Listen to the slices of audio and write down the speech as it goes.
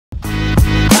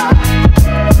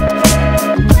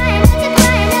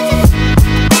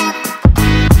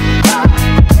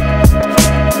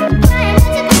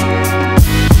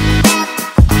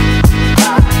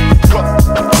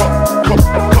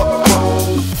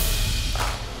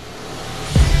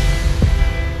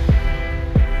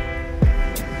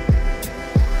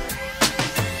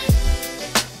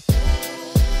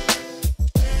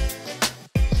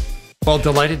Well,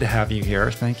 delighted to have you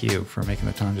here. Thank you for making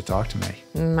the time to talk to me.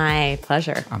 My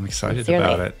pleasure. I'm excited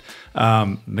about it.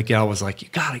 Miguel was like, you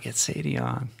got to get Sadie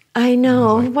on. I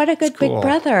know. Like, what a good cool. big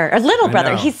brother. Or little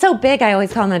brother. He's so big, I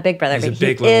always call him a big brother. He's but a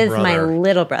big he little is brother. my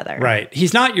little brother. Right.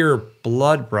 He's not your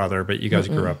blood brother, but you guys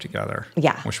grew up together.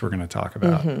 Yeah. Which we're going to talk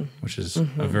about, which is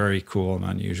a very cool and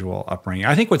unusual upbringing.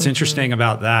 I think what's interesting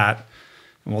about that,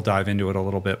 and we'll dive into it a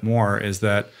little bit more, is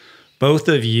that both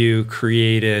of you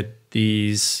created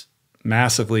these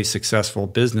massively successful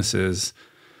businesses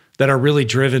that are really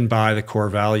driven by the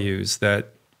core values that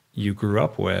you grew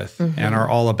up with and are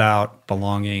all about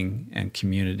belonging and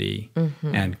community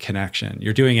and connection.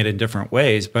 You're doing it in different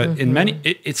ways, but in many,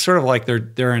 it's sort of like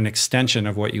they're an extension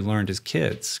of what you learned as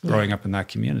kids growing up in that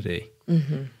community.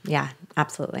 Yeah,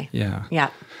 absolutely. Yeah.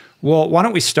 Yeah. Well, why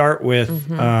don't we start with,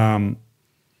 I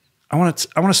want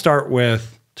to start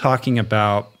with talking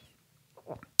about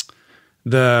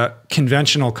the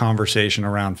conventional conversation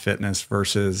around fitness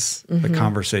versus the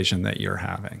conversation that you're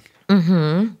having.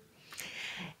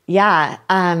 Yeah.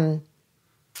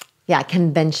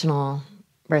 Conventional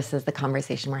versus the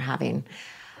conversation we're having.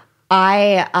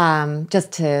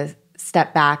 Just to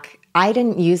step back, I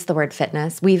didn't use the word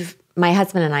fitness. My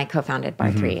husband and I co-founded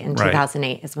Bar 3 in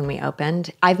 2008 is when we opened.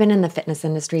 I've been in the fitness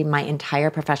industry my entire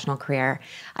professional career.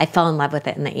 I fell in love with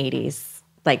it in the 80s,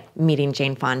 like meeting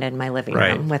Jane Fonda in my living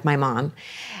room with my mom.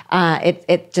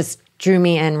 It just drew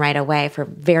me in right away for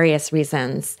various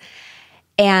reasons.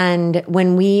 And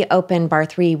when we opened Bar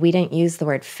 3, we didn't use the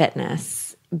word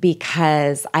fitness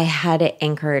because I had it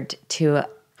anchored to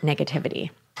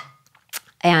negativity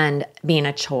and being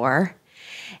a chore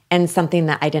and something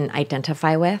that I didn't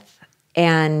identify with.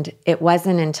 And it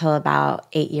wasn't until about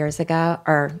 8 years ago,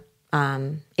 or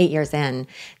 8 years in,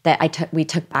 that we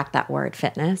took back that word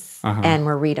fitness and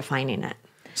we're redefining it.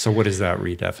 So what is that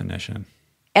redefinition?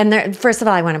 And first of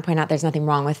all, I want to point out there's nothing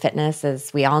wrong with fitness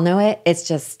as we all know it. It's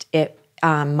just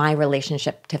my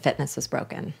relationship to fitness was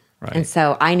broken. Right. And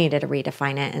so I needed to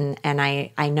redefine it. And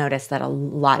I noticed that a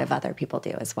lot of other people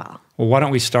do as well. Well, why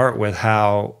don't we start with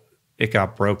how it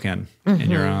got broken in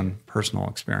your own personal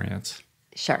experience?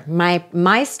 Sure.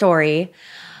 My story,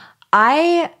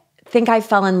 I think I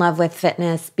fell in love with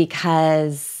fitness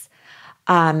because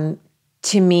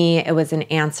to me, it was an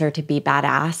answer to be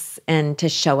badass and to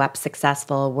show up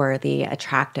successful, worthy,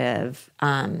 attractive,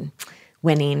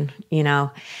 winning,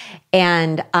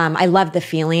 And I loved the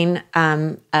feeling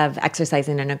of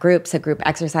exercising in a group. So group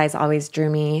exercise always drew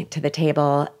me to the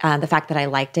table. The fact that I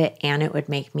liked it and it would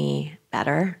make me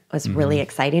better was really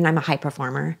exciting. I'm a high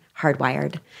performer,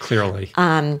 hardwired. Clearly.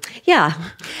 Yeah.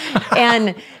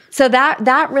 And so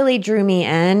that really drew me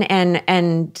in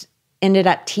and ended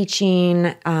up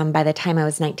teaching. By the time I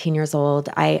was 19 years old,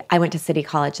 I went to City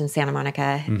College in Santa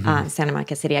Monica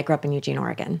City. I grew up in Eugene,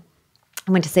 Oregon.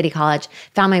 I went to City College,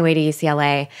 found my way to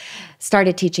UCLA,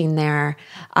 started teaching there,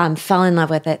 fell in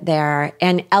love with it there.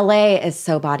 And LA is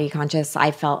so body conscious. I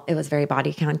felt it was very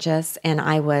body conscious, and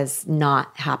I was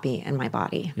not happy in my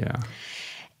body. Yeah.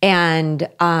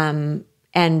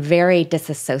 And very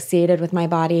disassociated with my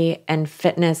body. And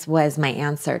fitness was my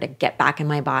answer to get back in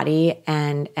my body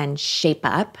and shape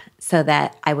up so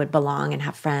that I would belong and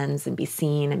have friends and be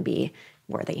seen and be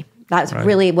worthy. That's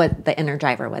really what the inner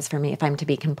driver was for me, if I'm to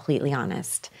be completely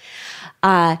honest.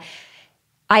 I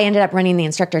ended up running the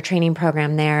instructor training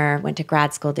program there, went to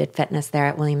grad school, did fitness there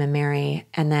at William & Mary,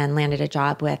 and then landed a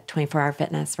job with 24 Hour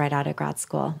Fitness right out of grad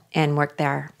school and worked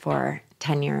there for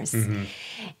 10 years.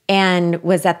 And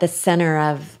was at the center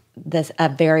of a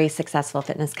very successful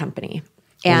fitness company.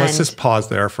 Well, let's just pause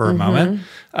there for a moment.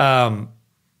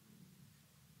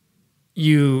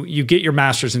 You get your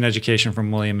master's in education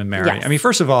from William & Mary. Yes. I mean,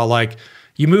 first of all, like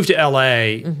you moved to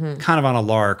LA kind of on a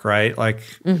lark, right? Like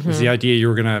was the idea you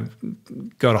were going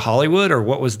to go to Hollywood, or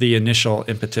what was the initial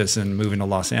impetus in moving to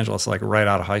Los Angeles, like right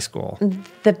out of high school?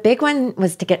 The big one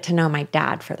was to get to know my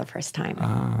dad for the first time.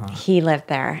 He lived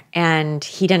there and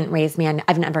he didn't raise me.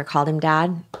 I've never called him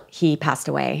dad. He passed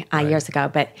away years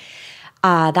ago, but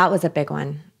that was a big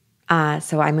one.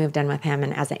 So I moved in with him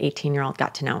and as an 18-year-old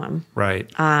got to know him. Right.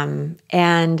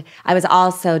 And I was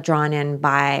also drawn in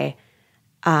by,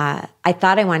 I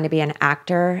thought I wanted to be an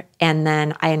actor, and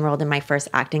then I enrolled in my first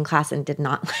acting class and did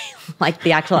not like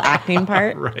the actual acting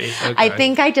part. Right. Okay. I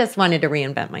think I just wanted to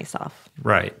reinvent myself.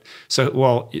 Right. So,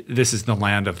 well, this is the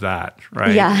land of that,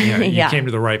 right? Yeah. You came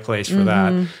to the right place for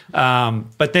that.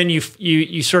 But then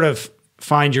you sort of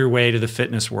find your way to the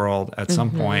fitness world at some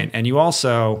point, and you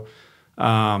also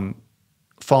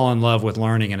fall in love with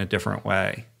learning in a different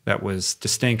way that was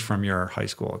distinct from your high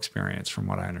school experience, from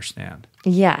what I understand.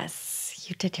 Yes,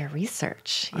 you did your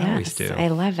research. I always do. I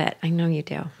love it. I know you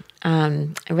do.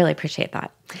 I really appreciate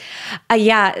that.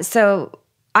 Yeah. So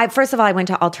first of all, I went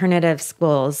to alternative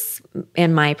schools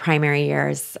in my primary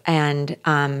years, and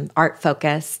art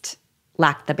focused,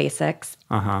 lacked the basics.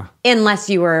 Unless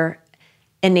you were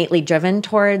innately driven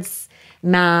towards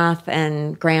math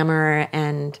and grammar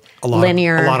and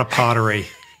linear. A lot of pottery.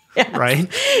 Yes. Right?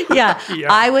 Yeah.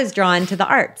 I was drawn to the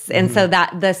arts. And so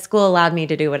that the school allowed me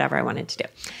to do whatever I wanted to do.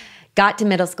 Got to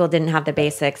middle school, didn't have the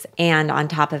basics. And on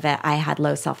top of it, I had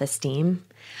low self-esteem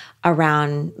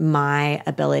around my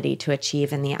ability to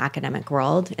achieve in the academic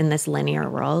world, in this linear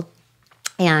world.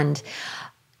 And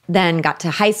then got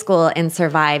to high school and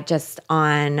survived just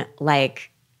on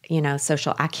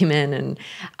social acumen and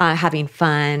having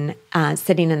fun,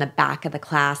 sitting in the back of the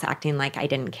class, acting like I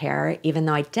didn't care, even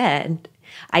though I did.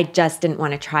 I just didn't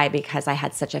want to try because I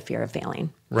had such a fear of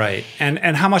failing. Right.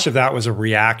 And how much of that was a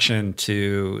reaction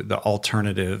to the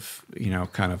alternative,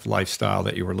 kind of lifestyle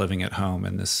that you were living at home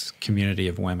in this community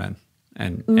of women?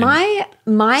 And my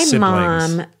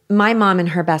mom and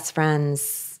her best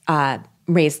friends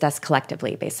raised us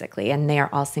collectively, basically. And they are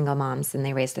all single moms, and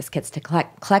they raised us kids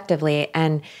collectively.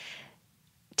 And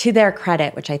to their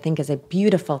credit, which I think is a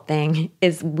beautiful thing,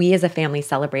 is we as a family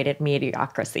celebrated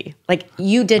mediocrity. Like,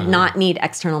 you did not need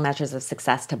external measures of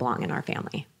success to belong in our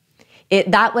family.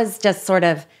 That was just sort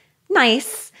of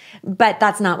nice, but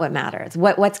that's not what matters.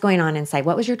 What's going on inside?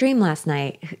 What was your dream last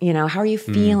night? How are you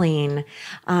feeling?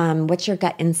 What's your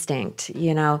gut instinct?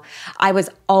 I was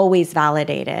always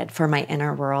validated for my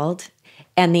inner world,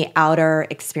 and the outer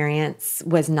experience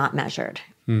was not measured.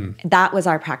 That was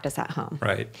our practice at home.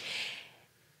 Right.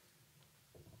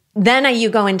 Then you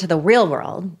go into the real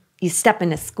world, you step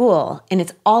into school, and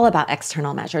it's all about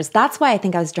external measures. That's why I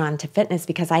think I was drawn to fitness,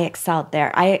 because I excelled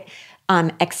there.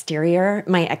 My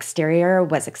exterior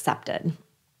was accepted.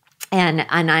 And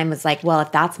I was like, well,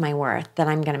 if that's my worth, then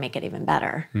I'm going to make it even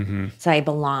better. So I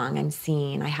belong, I'm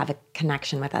seen, I have a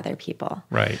connection with other people.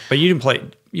 Right. But you didn't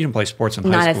play sports in high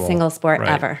school. Not a single sport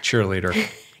ever. Cheerleader.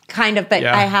 Kind of, but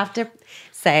I have to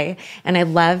say, and I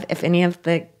love if any of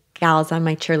the gals on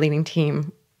my cheerleading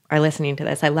team are listening to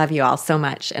this, I love you all so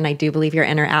much, and I do believe you're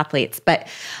inner athletes. But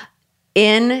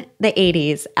in the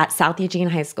 80s at South Eugene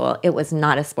High School, it was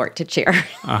not a sport to cheer.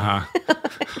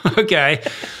 Okay.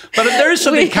 But there's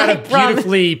something kind of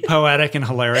beautifully poetic and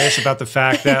hilarious about the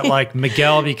fact that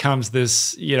Miguel becomes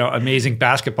this, amazing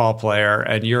baskbasketball player,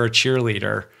 and you're a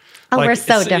cheerleader. Oh, we're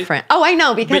so different. I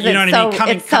know, because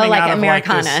it's so like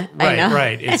Americana.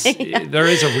 Right. There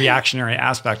is a reactionary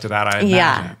aspect to that, I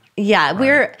imagine. Yeah.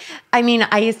 Right.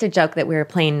 I used to joke that we were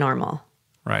playing normal.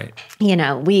 Right.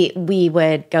 We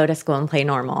would go to school and play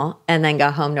normal, and then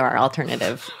go home to our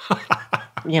alternative,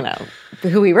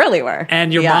 who we really were.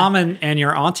 And your mom and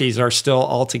your aunties are still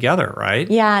all together, right?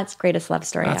 Yeah, it's the greatest love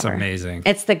story ever. That's amazing.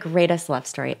 It's the greatest love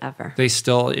story ever. They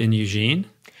still in Eugene?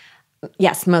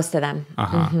 Yes, most of them.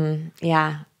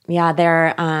 Yeah.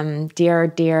 They're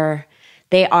dear.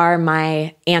 They are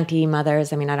my auntie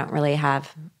mothers. I don't really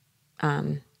have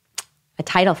a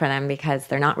title for them, because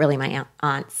they're not really my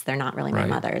aunts. They're not really my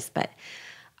mothers, but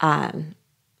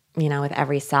with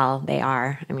every cell they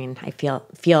are. I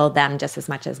feel them just as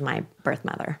much as my birth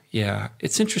mother. Yeah.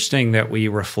 It's interesting that we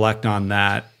reflect on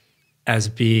that as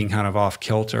being kind of off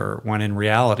kilter, when in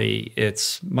reality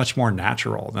it's much more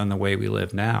natural than the way we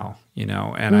live now,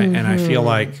 and I feel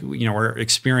like, we're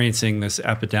experiencing this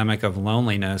epidemic of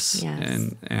loneliness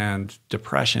and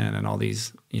depression and all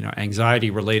these, anxiety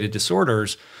related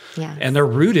disorders. Yes. And they're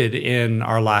rooted in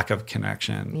our lack of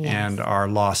connection and our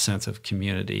lost sense of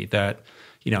community that,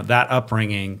 that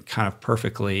upbringing kind of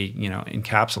perfectly,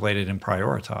 encapsulated and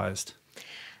prioritized.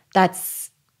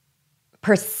 That's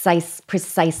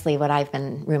precisely what I've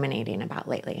been ruminating about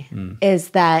lately, is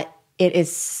that it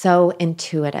is so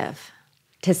intuitive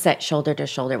to sit shoulder to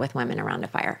shoulder with women around a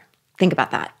fire. Think about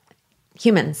that.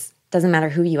 Humans, doesn't matter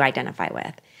who you identify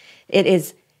with. It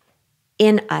is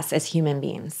in us as human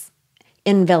beings.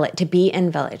 To be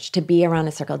in village, to be around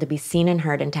a circle, to be seen and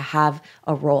heard, and to have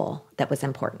a role that was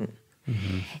important.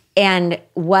 And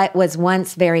what was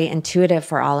once very intuitive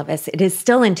for all of us, it is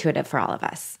still intuitive for all of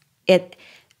us.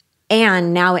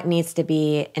 And now it needs to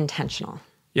be intentional.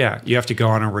 Yeah, you have to go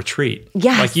on a retreat.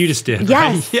 Yes. Like you just did,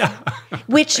 yes. right? Yeah.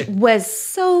 Which was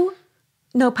so,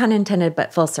 no pun intended,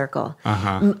 but full circle.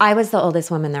 I was the oldest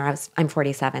woman there. I'm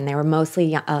 47. They were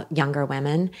mostly younger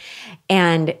women.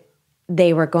 And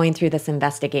they were going through this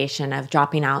investigation of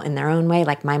dropping out in their own way,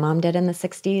 like my mom did in the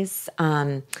 60s,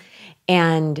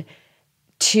 and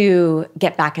to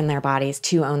get back in their bodies,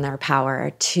 to own their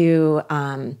power, to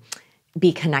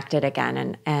be connected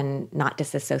again and not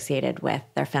disassociated with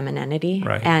their femininity.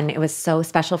 Right. And it was so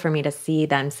special for me to see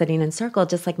them sitting in circle,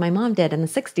 just like my mom did in the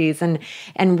 60s,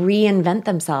 and reinvent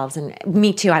themselves. And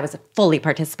me too, I was fully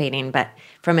participating, but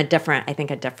from a different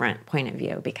point of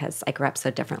view, because I grew up so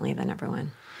differently than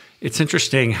everyone. It's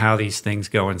interesting how these things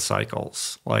go in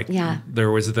cycles. Like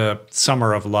there was the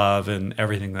summer of love and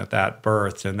everything that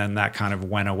birthed, and then that kind of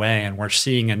went away, and we're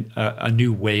seeing a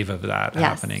new wave of that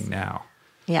happening now.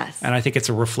 Yes. And I think it's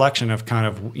a reflection of kind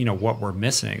of, what we're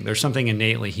missing. There's something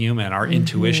innately human. Our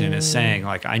intuition is saying,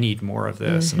 like, I need more of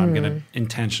this, and I'm going to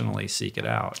intentionally seek it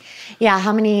out. Yeah.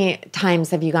 How many times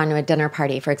have you gone to a dinner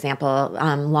party, for example,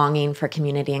 longing for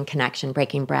community and connection,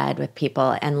 breaking bread with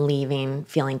people, and leaving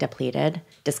feeling depleted,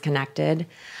 disconnected,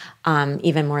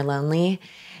 even more lonely?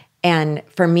 And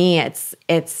for me, it's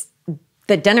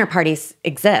the dinner parties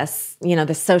exist,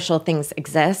 the social things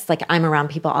exist. Like, I'm around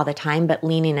people all the time, but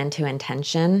leaning into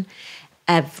intention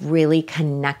of really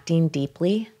connecting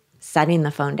deeply, setting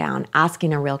the phone down,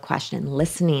 asking a real question,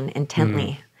 listening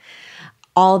intently.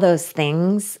 All those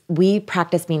things, we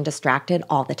practice being distracted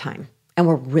all the time. And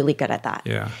we're really good at that.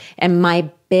 Yeah. And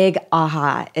my big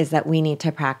aha is that we need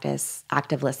to practice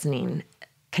active listening,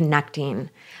 connecting,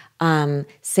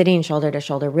 sitting shoulder to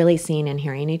shoulder, really seeing and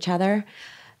hearing each other,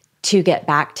 to get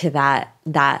back to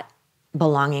that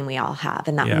belonging we all have,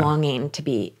 and that longing to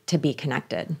be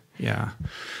connected. Yeah,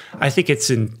 I think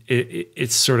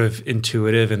it's sort of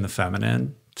intuitive in the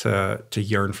feminine to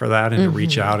yearn for that and to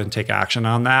reach out and take action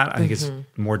on that. I think it's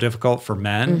more difficult for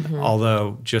men,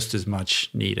 although just as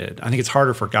much needed. I think it's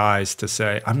harder for guys to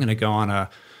say, I'm going to go on a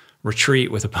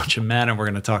retreat with a bunch of men and we're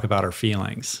going to talk about our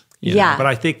feelings. You know? But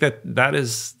I think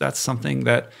that's something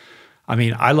that, I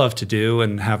mean, I love to do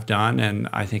and have done, and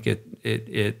I think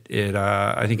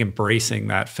I think embracing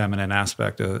that feminine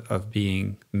aspect of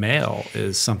being male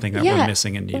is something that we're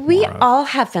missing and need more of. We all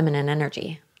have feminine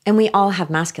energy, and we all have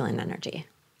masculine energy.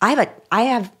 I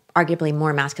have arguably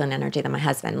more masculine energy than my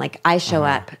husband. Like, I show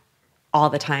up all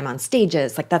the time on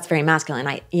stages. Like, that's very masculine.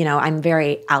 I'm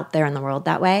very out there in the world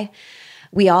that way.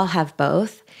 We all have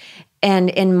both.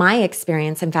 And in my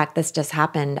experience, in fact, this just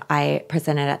happened. I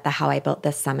presented at the How I Built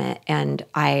This Summit, and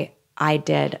I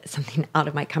did something out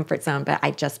of my comfort zone, but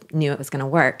I just knew it was going to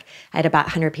work. I had about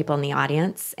 100 people in the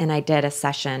audience, and I did a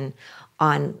session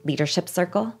on leadership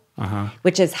circle,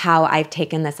 which is how I've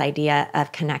taken this idea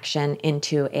of connection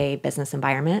into a business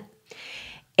environment,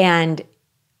 and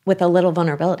with a little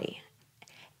vulnerability.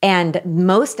 And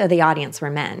most of the audience were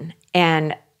men.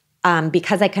 And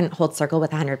because I couldn't hold circle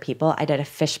with 100 people, I did a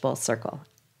fishbowl circle.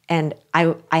 And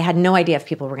I had no idea if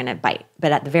people were going to bite.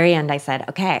 But at the very end, I said,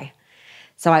 okay,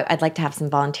 so I'd like to have some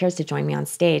volunteers to join me on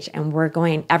stage. And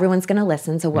everyone's going to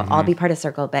listen, so we'll all be part of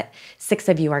circle, but 6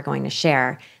 of you are going to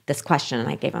share this question. And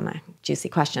I gave them a juicy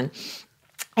question.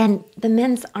 And the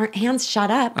men's hands shot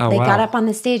up. They got up on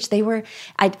the stage. I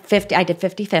did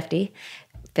 50-50,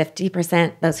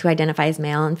 50% those who identify as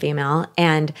male and female.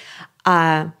 And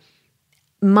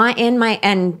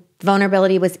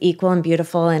vulnerability was equal and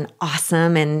beautiful and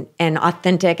awesome and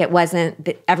authentic. It wasn't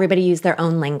that everybody used their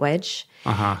own language.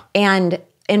 And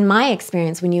in my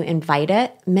experience, when you invite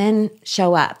it, men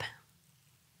show up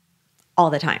all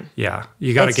the time. Yeah,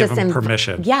 you got to give them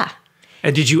permission. Yeah.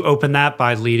 And did you open that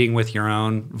by leading with your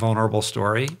own vulnerable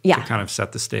story to kind of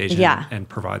set the stage and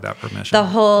provide that permission? The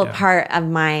whole part of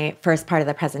my first part of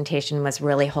the presentation was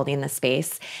really holding the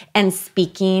space and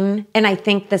speaking. And I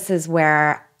think this is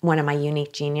where one of my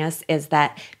unique genius is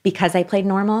that because I played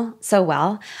normal so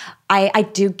well, I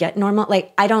do get normal.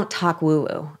 Like, I don't talk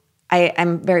woo-woo.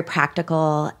 I'm very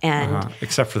practical and...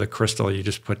 Except for the crystal you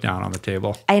just put down on the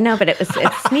table. I know, but it's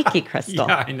sneaky crystal.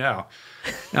 Yeah, I know.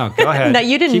 No, go ahead. No,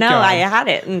 you didn't know I had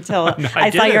it until I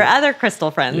saw your other crystal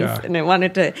friends and I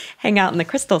wanted to hang out in the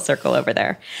crystal circle over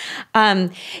there.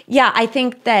 I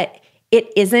think that it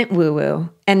isn't woo-woo,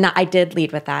 and that I did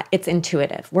lead with that. It's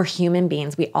intuitive. We're human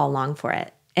beings. We all long for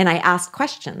it. And I asked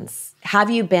questions. Have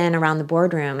you been around the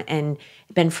boardroom and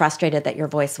been frustrated that your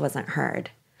voice wasn't heard?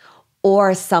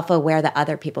 Or self-aware that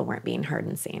other people weren't being heard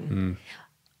and seen?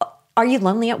 Are you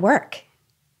lonely at work?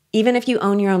 Even if you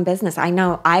own your own business. I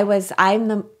know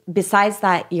besides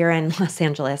that year in Los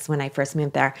Angeles when I first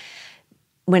moved there,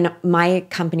 when my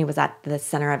company was at the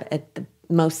center of it, the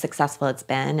most successful it's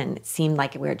been, and it seemed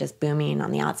like we were just booming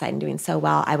on the outside and doing so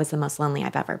well, I was the most lonely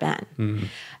I've ever been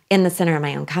in the center of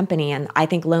my own company. And I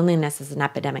think loneliness is an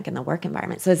epidemic in the work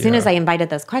environment. So as soon as I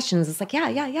invited those questions, it's like,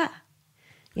 yeah.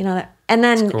 You know, and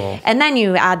then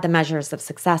you add the measures of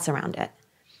success around it.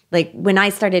 Like when I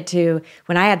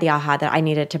had the aha that I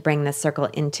needed to bring this circle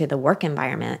into the work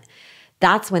environment,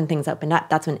 That's when things opened up.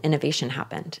 That's when innovation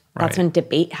happened. That's when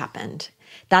debate happened.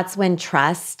 That's when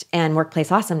trust and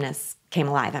workplace awesomeness came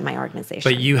alive at my organization.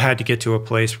 But you had to get to a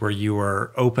place where you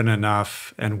were open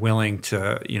enough and willing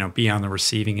to, be on the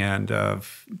receiving end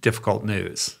of difficult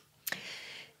news.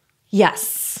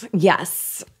 Yes.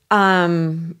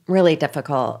 Really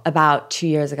difficult. About 2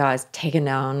 years ago, I was taken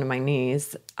down to my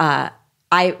knees. To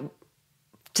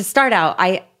start out,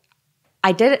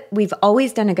 we've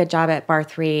always done a good job at Bar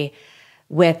 3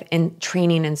 with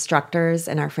training instructors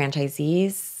and our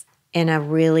franchisees in a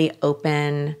really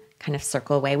open kind of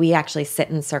circle way. We actually sit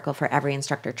in circle for every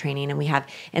instructor training, and we have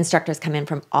instructors come in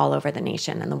from all over the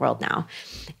nation and the world now.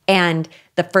 And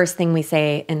the first thing we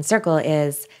say in circle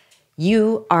is,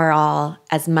 you are all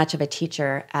as much of a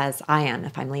teacher as I am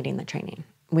if I'm leading the training.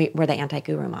 We're the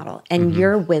anti-guru model. And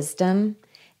your wisdom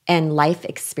and life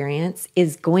experience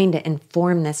is going to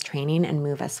inform this training and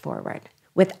move us forward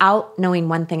without knowing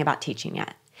one thing about teaching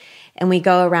yet. And we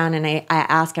go around and I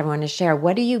ask everyone to share,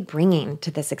 what are you bringing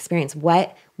to this experience?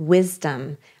 What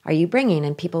wisdom are you bringing?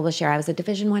 And people will share, I was a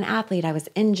Division I athlete, I was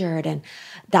injured, and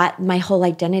that my whole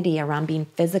identity around being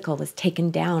physical was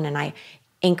taken down, and I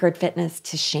anchored fitness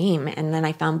to shame. And then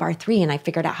I found Bar 3 and I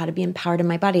figured out how to be empowered in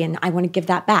my body, and I want to give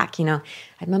that back. I'm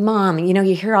a mom,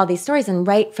 you hear all these stories, and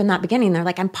right from that beginning, they're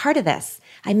like, I'm part of this.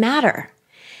 I matter.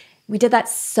 We did that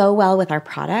so well with our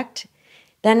product.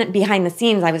 Then behind the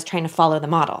scenes, I was trying to follow the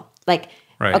model.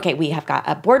 Okay, we have got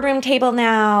a boardroom table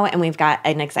now, and we've got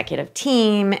an executive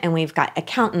team, and we've got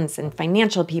accountants and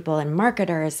financial people and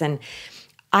marketers. And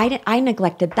I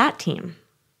neglected that team.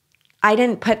 I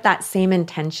didn't put that same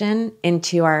intention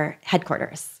into our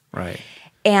headquarters. Right.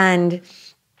 And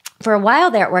for a while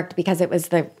there, it worked because it was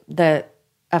a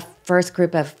first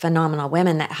group of phenomenal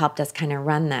women that helped us kind of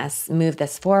run this, move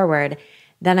this forward.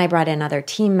 Then I brought in other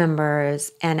team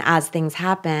members, and as things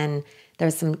happen,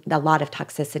 there's a lot of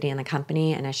toxicity in the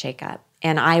company and a shakeup.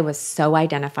 And I was so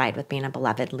identified with being a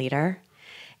beloved leader,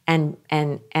 and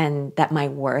that my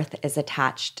worth is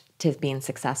attached to being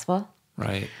successful.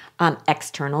 Right.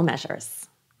 External measures.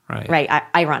 Right.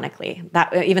 Ironically,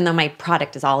 that even though my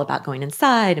product is all about going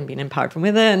inside and being empowered from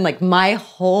within, my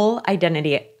whole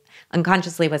identity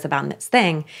unconsciously was about this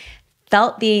thing.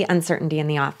 Felt the uncertainty in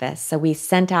the office, so we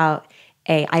sent out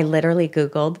I literally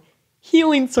Googled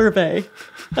healing survey,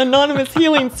 anonymous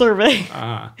healing survey.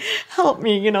 Help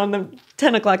me, in the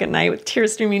 10 o'clock at night with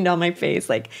tears streaming down my face,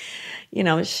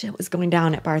 shit was going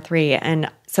down at Bar 3.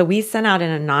 And so we sent out an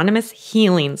anonymous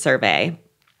healing survey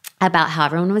about how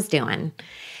everyone was doing.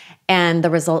 And the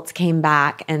results came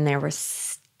back, and there were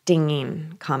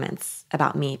stinging comments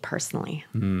about me personally.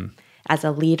 As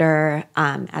a leader,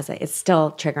 it's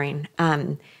still triggering,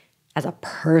 as a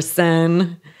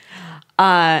person.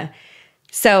 How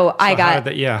did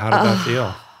that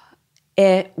feel?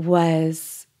 It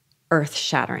was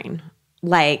earth-shattering.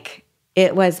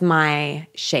 It was my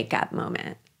shake-up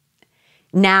moment.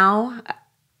 Now,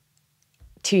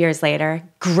 2 years later,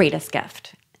 greatest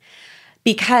gift.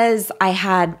 Because I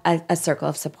had a circle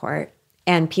of support.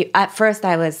 And at first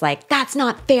I was like, that's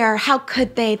not fair. How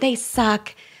could they? They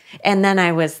suck. And then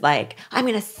I was like, I'm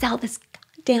going to sell this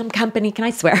damn company. Can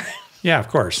I swear? Yeah, of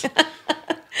course.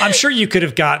 I'm sure you could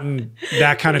have gotten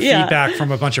that kind of feedback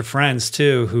from a bunch of friends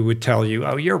too, who would tell you,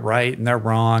 oh, you're right and they're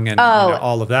wrong, and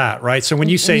all of that, right? So when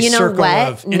you say circle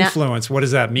of influence, what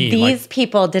does that mean? These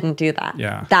people didn't do that.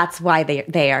 Yeah. That's why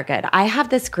they are good. I have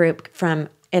this group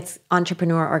it's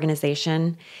Entrepreneur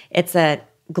Organization. It's a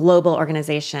global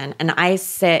organization, and I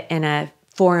sit in a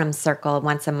forum circle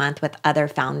once a month with other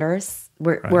founders.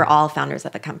 We're all founders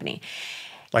of the company.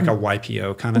 Like a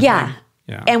YPO kind of thing?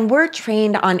 Yeah. And we're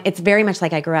trained on, it's very much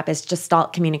like I grew up, is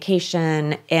Gestalt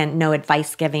communication and no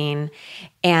advice giving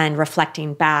and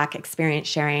reflecting back, experience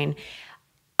sharing.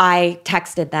 I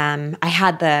texted them. I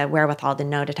had the wherewithal to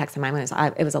know to text them.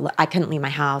 I couldn't leave my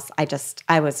house.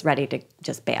 I was ready to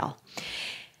just bail.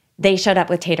 They showed up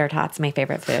with tater tots, my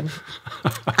favorite food.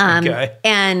 Okay.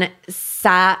 And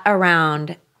sat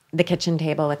around the kitchen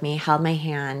table with me, held my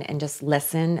hand, and just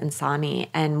listened and saw me.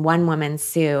 And one woman,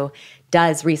 Sue,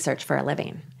 does research for a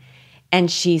living.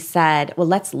 And she said, well,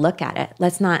 let's look at it.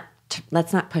 Let's not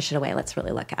push it away. Let's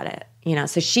really look at it.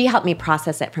 So she helped me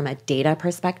process it from a data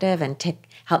perspective and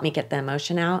help me get the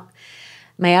emotion out.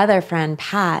 My other friend,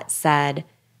 Pat, said,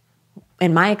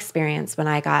 in my experience, when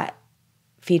I got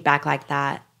feedback like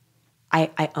that,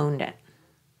 I owned it.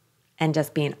 And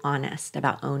just being honest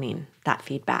about owning that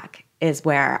feedback is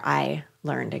where I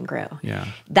learned and grew. Yeah.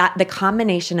 That the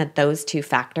combination of those two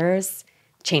factors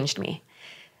changed me.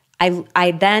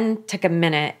 I then took a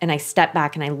minute and I stepped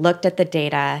back and I looked at the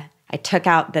data. I took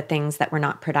out the things that were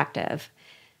not productive.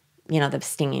 the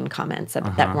stinging comments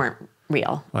that weren't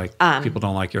real. Like people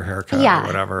don't like your haircut or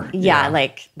whatever. Yeah,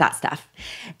 like that stuff.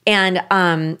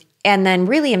 And then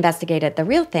really investigated the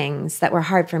real things that were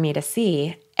hard for me to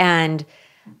see. And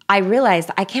I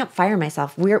realized I can't fire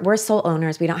myself. We're sole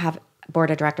owners. We don't have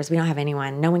board of directors. We don't have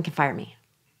anyone. No one can fire me.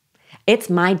 It's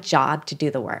my job to do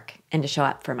the work and to show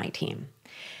up for my team.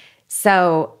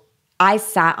 So I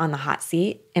sat on the hot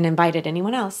seat and invited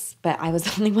anyone else, but I was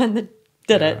the only one that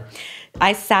did it.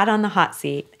 I sat on the hot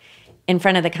seat in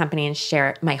front of the company and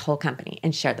shared my whole company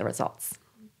and shared the results.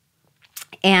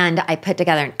 And I put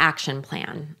together an action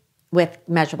plan with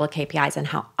measurable KPIs and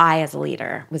how I, as a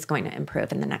leader, was going to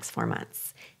improve in the next 4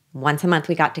 months. Once a month,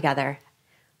 we got together.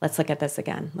 Let's look at this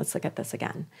again. Let's look at this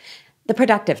again. The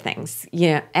productive things,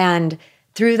 and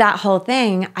through that whole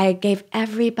thing, I gave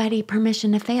everybody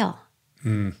permission to fail.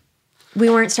 We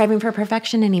weren't striving for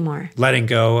perfection anymore. Letting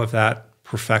go of that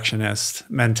perfectionist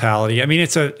mentality. I mean,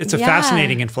 it's a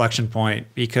fascinating inflection point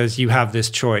because you have this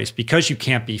choice. Because you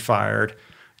can't be fired,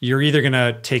 you're either going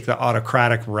to take the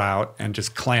autocratic route and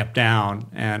just clamp down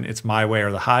and it's my way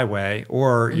or the highway,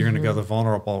 or you're going to go the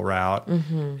vulnerable route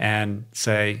and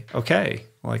say, okay,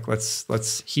 like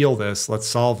let's heal this, let's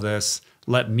solve this.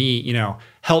 Let me,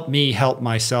 help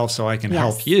myself so I can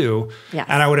help you. Yes.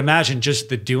 And I would imagine just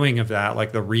the doing of that,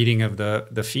 like the reading of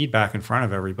the feedback in front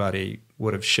of everybody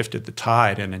would have shifted the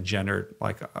tide and engendered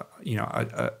like,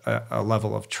 a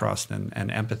level of trust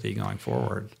and empathy going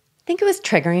forward. I think it was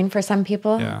triggering for some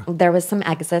people. Yeah. There was some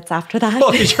exits after that.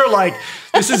 Well, you're like,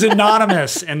 this is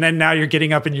anonymous. And then now you're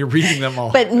getting up and you're reading them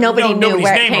all. But nobody knew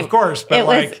where it came. Of course.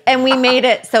 But and we made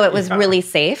it so it was really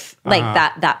safe. Like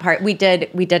that part. We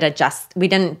did adjust. We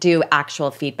didn't do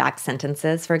actual feedback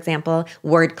sentences, for example,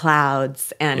 word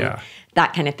clouds and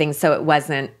that kind of thing. So it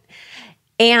wasn't.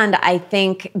 And I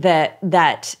think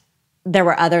that there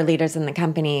were other leaders in the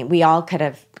company. We all could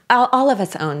have, all of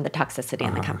us own the toxicity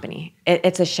in the company.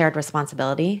 It's a shared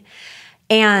responsibility.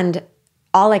 And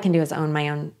all I can do is own my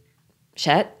own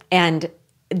shit. And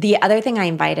the other thing I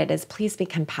invited is please be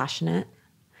compassionate.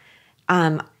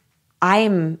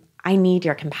 I need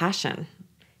your compassion.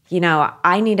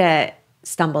 I need to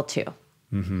stumble too.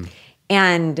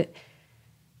 And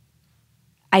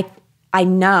I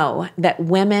know that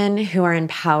women who are in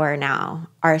power now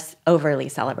are overly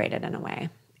celebrated in a way.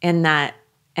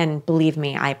 And believe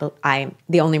me, I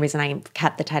the only reason I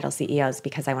kept the title CEO is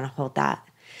because I want to hold that.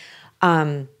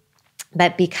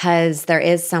 But because there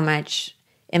is so much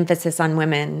emphasis on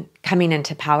women coming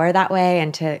into power that way,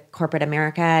 into corporate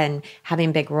America and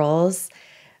having big roles,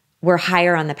 we're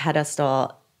higher on the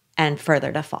pedestal and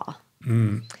further to fall.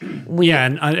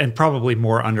 And probably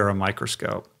more under a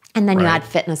microscope. And then you add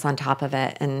fitness on top of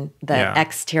it and the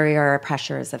exterior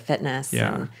pressures of fitness.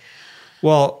 Yeah.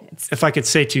 Well, if I could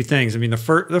say two things, I mean, the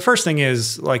first thing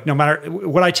is like, no matter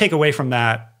what I take away from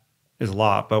that is a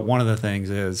lot, but one of the things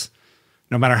is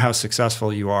no matter how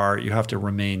successful you are, you have to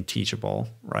remain teachable,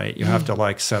 right? You have to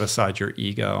like set aside your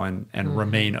ego and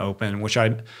remain open, which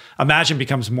I imagine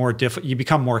becomes more difficult. You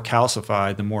become more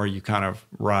calcified the more you kind of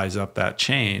rise up that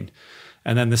chain.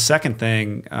 And then the second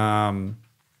thing,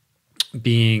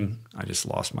 being, I just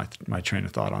lost my train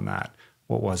of thought on that.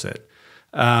 What was it?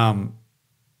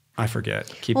 I forget.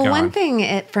 Keep going. One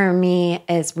thing for me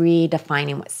is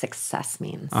redefining what success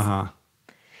means.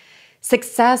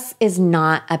 Success is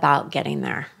not about getting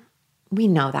there. We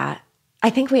know that. I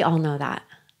think we all know that.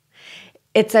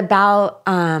 It's about,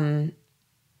 for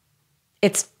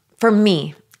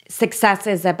me, success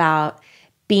is about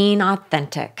being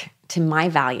authentic to my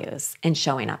values and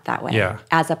showing up that way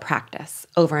as a practice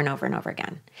over and over and over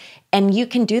again. And you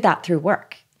can do that through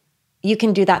work. You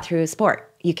can do that through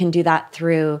sport. You can do that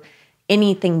through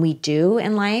anything we do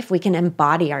in life. We can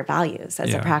embody our values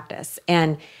as a practice.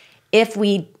 And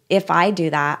if I do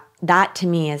that, that to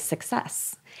me is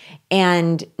success.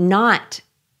 And not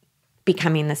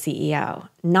becoming the CEO,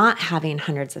 not having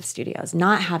hundreds of studios,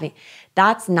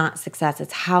 that's not success.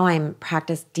 It's how I'm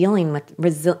dealing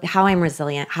with how I'm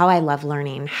resilient, how I love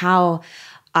learning, how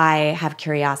I have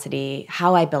curiosity,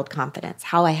 how I build confidence,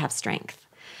 how I have strength.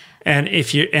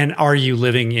 And are you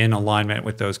living in alignment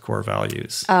with those core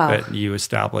values that you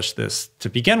established this to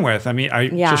begin with? I mean, I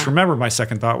just remember my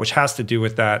second thought, which has to do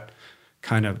with that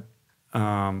kind of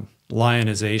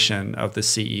lionization of the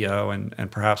CEO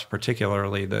and perhaps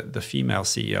particularly the female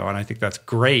CEO. And I think that's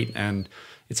great. And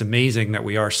it's amazing that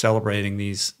we are celebrating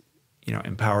these,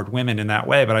 empowered women in that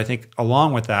way. But I think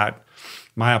along with that,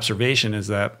 my observation is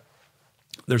that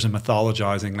there's a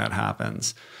mythologizing that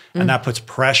happens. And that puts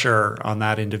pressure on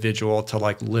that individual to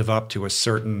like live up to a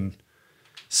certain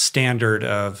standard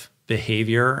of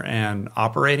behavior and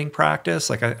operating practice.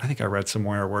 Like I think I read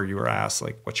somewhere where you were asked,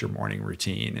 like, what's your morning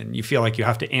routine? And you feel like you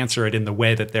have to answer it in the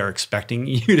way that they're expecting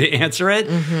you to answer it.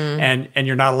 And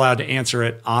you're not allowed to answer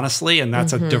it honestly. And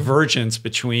that's a divergence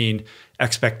between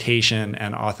expectation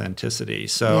and authenticity.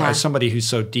 So as somebody who's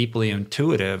so deeply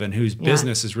intuitive and whose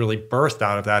business is really birthed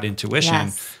out of that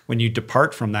intuition, when you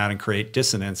depart from that and create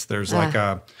dissonance, there's like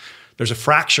there's a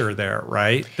fracture there,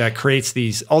 right? That creates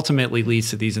ultimately leads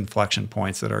to these inflection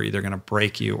points that are either going to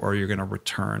break you or you're going to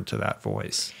return to that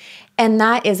voice. And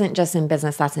that isn't just in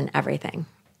business, that's in everything.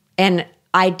 And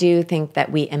I do think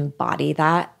that we embody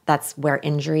that. That's where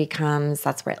injury comes.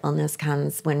 That's where illness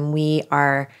comes. When we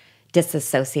are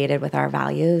disassociated with our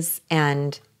values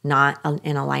and not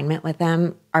in alignment with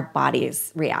them, our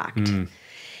bodies react.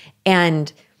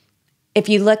 And if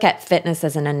you look at fitness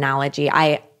as an analogy,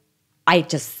 I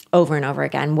just over and over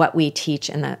again, what we teach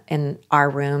in our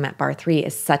room at Bar 3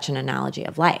 is such an analogy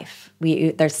of life.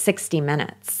 There's 60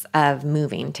 minutes of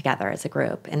moving together as a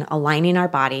group and aligning our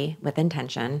body with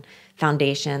intention,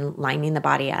 foundation, lining the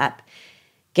body up,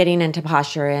 getting into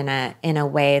posture in a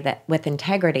way that with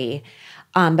integrity.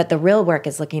 But the real work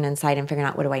is looking inside and figuring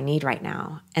out, what do I need right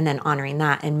now? And then honoring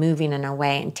that and moving in a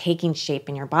way and taking shape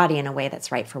in your body in a way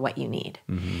that's right for what you need.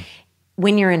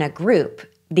 When you're in a group,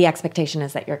 the expectation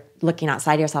is that you're looking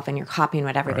outside yourself and you're copying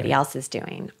what everybody else is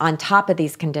doing. On top of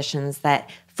these conditions that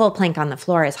full plank on the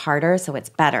floor is harder, so it's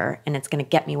better, and it's going to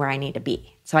get me where I need to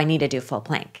be. So I need to do full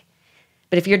plank.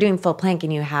 But if you're doing full plank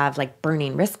and you have like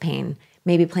burning wrist pain,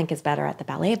 maybe plank is better at the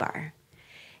ballet bar.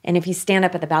 And if you stand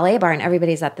up at the ballet bar and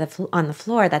everybody's on the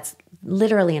floor, that's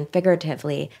literally and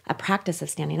figuratively a practice of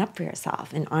standing up for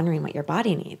yourself and honoring what your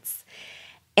body needs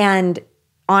and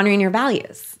honoring your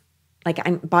values. Like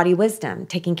I'm body wisdom,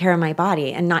 taking care of my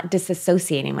body and not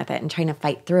disassociating with it and trying to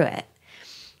fight through it.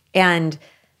 And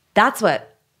that's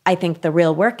what I think the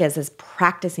real work is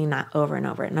practicing that over and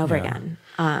over and over again.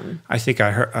 I think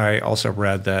I also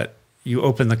read that you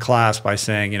open the class by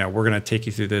saying, we're going to take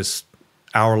you through this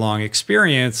hour-long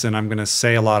experience and I'm going to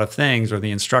say a lot of things, or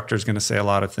the instructor is going to say a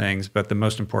lot of things. But the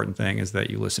most important thing is that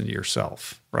you listen to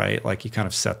yourself, right? Like you kind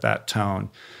of set that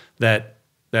tone that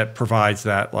provides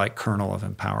that like kernel of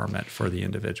empowerment for the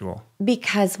individual.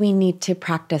 Because we need to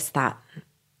practice that.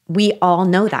 We all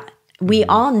know that. We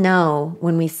all know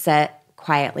when we sit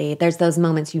quietly, there's those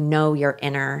moments your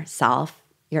inner self,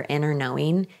 your inner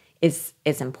knowing is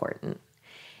important.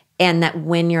 And that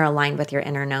when you're aligned with your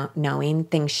inner knowing,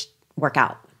 things work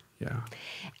out.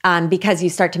 Yeah. Because you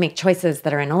start to make choices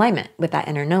that are in alignment with that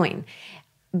inner knowing.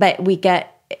 But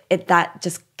that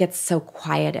just gets so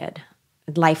quieted.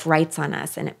 Life writes on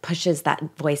us and it pushes that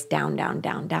voice down.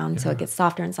 Yeah. So it gets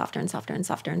softer and softer and softer and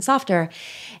softer and softer.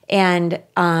 And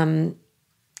I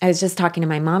was just talking to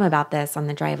my mom about this on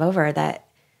the drive over, that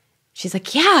she's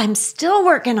like, yeah, I'm still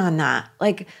working on that.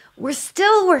 Like we're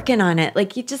still working on it.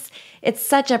 Like it's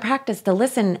such a practice to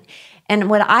listen. And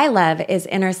what I love is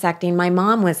intersecting. My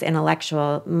mom was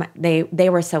intellectual. They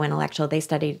were so intellectual. They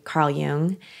studied Carl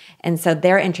Jung. And so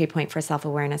their entry point for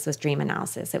self-awareness was dream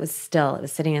analysis. It was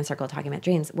sitting in a circle talking about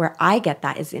dreams. Where I get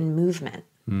that is in movement,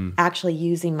 actually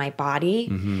using my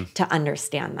body to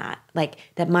understand that. Like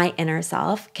that my inner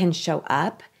self can show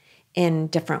up in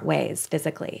different ways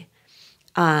physically.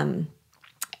 And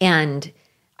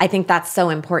I think that's so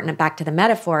important. Back to the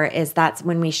metaphor is that's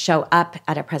when we show up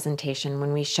at a presentation,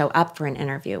 when we show up for an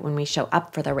interview, when we show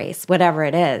up for the race, whatever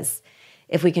it is,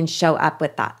 if we can show up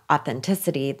with that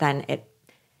authenticity, then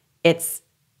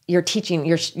you're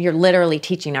literally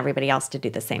teaching everybody else to do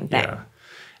the same thing. Yeah.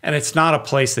 And it's not a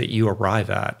place that you arrive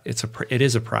at. It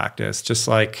is a practice, just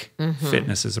like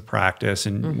fitness is a practice.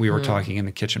 And we were talking in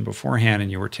the kitchen beforehand,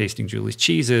 and you were tasting Julie's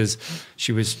cheeses.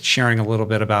 She was sharing a little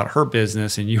bit about her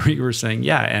business, and you were saying,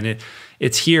 yeah, and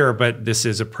it's here, but this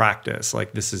is a practice.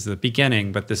 Like this is the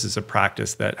beginning, but this is a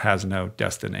practice that has no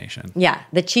destination. Yeah,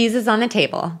 the cheese is on the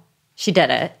table. She did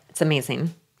it. It's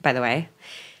amazing, by the way.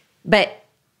 But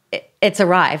it's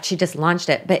arrived. She just launched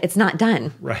it, but it's not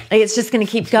done. Right. Like it's just going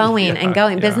to keep going and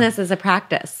going. Yeah. Business is a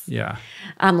practice. Yeah.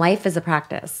 Life is a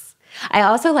practice. I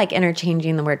also like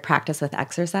interchanging the word practice with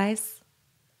exercise,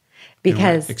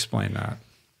 because explain that.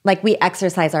 Like we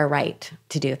exercise our right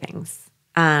to do things.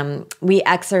 We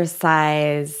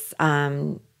exercise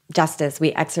justice.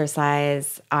 We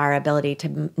exercise our ability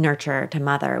to nurture, to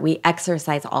mother. We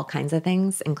exercise all kinds of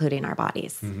things, including our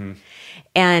bodies.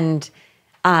 And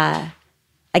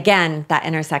again, that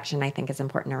intersection I think is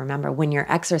important to remember. When you're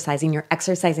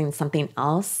exercising something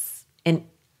else. And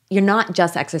you're not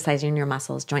just exercising your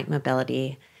muscles, joint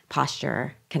mobility,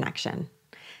 posture, connection,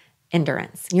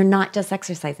 endurance. You're not just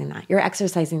exercising that. You're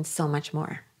exercising so much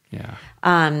more. Yeah.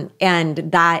 And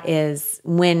that is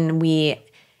when we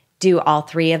do all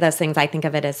three of those things. I think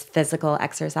of it as physical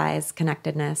exercise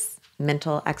connectedness,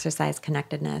 mental exercise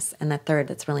connectedness, and the third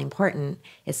that's really important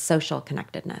is social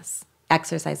connectedness,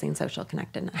 exercising social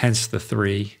connectedness. Hence the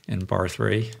 3 in bar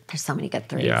 3. There's so many good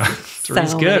threes. Yeah.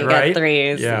 Three's so good, many right? Good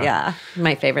threes. Yeah. Yeah.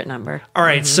 My favorite number. All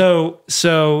right. So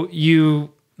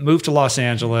you moved to Los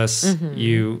Angeles.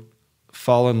 You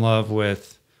fall in love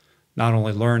with not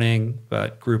only learning,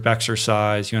 but group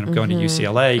exercise. You end up going to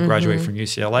UCLA, you graduate from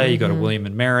UCLA, you go to William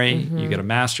and Mary, you get a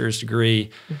master's degree,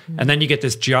 and then you get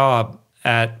this job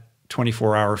at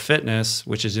 24 Hour Fitness,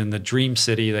 which is in the dream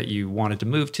city that you wanted to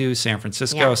move to, San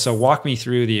Francisco. Yes. So walk me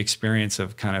through the experience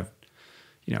of kind of,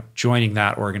 joining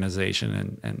that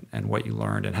organization and what you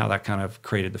learned and how that kind of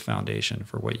created the foundation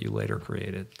for what you later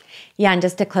created. Yeah, and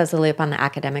just to close the loop on the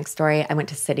academic story, I went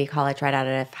to City College right out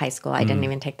of high school. I didn't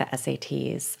even take the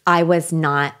SATs. I was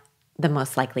not the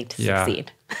most likely to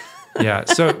succeed. Yeah.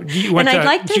 So you went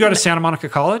did you go to Santa Monica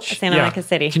College? Santa Monica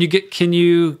City. Can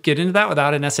you get into that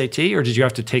without an SAT, or did you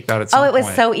have to take that at some point? Oh, it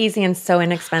was so easy and so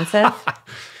inexpensive.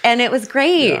 And it was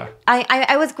great. Yeah.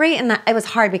 I was great in that. It was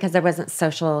hard because there wasn't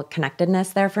social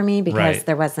connectedness there for me because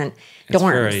there wasn't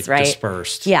dorms, it's very right?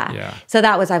 dispersed. Yeah. So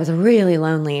I was really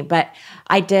lonely, but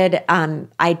I did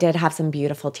have some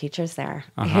beautiful teachers there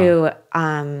who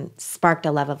sparked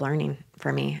a love of learning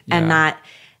for me. Yeah. And that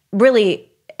really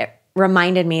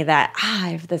reminded me that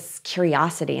I have this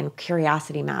curiosity and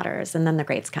curiosity matters. And then the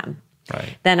grades come.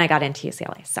 Right. Then I got into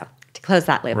UCLA. So to close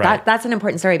that loop, Right. that's an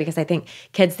important story because I think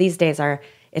kids these days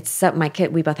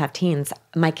we both have teens.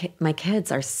 My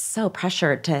kids are so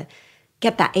pressured to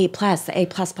get that A+, the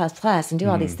A+++, and do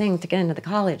all these things to get into the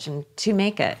college and to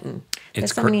make it. And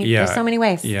there's so many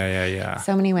ways. Yeah.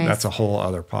 So many ways. That's a whole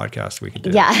other podcast we could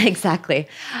do. Yeah, exactly.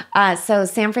 So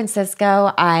San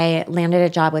Francisco, I landed a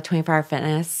job with 24 Hour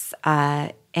Fitness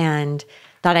and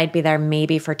thought I'd be there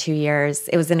maybe for 2 years.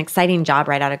 It was an exciting job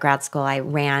right out of grad school. I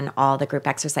ran all the group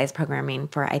exercise programming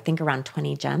for, I think, around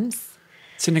 20 gyms.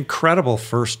 It's an incredible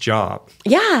first job.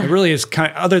 Yeah. It really is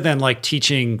other than like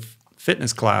teaching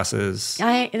fitness classes.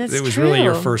 It was true. really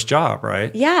your first job,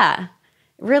 right? Yeah.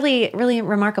 Really, really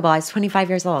remarkable. I was 25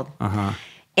 years old.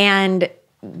 And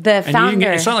the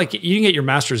founder... It's not like you didn't get your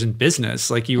master's in business.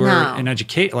 Like you were in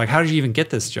education. Like how did you even get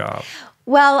this job?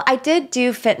 Well, I did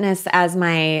do fitness as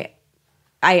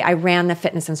I ran the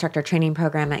fitness instructor training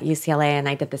program at UCLA, and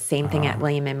I did the same thing at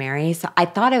William and Mary. So I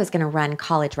thought I was going to run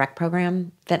college rec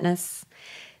program fitness.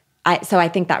 So I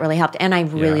think that really helped. And I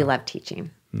really love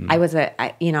teaching. I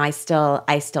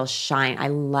still shine. I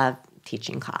love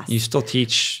teaching class. You still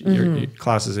teach your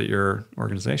classes at your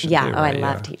organization? Yeah. Too, right? I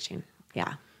love teaching.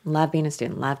 Yeah. Love being a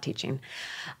student, love teaching.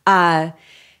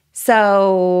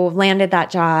 So landed that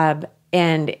job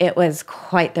and it was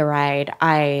quite the ride.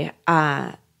 I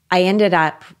ended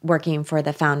up working for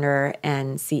the founder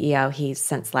and CEO. He's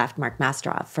since left, Mark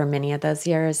Masteroff, for many of those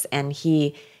years. And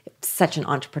such an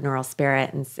entrepreneurial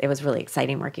spirit, and it was really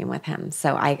exciting working with him.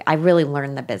 So I really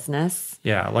learned the business.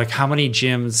 Yeah, like how many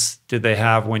gyms did they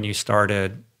have when you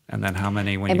started, and then how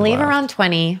many when you left? I believe around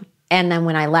 20, and then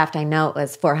when I left, I know it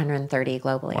was 430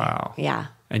 globally. Wow. Yeah.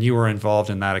 And you were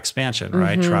involved in that expansion,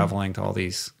 right? Traveling to all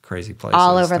these crazy places.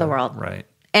 All over the world. Right.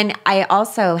 And I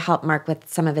also helped Mark with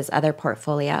some of his other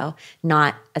portfolio,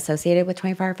 not associated with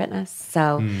 24 Hour Fitness.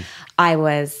 So I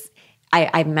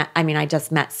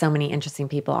just met so many interesting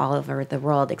people all over the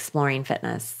world exploring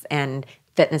fitness and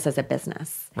fitness as a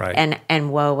business. Right.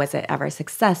 And whoa, was it ever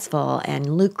successful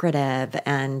and lucrative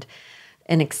and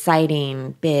an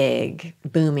exciting, big,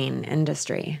 booming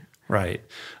industry. Right.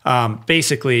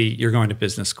 Basically, you're going to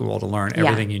business school to learn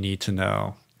everything you need to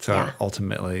know to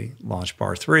ultimately launch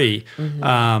Bar 3.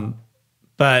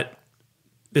 But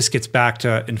this gets back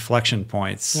to inflection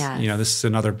points. Yes. This is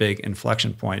another big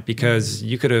inflection point because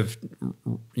you could have,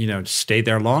 stayed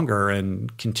there longer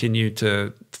and continued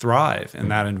to thrive in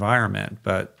that environment,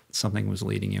 but something was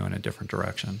leading you in a different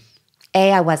direction.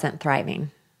 I wasn't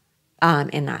thriving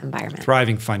in that environment.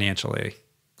 Thriving financially.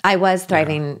 I was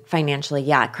thriving financially.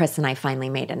 Yeah. Chris and I finally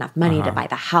made enough money to buy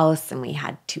the house, and we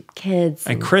had 2 kids.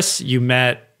 And Chris, you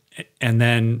met and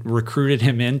then recruited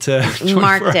him into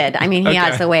Mark did. I mean, he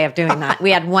has a way of doing that. We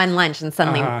had one lunch and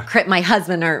suddenly my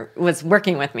husband was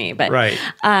working with me. But right.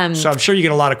 So I'm sure you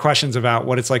get a lot of questions about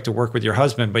what it's like to work with your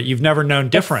husband, but you've never known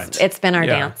different. It's been our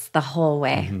dance the whole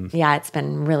way. Yeah, it's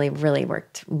been really, really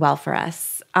worked well for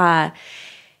us. All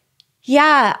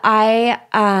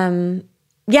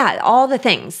the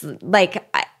things.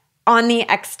 Like On the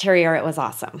exterior, it was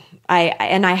awesome.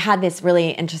 I had this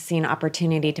really interesting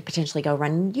opportunity to potentially go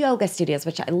run yoga studios,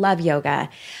 which I love yoga,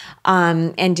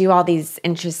 and do all these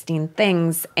interesting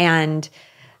things. And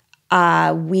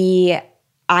I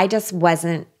just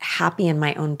wasn't happy in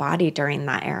my own body during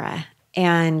that era.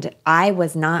 And I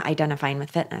was not identifying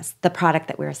with fitness, the product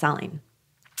that we were selling.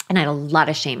 And I had a lot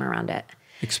of shame around it.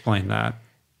 Explain that.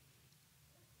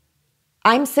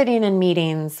 I'm sitting in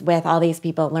meetings with all these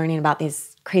people learning about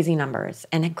these crazy numbers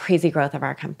and crazy growth of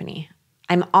our company.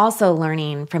 I'm also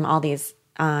learning from all these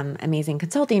amazing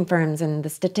consulting firms and the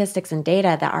statistics and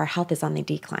data that our health is on the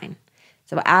decline.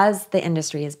 So as the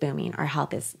industry is booming, our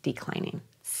health is declining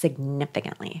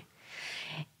significantly.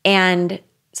 And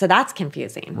so that's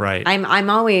confusing. Right.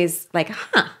 I'm always like,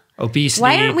 obesity,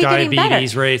 why aren't we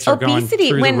diabetes rates are going through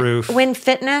the roof. When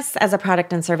fitness as a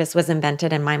product and service was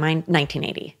invented, in my mind,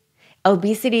 1980.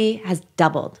 Obesity has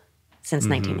doubled since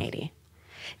 1980.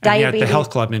 And yet the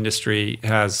health club industry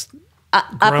has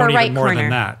grown even more than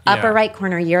that. Yeah. Upper right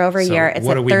corner, year over year, it's a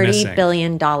 $30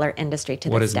 billion industry to this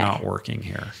day. What is not working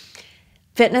here?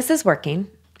 Fitness is working.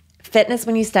 Fitness,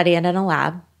 when you study it in a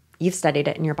lab, you've studied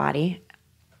it in your body.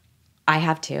 I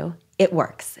have too. It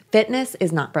works. Fitness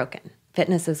is not broken.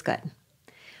 Fitness is good.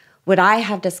 What I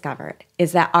have discovered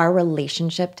is that our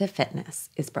relationship to fitness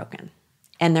is broken.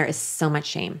 And there is so much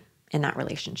shame in that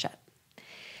relationship.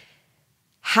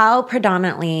 How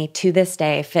predominantly to this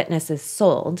day fitness is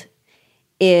sold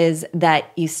is that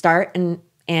you start in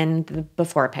the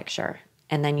before picture,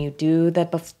 and then you do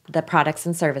the products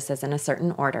and services in a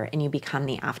certain order, and you become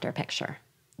the after picture.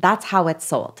 That's how it's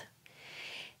sold.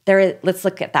 Let's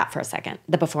look at that for a second,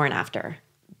 the before and after.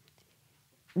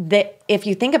 If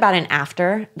you think about an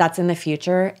after, that's in the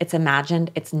future, it's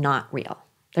imagined, it's not real.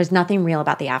 There's nothing real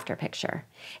about the after picture.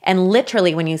 And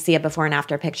literally when you see a before and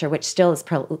after picture, which still is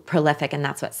prolific and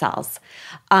that's what sells,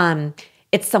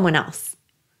 it's someone else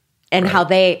and how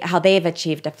they've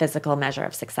achieved a physical measure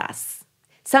of success.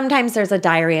 Sometimes there's a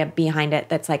diary behind it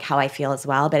that's like how I feel as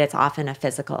well, but it's often a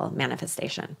physical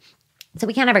manifestation. So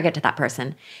we can't ever get to that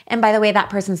person. And by the way, that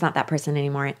person's not that person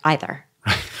anymore either.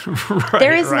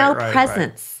 There is no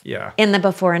presence in the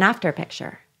before and after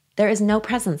picture. There is no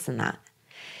presence in that.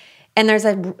 And there's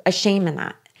a shame in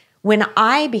that. When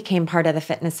I became part of the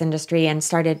fitness industry and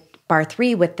started Bar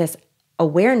 3 with this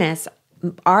awareness,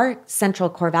 our central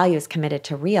core value is committed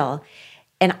to real.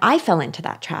 And I fell into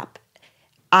that trap.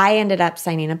 I ended up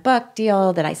signing a book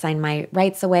deal that I signed my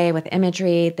rights away with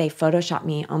imagery. They photoshopped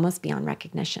me almost beyond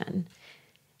recognition.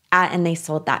 And they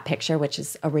sold that picture, which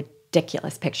is a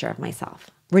ridiculous picture of myself.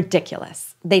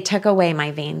 Ridiculous. They took away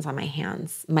my veins on my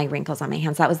hands, my wrinkles on my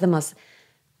hands. That was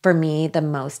for me, the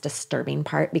most disturbing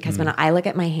part, because when I look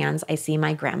at my hands, I see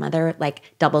my grandmother like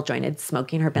double jointed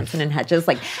smoking her Benson and Hedges.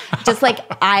 Just like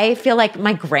I feel like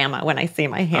my grandma when I see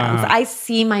my hands. I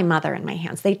see my mother in my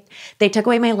hands. They took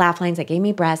away my laugh lines. They gave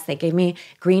me breasts. They gave me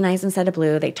green eyes instead of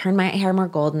blue. They turned my hair more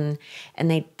golden. And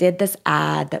they did this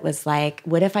ad that was like,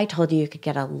 what if I told you could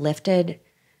get a lifted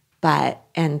butt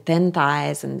and thin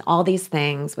thighs and all these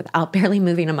things without barely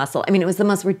moving a muscle? I mean, it was the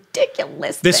most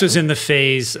ridiculous This thing. was in the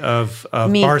phase of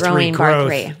Me Bar 3 growth,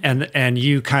 Bar 3. and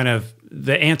you kind of,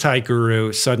 the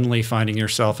anti-guru, suddenly finding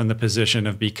yourself in the position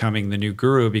of becoming the new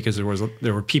guru because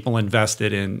there were people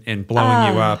invested in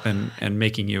blowing you up and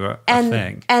making you a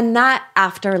thing. And that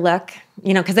after look,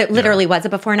 because it literally was a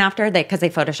before and after, because they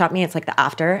photoshopped me, it's like the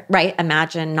after, right?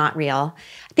 Imagine, not real.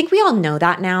 I think we all know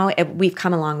that now. We've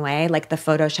come a long way, like the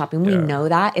photoshopping. We know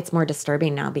that. It's more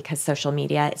disturbing now because social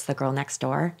media, it's the girl next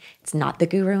door. It's not the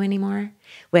guru anymore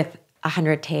with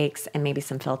 100 takes and maybe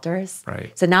some filters.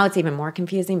 Right. So now it's even more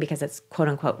confusing because it's quote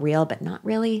unquote real, but not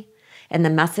really. And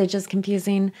the message is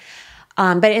confusing.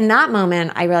 But in that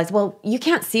moment, I realized, well, you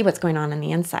can't see what's going on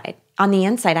the inside. On the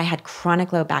inside, I had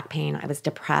chronic low back pain. I was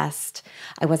depressed.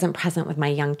 I wasn't present with my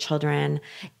young children.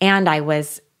 And I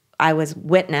was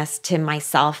witness to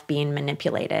myself being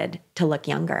manipulated to look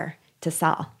younger, to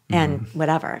sell, and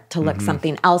whatever, to look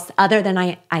something else other than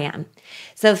I am.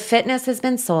 So fitness has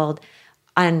been sold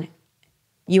on,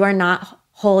 you are not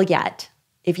whole yet.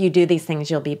 If you do these things,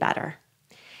 you'll be better.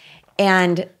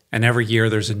 And every year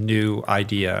there's a new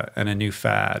idea and a new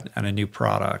fad and a new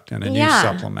product and a new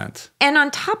supplement. And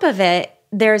on top of it,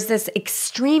 there's this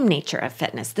extreme nature of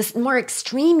fitness. The more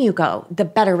extreme you go, the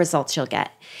better results you'll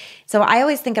get. So I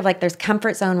always think of like there's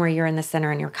comfort zone where you're in the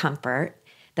center and your comfort.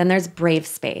 Then there's brave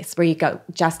space where you go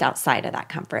just outside of that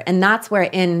comfort. And that's where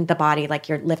in the body, like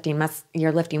you're lifting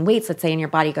weights, let's say, and your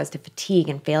body goes to fatigue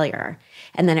and failure,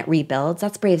 and then it rebuilds.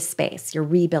 That's brave space. You're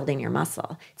rebuilding your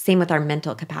muscle. Same with our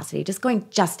mental capacity, just going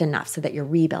just enough so that you're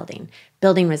rebuilding,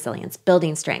 building resilience,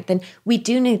 building strength. And we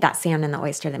do need that sand and the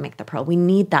oyster that make the pearl. We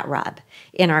need that rub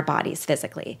in our bodies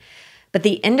physically. But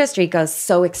the industry goes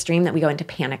so extreme that we go into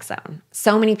panic zone.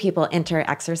 So many people enter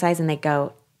exercise and they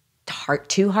go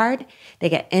too hard. They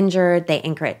get injured. They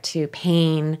anchor it to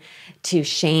pain, to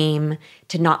shame,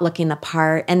 to not looking the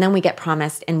part. And then we get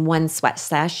promised in one sweat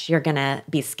sesh, you're going to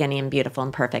be skinny and beautiful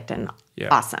and perfect and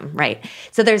awesome, right?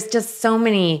 So there's just so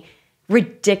many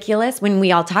ridiculous, when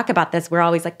we all talk about this, we're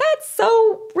always like, that's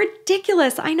so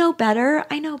ridiculous. I know better.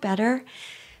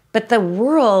 But the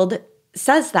world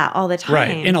says that all the time.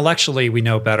 Right. Intellectually, we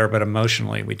know better, but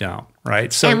emotionally, we don't,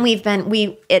 right? So, and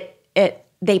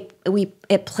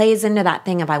it plays into that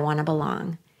thing of I want to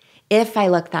belong. If I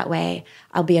look that way,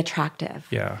 I'll be attractive.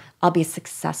 Yeah. I'll be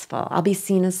successful. I'll be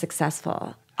seen as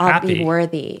successful. I'll be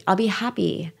worthy. I'll be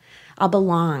happy. I'll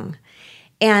belong.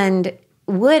 And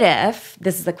what if,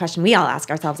 this is the question we all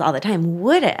ask ourselves all the time,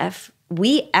 what if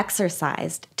we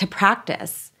exercised to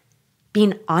practice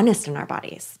being honest in our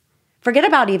bodies? Forget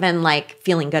about even like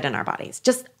feeling good in our bodies,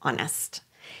 just honest.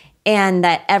 And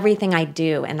that everything I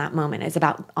do in that moment is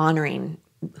about honoring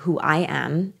who I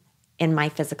am in my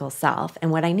physical self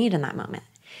and what I need in that moment.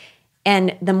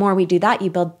 And the more we do that, you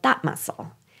build that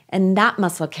muscle. And that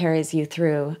muscle carries you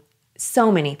through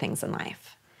so many things in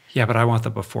life. Yeah, but I want the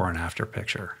before and after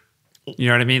picture. You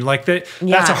know what I mean? Like that's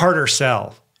a harder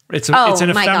sell. It's an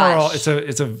ephemeral. Gosh.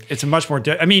 It's a much more.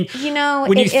 I mean,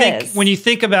 when you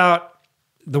think about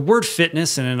the word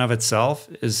fitness in and of itself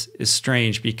is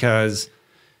strange because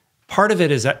part of it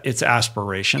is that it's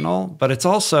aspirational, but it's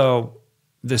also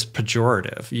this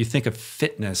pejorative. You think of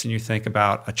fitness and you think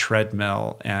about a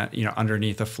treadmill and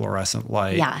underneath a fluorescent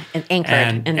light. Yeah, and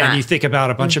anchored in that. And you think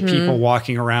about a bunch of people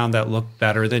walking around that look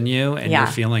better than you and you're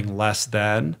feeling less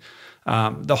than.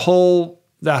 That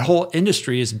whole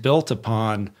industry is built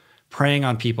upon preying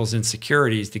on people's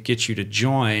insecurities to get you to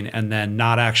join and then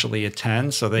not actually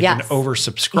attend so they can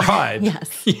oversubscribe.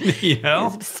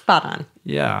 Yes. Spot on.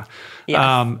 Yeah.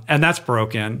 Yes. And that's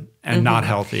broken and not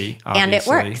healthy, obviously. And it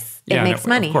works. It makes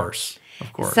money. Of course.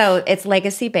 So it's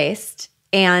legacy based.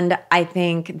 And I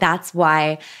think that's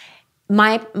why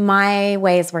my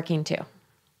way is working too.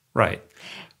 Right.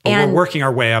 But we're working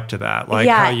our way up to that,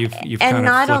 how you've kind of and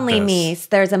not only this. me,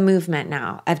 there's a movement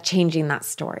now of changing that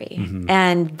story.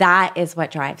 And that is what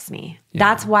drives me.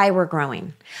 That's why we're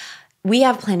growing. We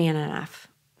have plenty and enough.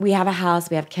 We have a house,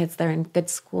 we have kids, they're in good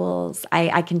schools.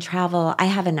 I can travel, I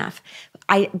have enough.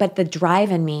 But the drive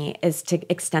in me is to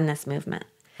extend this movement.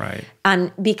 Right.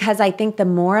 Because I think the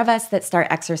more of us that start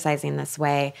exercising this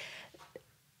way,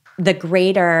 the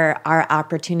greater our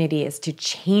opportunity is to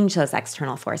change those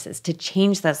external forces, to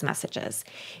change those messages.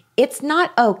 It's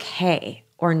not okay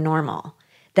or normal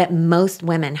that most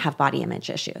women have body image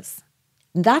issues.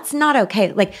 That's not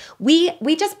okay. Like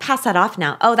we just pass that off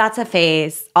now. Oh, that's a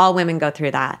phase. All women go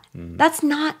through that. That's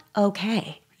not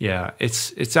okay. Yeah,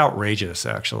 it's outrageous,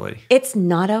 actually. It's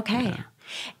not okay. Yeah.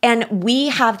 And we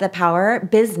have the power,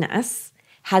 business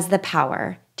has the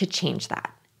power to change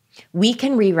that. We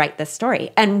can rewrite this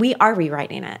story, and we are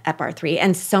rewriting it at Bar 3,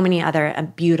 and so many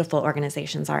other beautiful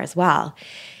organizations are as well.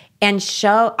 And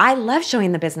I love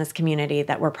showing the business community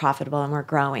that we're profitable and we're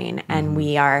growing, and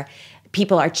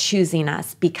people are choosing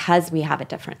us because we have a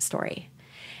different story,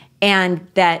 and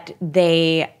that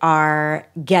they are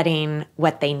getting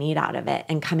what they need out of it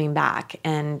and coming back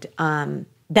and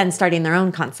then starting their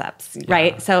own concepts,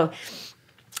 right? So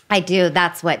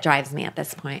that's what drives me at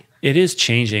this point. It is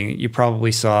changing. You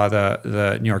probably saw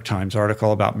the New York Times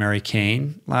article about Mary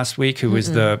Cain last week, who was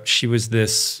she was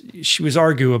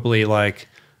arguably like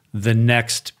the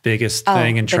next biggest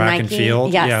thing in track and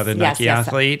field. Yes, the Nike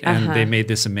athlete. And they made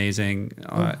this amazing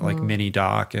like mini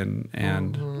doc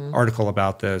and article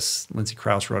about this. Lindsay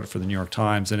Krause wrote it for the New York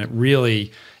Times, and it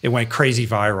went crazy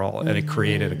viral, and it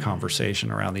created a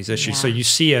conversation around these issues. So you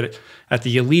see it at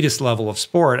the elitist level of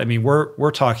sport. I mean,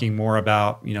 we're talking more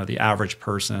about the average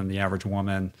person, the average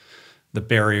woman, the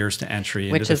barriers to entry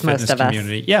into the fitness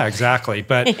community. Yeah, exactly.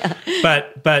 But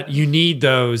but you need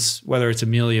those, whether it's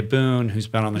Amelia Boone, who's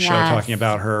been on the show talking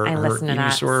about her eating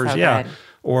disorders, good.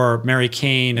 Or Mary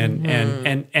Cain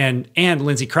and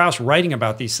Lindsay Krause writing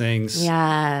about these things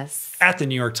at the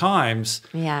New York Times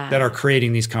that are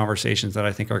creating these conversations that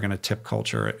I think are going to tip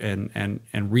culture and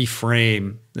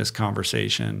reframe this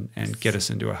conversation and get us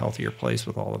into a healthier place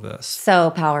with all of this.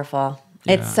 So powerful.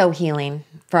 Yeah. It's so healing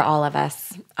for all of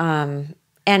us.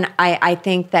 And I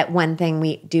think that one thing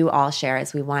we do all share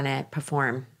is we want to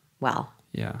perform well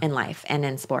in life and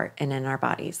in sport and in our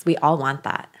bodies. We all want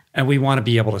that. And we want to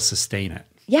be able to sustain it.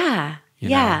 Yeah.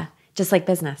 Yeah. Just like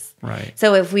business. Right.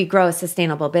 So if we grow a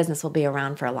sustainable business, we'll be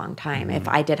around for a long time. If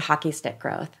I did hockey stick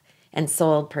growth and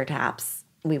sold per taps,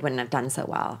 we wouldn't have done so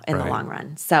well in the long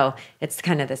run. So it's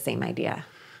kind of the same idea.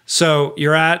 So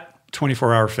you're at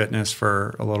 24-Hour Fitness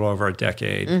for a little over a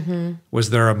decade. Was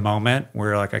there a moment where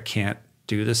you're like, I can't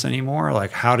do this anymore?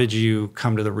 Like, how did you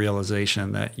come to the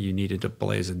realization that you needed to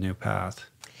blaze a new path?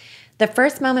 The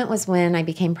first moment was when I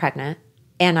became pregnant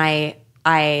and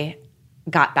I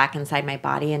got back inside my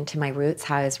body into my roots,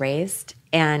 how I was raised,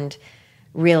 and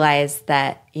realized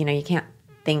that, you can't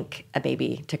think a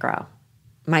baby to grow.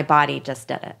 My body just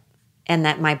did it. And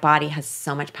that my body has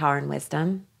so much power and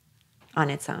wisdom on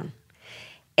its own.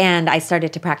 And I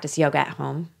started to practice yoga at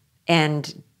home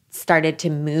and started to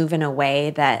move in a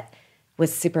way that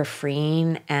was super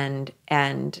freeing and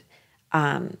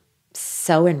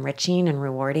so enriching and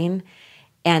rewarding.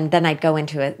 And then I'd go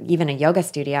into even a yoga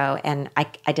studio, and I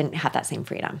didn't have that same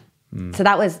freedom. So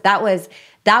that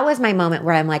was my moment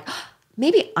where I'm like, oh,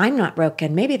 maybe I'm not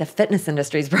broken. Maybe the fitness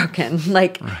industry is broken.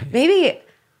 Maybe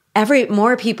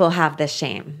more people have this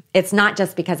shame. It's not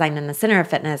just because I'm in the center of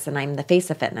fitness and I'm the face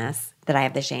of fitness that I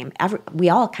have the shame. We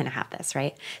all kind of have this,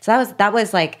 right? So that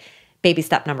was like baby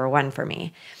step number one for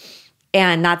me.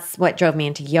 And that's what drove me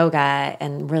into yoga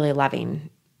and really loving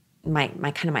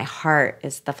my heart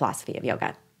is the philosophy of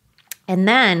yoga. And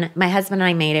then my husband and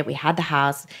I made it. We had the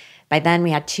house. By then we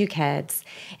had 2 kids.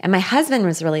 And my husband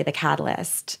was really the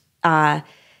catalyst.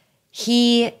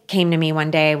 He came to me one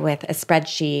day with a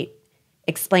spreadsheet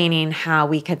explaining how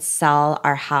we could sell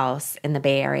our house in the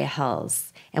Bay Area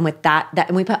Hills. And with that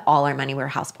and we put all our money, we were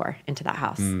house poor, into that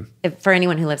house. For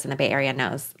anyone who lives in the Bay Area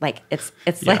knows, like it's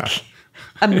like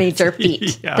a major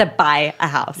feat to buy a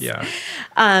house. Yeah.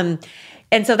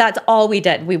 And so that's all we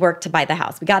did. We worked to buy the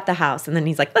house. We got the house, and then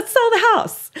he's like, "Let's sell the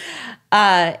house."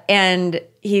 And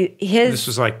this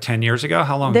was like 10 years ago.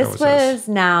 How long ago was this? This was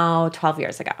now 12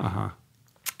 years ago.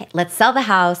 Let's sell the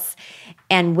house,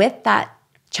 and with that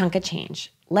chunk of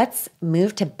change, let's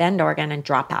move to Bend, Oregon, and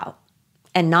drop out,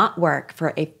 and not work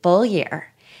for a full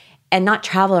year, and not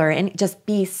travel and just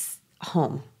be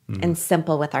home and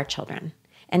simple with our children,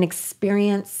 and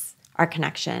experience our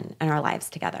connection and our lives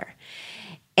together.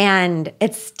 And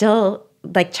it still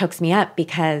like chokes me up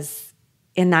because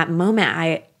in that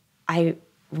moment, I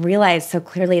realized so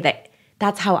clearly that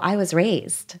that's how I was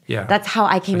raised. Yeah. That's how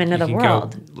I came into the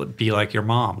world. Go be like your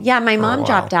mom. Yeah, my mom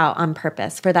dropped out on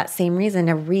purpose for that same reason,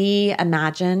 to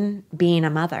reimagine being a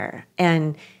mother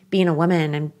and being a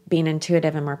woman and being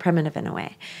intuitive and more primitive in a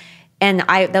way. And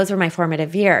those were my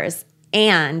formative years.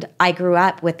 And I grew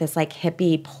up with this like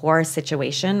hippie poor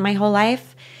situation my whole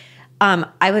life.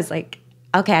 I was like,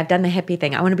 okay, I've done the hippie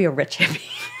thing. I want to be a rich hippie.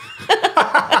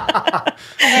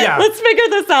 Let's figure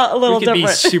this out a little different. We could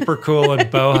be super cool and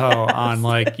boho on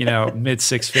like, mid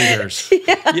 6 figures.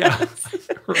 Yeah.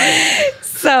 Right.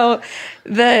 So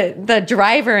the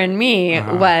driver in me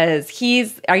was,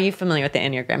 are you familiar with the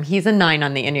Enneagram? He's a 9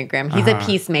 on the Enneagram. He's a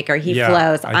peacemaker. He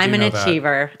flows. I'm an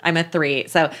achiever. I'm a 3.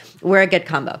 So we're a good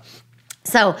combo.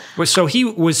 So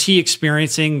was he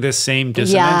experiencing this same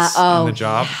dissonance in the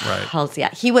job? Right. Hells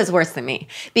yeah. He was worse than me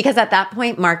because at that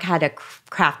point, Mark had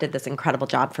crafted this incredible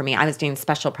job for me. I was doing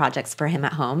special projects for him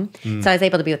at home. So I was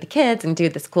able to be with the kids and do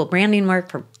this cool branding work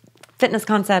for fitness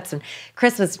concepts. And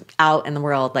Chris was out in the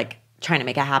world, like trying to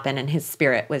make it happen. And his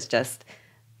spirit was just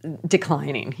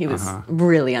declining. He was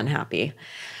really unhappy.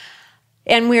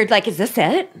 And we were like, is this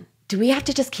it? Do we have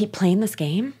to just keep playing this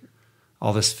game?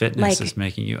 All this fitness is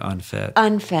making you unfit.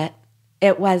 Unfit.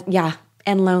 It was,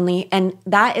 and lonely. And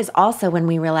that is also when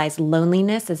we realized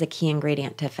loneliness is a key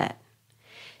ingredient to fit.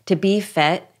 To be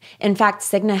fit. In fact,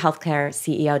 Cigna Healthcare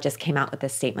CEO just came out with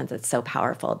this statement that's so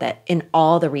powerful that in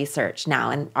all the research now,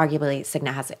 and arguably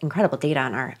Cigna has incredible data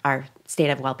on our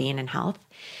state of well-being and health,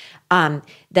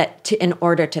 that in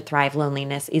order to thrive,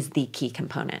 loneliness is the key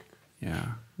component. Yeah.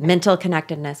 Mental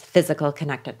connectedness, physical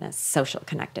connectedness, social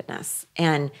connectedness.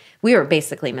 And we were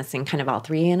basically missing kind of all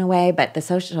 3 in a way, but the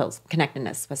social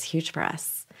connectedness was huge for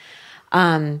us.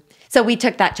 So we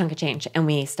took that chunk of change and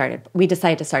we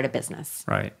decided to start a business.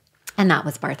 Right. And that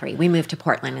was bar 3. We moved to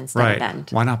Portland instead of Bend.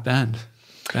 Why not Bend?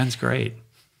 Bend's great.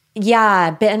 Yeah,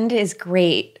 Bend is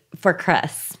great for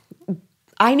Chris.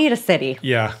 I need a city.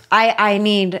 Yeah. I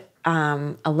need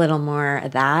a little more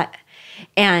of that.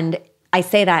 And I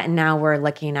say that, and now we're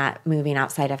looking at moving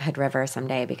outside of Hood River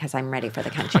someday because I'm ready for the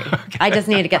country. Okay. I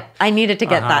needed to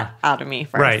get that out of me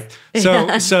first. Right.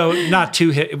 So not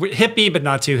too hippie, but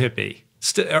not too hippie.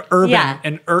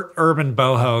 urban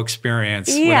boho experience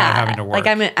without having to work. Like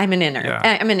I'm an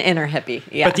inner hippie.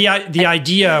 Yeah. But the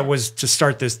idea was to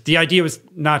start this. The idea was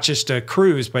not just a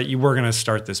cruise, but you were going to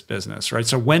start this business, right?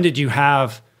 So when did you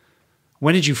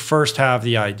first have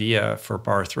the idea for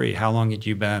Bar 3? How long had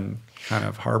you been kind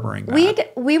of harboring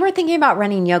that? We were thinking about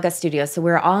running yoga studios, so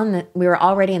we were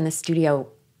already in the studio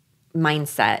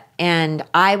mindset, and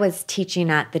I was teaching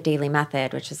at the Daily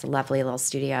Method, which is a lovely little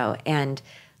studio, and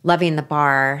loving the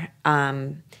bar,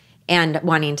 and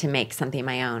wanting to make something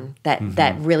my own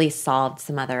that really solved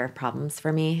some other problems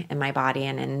for me in my body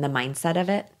and in the mindset of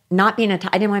it. Not being I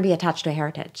didn't want to be attached to a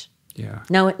heritage. Yeah.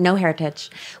 No heritage.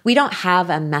 We don't have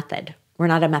a method. We're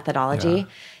not a methodology.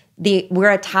 Yeah.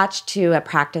 We're attached to a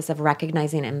practice of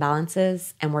recognizing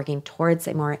imbalances and working towards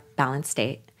a more balanced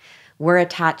state. We're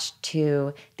attached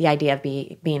to the idea of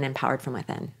being empowered from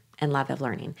within and love of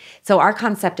learning. So our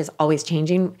concept is always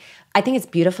changing. I think it's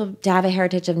beautiful to have a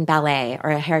heritage in ballet or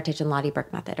a heritage in Lottie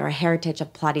Burke method or a heritage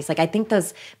of Pilates. Like I think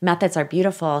those methods are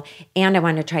beautiful, and I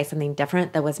wanted to try something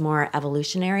different that was more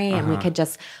evolutionary and we could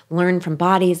just learn from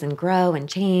bodies and grow and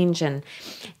change and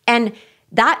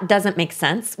that doesn't make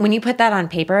sense. When you put that on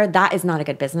paper, that is not a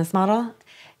good business model.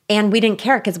 And we didn't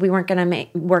care because we weren't going to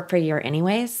work for a year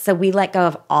anyways. So we let go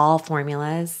of all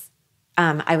formulas.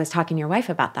 I was talking to your wife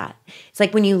about that. It's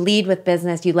like when you lead with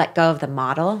business, you let go of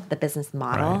the business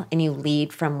model, and you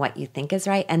lead from what you think is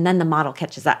right. And then the model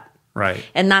catches up. Right.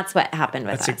 And that's what happened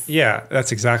with us.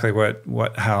 That's exactly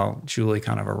how Julie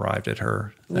kind of arrived at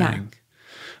her thing. Yeah.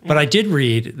 But I did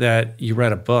read that you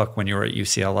read a book when you were at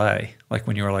UCLA, like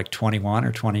when you were like 21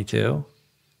 or 22.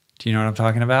 Do you know what I'm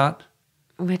talking about?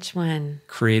 Which one?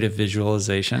 Creative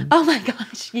visualization. Oh my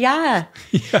gosh, yeah.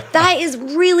 That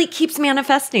really keeps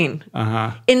manifesting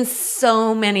in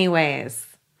so many ways.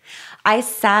 I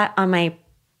sat on my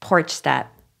porch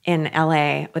step in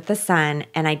LA with the sun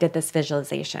and I did this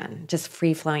visualization, just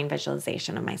free-flowing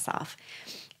visualization of myself.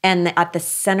 And at the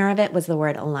center of it was the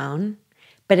word alone,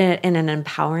 but in an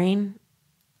empowering,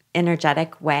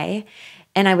 energetic way.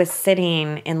 And I was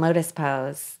sitting in lotus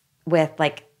pose with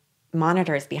like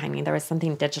monitors behind me. There was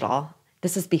something digital.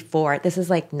 This is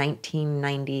like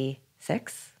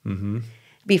 1996.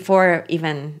 Before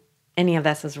even any of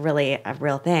this was really a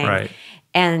real thing. Right.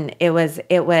 And it was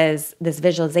this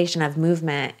visualization of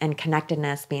movement and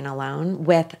connectedness being alone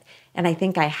and I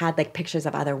think I had like pictures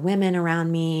of other women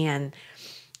around me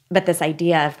but this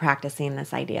idea of practicing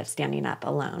this idea of standing up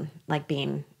alone, like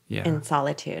being in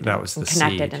solitude. That was the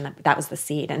connected seed. And that was the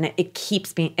seed. And it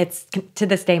keeps being, it's to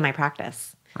this day my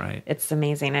practice. Right. It's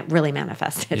amazing. It really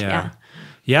manifested.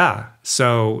 Yeah.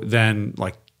 So then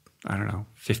like, I don't know,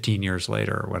 15 years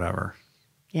later or whatever.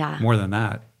 Yeah. More than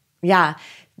that. Yeah.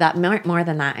 More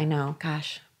than that. I know.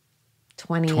 Gosh.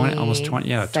 20 almost 20.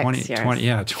 Yeah.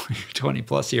 20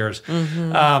 plus years.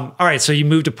 Mm-hmm. All right. So you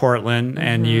moved to Portland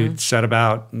and you set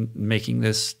about making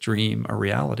this dream a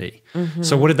reality. Mm-hmm.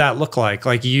 So what did that look like?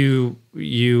 Like you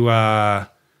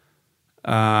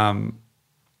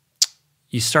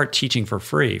start teaching for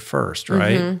free first,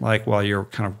 right? Like while you're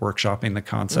kind of workshopping the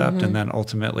concept and then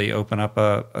ultimately open up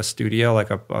a studio,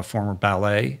 like a former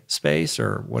ballet space,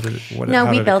 or what did it?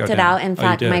 No, we built it out. In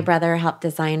fact, my brother helped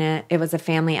design it. It was a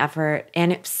family effort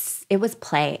and it was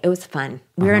play. It was fun.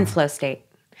 We were in flow state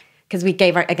because we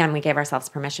gave ourselves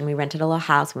permission. We rented a little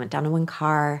house. We went down to one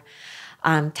car.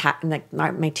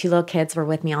 My two little kids were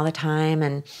with me all the time,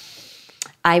 and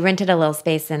I rented a little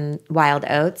space in Wild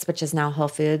Oats, which is now Whole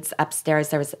Foods. Upstairs,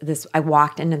 there was this. I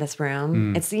walked into this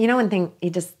room. It's when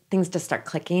things just start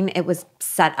clicking. It was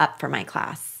set up for my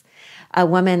class. A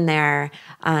woman there,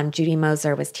 Judy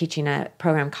Moser, was teaching a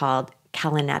program called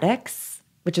Kalinetics,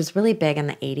 which was really big in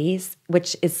the 80s,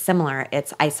 which is similar.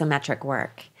 It's isometric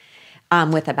work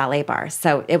with a ballet bar.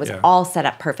 So it was all set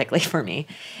up perfectly for me.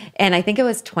 And I think it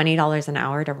was $20 an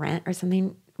hour to rent or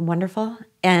something wonderful.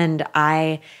 And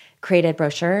I created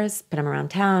brochures, put them around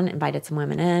town, invited some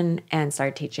women in, and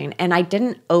started teaching. And I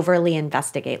didn't overly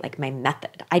investigate like my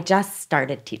method. I just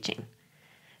started teaching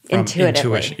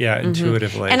intuitively.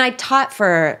 Intuitively. And I taught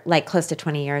for like close to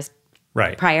 20 years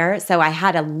prior. So I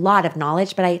had a lot of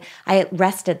knowledge, but I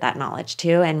rested that knowledge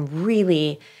too and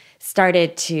really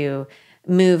started to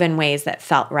move in ways that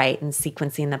felt right and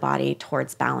sequencing the body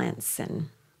towards balance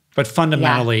But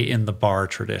fundamentally in the bar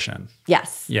tradition.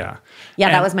 Yes. Yeah. Yeah,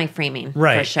 that was my framing.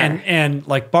 Right. For sure. And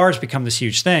like bars become this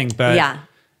huge thing, but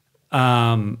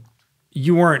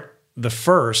you weren't the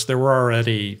first. There were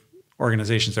already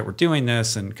organizations that were doing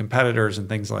this and competitors and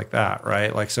things like that,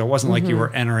 right? Like, so it wasn't like you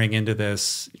were entering into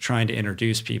this trying to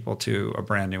introduce people to a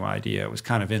brand new idea. It was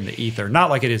kind of in the ether, not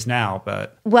like it is now,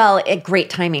 but. Well, great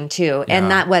timing too. Yeah.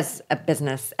 And that was a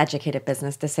educated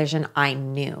business decision. I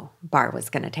knew bar was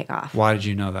going to take off. Why did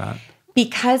you know that?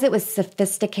 Because it was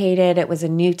sophisticated. It was a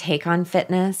new take on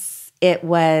fitness. It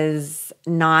was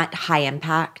not high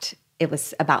impact. It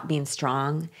was about being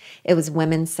strong. It was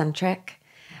women-centric.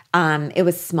 It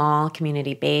was small,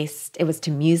 community-based. It was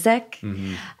to music.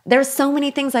 Mm-hmm. There's so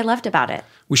many things I loved about it.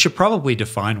 We should probably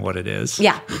define what it is.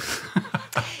 Yeah.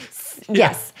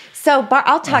 Yes. So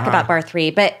I'll talk about bar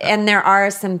 3, and there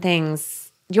are some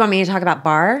things. Do you want me to talk about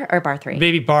bar or bar 3?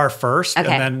 Maybe bar first,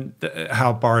 okay. And then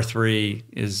how bar 3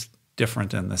 is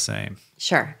different and the same.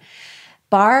 Sure.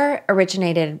 Bar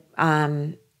originated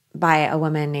by a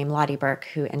woman named Lottie Burke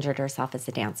who injured herself as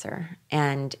a dancer,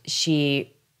 and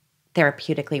she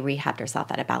therapeutically rehabbed herself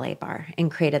at a ballet bar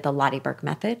and created the Lottie Burke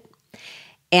method.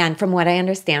 And from what I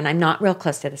understand, I'm not real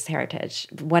close to this heritage.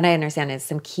 What I understand is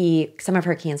some of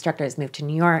her key instructors moved to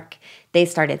New York. They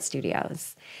started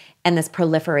studios. And this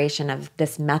proliferation of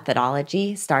this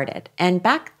methodology started. And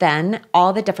back then,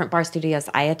 all the different bar studios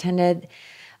I attended,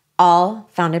 all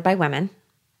founded by women,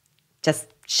 just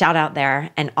shout out there,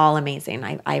 and all amazing.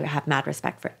 I have mad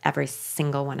respect for every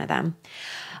single one of them.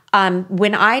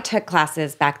 When I took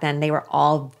classes back then, they were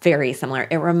all very similar.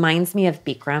 It reminds me of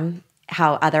Bikram,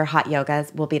 how other hot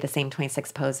yogas will be the same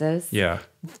 26 poses. Yeah.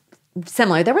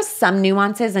 Similar. There were some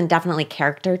nuances and definitely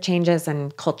character changes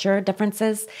and culture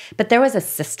differences, but there was a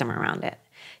system around it.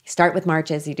 You start with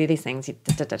marches, you do these things.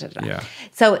 Yeah.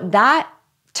 So that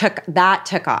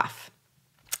took off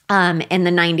in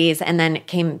the 90s, and then it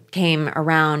came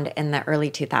around in the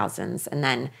early 2000s, and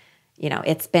then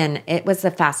it was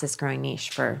the fastest growing niche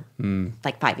for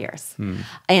like 5 years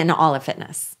in all of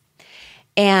fitness.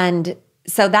 And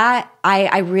so that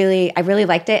I really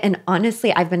liked it. And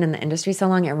honestly, I've been in the industry so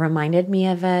long, it reminded me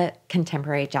of a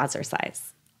contemporary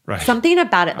jazzercise. Right. Something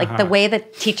about it, like the way the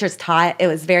teachers taught, it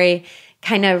was very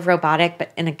kind of robotic,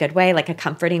 but in a good way, like a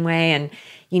comforting way. And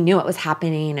you knew what was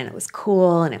happening, and it was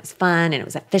cool, and it was fun, and it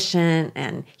was efficient,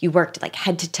 and you worked like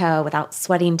head to toe without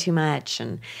sweating too much.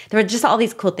 And there were just all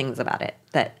these cool things about it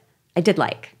that I did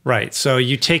like. Right. So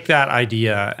you take that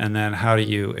idea, and then how do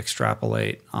you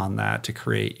extrapolate on that to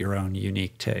create your own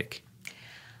unique take?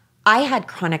 I had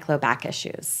chronic low back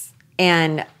issues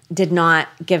and did not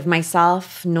give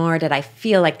myself, nor did I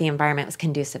feel like the environment was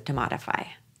conducive to modify.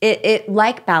 It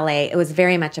like ballet, it was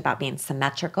very much about being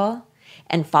symmetrical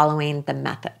and following the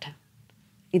method,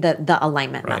 the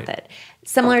alignment method.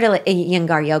 Similar to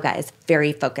Iyengar yoga is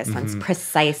very focused on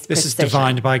precise This precision. is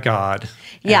divined by God.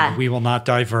 Yeah. And we will not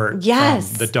divert from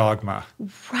the dogma.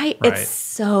 Right. It's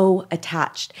so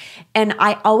attached. And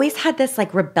I always had this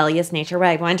like rebellious nature where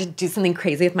I wanted to do something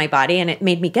crazy with my body, and it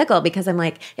made me giggle because I'm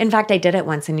like, in fact, I did it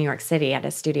once in New York City at a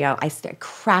studio. I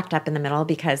cracked up in the middle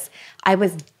because I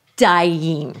was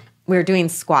dying. We were doing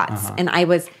squats and I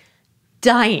was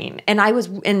dying. And I was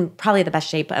in probably the best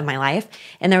shape of my life.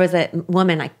 And there was a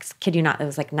woman, I kid you not, that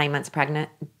was like 9 months pregnant,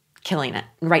 killing it,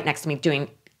 right next to me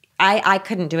doing, I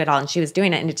couldn't do it all. And she was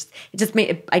doing it. And it just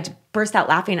made, I burst out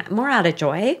laughing more out of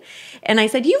joy. And I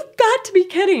said, "You've got to be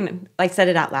kidding." And I said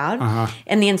it out loud.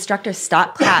 And the instructor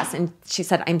stopped class and she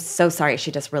said, "I'm so sorry.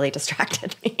 She just really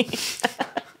distracted me."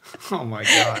 Oh my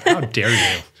God. How dare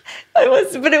you? I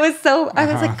was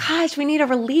like, gosh, we need to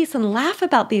release and laugh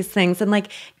about these things and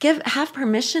like have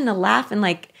permission to laugh and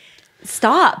like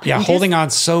stop. Yeah, holding on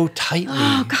so tightly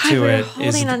to it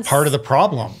is part of the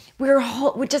problem.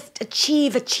 We just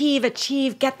achieve,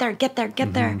 get there.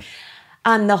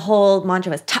 The whole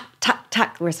mantra was tuck, tuck,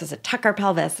 tuck. We're supposed to tuck our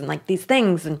pelvis and like these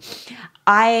things. And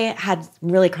I had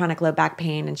really chronic low back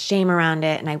pain and shame around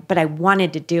it. But I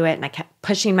wanted to do it, and I kept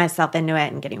pushing myself into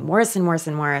it and getting worse and worse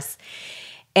and worse.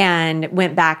 And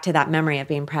went back to that memory of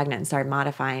being pregnant and started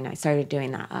modifying. I started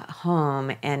doing that at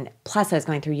home. And plus I was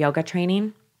going through yoga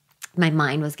training. My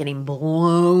mind was getting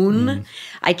blown.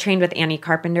 I trained with Annie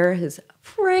Carpenter, who's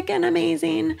freaking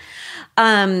amazing.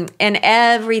 And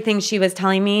everything she was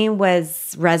telling me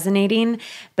was resonating,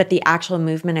 but the actual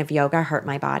movement of yoga hurt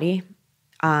my body.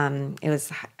 I'm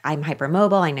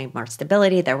hypermobile. I need more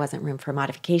stability. There wasn't room for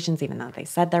modifications, even though they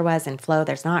said there was. In flow,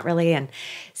 there's not really. And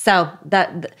so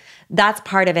that's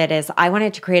part of it is I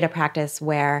wanted to create a practice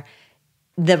where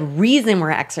the reason we're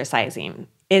exercising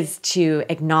is to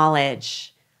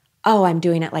acknowledge, oh, I'm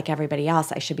doing it like everybody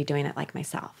else. I should be doing it like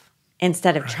myself.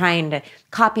 Instead of trying to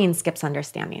copying skips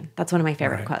understanding. That's one of my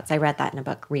favorite quotes. I read that in a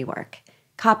book, Rework.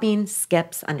 Copying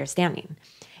skips understanding.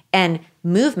 And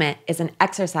movement is an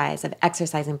exercise of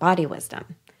exercising body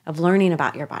wisdom. of learning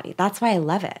about your body. That's why I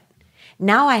love it.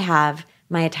 Now I have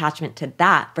my attachment to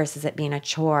that versus it being a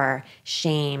chore,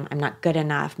 shame, I'm not good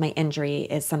enough, my injury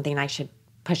is something I should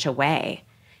push away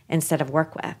instead of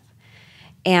work with.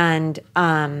 And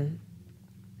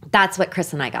that's what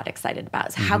Chris and I got excited about.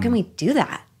 Is how can we do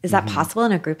that? Is that possible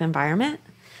in a group environment?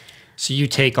 So you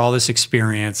take all this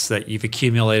experience that you've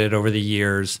accumulated over the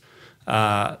years,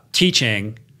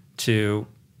 teaching, to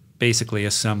basically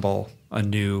assemble a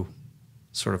new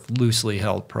sort of loosely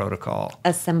held protocol.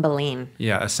 Assembling.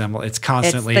 Yeah, assemble. It's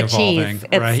constantly it's the evolving. Cheese.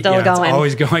 It's right? still yeah, going. It's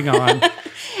always going on.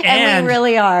 and we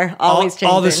really are always changing.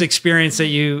 All this experience that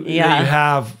you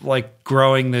have, like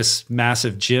growing this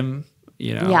massive gym,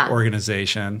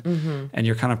 organization, and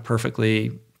you're kind of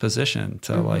perfectly positioned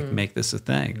to like make this a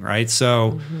thing, right?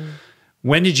 So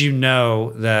when did you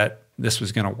know that this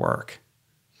was going to work?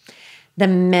 The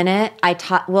minute I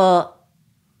taught,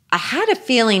 I had a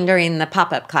feeling during the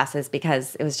pop-up classes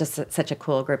because it was just such a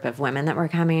cool group of women that were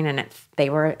coming and they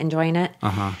were enjoying it.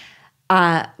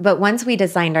 But once we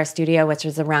designed our studio, which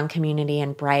was around community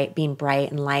and being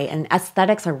bright and light, and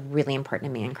aesthetics are really important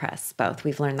to me and Chris, both.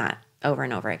 We've learned that over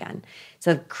and over again.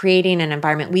 So creating an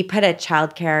environment, we put a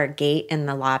childcare gate in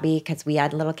the lobby because we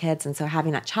had little kids. And so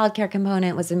having that childcare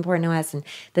component was important to us, and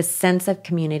the sense of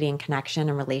community and connection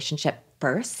and relationship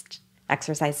first,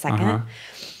 exercise second.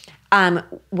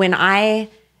 When I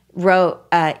wrote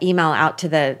an email out to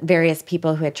the various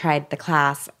people who had tried the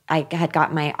class, I had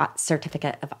got my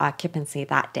certificate of occupancy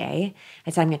that day. I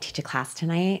said, I'm going to teach a class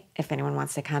tonight if anyone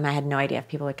wants to come. I had no idea if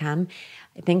people would come.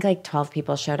 I think like 12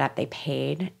 people showed up. They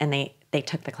paid and they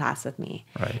took the class with me.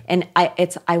 Right. And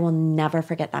I will never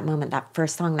forget that moment, that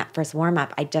first song, that first warm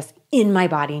up. I just in my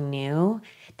body knew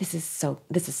this is so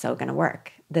going to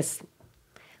work.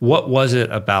 What was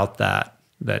it about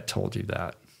that told you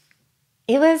that?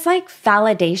 It was like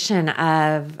validation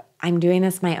of I'm doing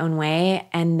this my own way,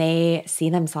 and they see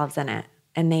themselves in it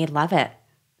and they love it.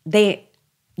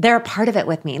 They're a part of it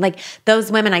with me. Like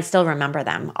those women, I still remember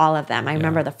them, all of them. I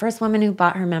remember the first woman who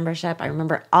bought her membership. I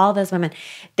remember all those women.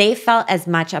 They felt as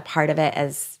much a part of it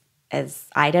as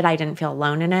I did. I didn't feel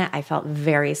alone in it. I felt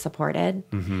very supported.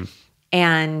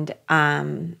 And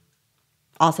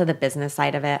also the business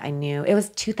side of it, I knew. It was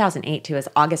 2008 too. It was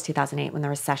August 2008 when the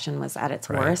recession was at its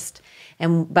worst.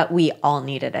 But we all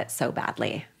needed it so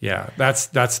badly. Yeah,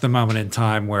 that's the moment in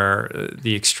time where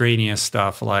the extraneous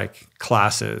stuff like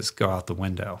classes go out the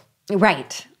window.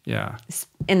 Right. Yeah.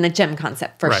 In the gym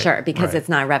concept for sure, because it's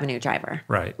not a revenue driver.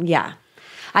 Right. Yeah.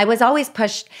 I was always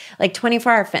pushed, like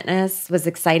 24-hour fitness was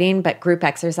exciting, but group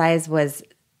exercise was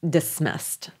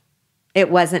dismissed. It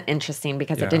wasn't interesting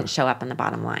because it didn't show up in the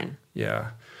bottom line.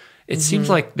 Yeah. It seems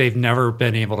like they've never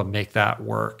been able to make that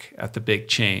work at the big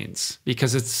chains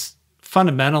because it's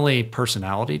fundamentally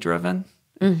personality driven.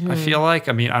 I feel like,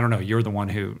 I mean, I don't know, you're the one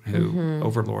who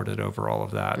overlorded over all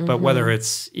of that. But whether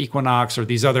it's Equinox or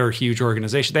these other huge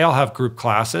organizations, they all have group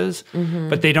classes,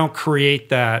 but they don't create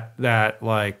that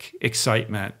like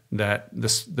excitement that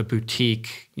the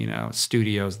boutique,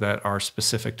 studios that are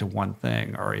specific to one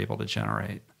thing are able to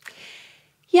generate.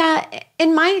 Yeah,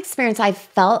 in my experience, I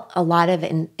felt a lot of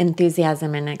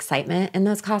enthusiasm and excitement in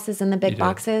those classes in the big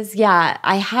boxes. Yeah,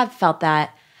 I have felt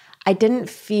that. I didn't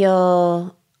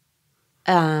feel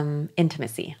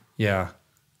intimacy. Yeah.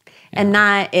 And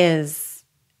that is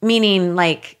meaning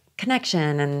like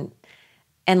connection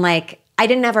and like I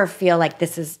didn't ever feel like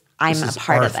I'm a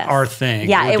part of this. Our thing.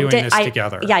 Yeah, we're doing this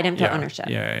together. Yeah, I didn't feel ownership.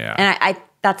 Yeah. And I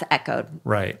that's echoed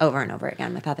over and over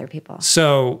again with other people.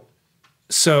 So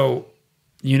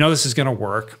this is going to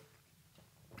work,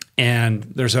 and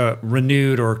there's a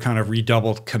renewed or kind of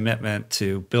redoubled commitment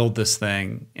to build this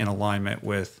thing in alignment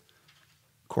with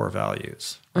core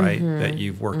values, right? That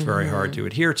you've worked very hard to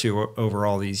adhere to over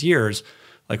all these years.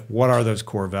 Like, what are those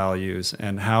core values,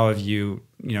 and how have you,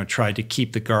 tried to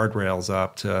keep the guardrails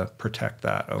up to protect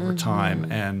that over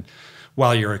time, and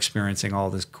while you're experiencing all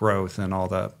this growth and all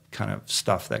the kind of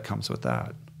stuff that comes with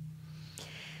that?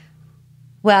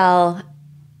 Well,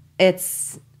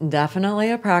 it's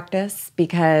definitely a practice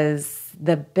because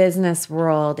the business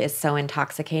world is so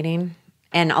intoxicating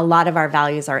and a lot of our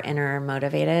values are inner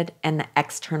motivated, and the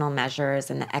external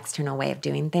measures and the external way of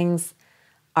doing things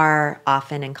are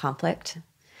often in conflict.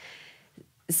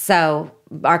 So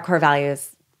our core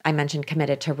values, I mentioned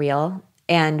committed to real.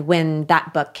 And when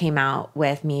that book came out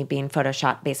with me being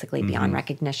Photoshopped basically beyond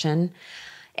recognition,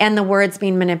 and the words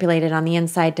being manipulated on the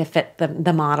inside to fit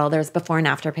the model. There's before and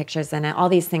after pictures in it. All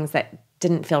these things that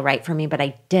didn't feel right for me, but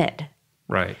I did.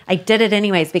 Right. I did it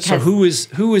anyways because. So who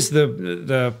was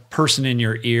the person in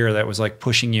your ear that was like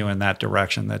pushing you in that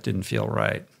direction that didn't feel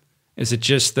right? Is it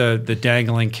just the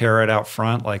dangling carrot out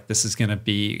front? Like, this is going to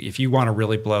be, if you want to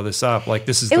really blow this up, like,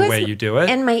 this is the way you do it?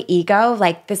 And my ego,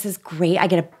 like, this is great. I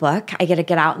get a book. I get to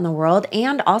get out in the world.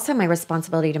 And also my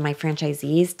responsibility to my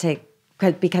franchisees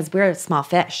because we're a small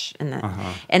fish.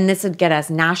 And this would get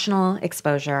us national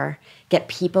exposure, get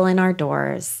people in our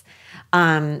doors.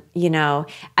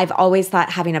 I've always thought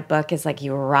having a book is like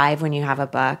you arrive when you have a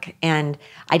book, and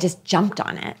I just jumped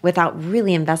on it without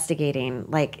really investigating,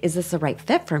 like, is this the right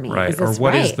fit for me? Right. Or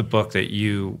what is the book that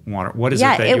you want? What is it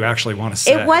that you actually want to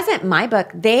say? It wasn't my book.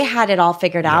 They had it all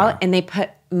figured out, and they put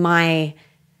my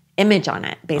image on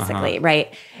it, basically,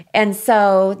 right? And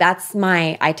so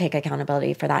I take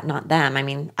accountability for that, not them. I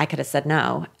mean, I could have said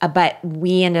no, but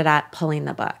we ended up pulling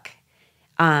the book.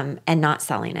 And not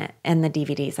selling it and the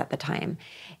DVDs at the time.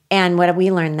 And what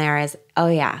we learned there is,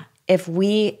 our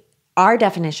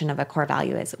definition of a core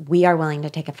value is we are willing to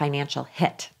take a financial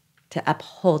hit to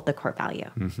uphold the core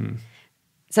value. Mm-hmm.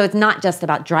 So it's not just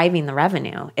about driving the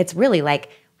revenue. It's really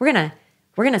like, we're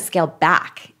gonna scale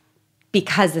back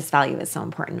because this value is so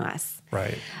important to us.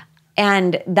 Right.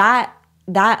 And that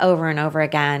over and over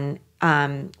again,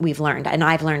 we've learned, and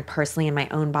I've learned personally in my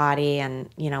own body and,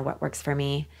 what works for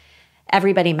me.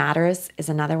 Everybody matters is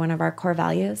another one of our core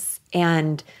values.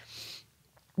 And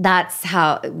that's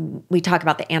how we talk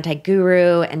about the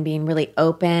anti-guru and being really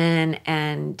open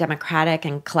and democratic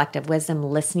and collective wisdom,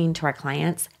 listening to our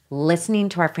clients, listening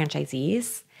to our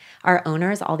franchisees, our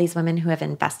owners, all these women who have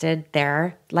invested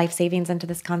their life savings into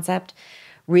this concept,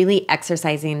 really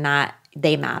exercising that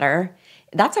they matter.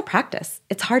 That's a practice.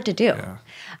 It's hard to do.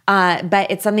 Yeah.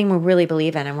 But it's something we really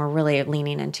believe in and we're really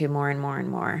leaning into more and more and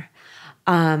more.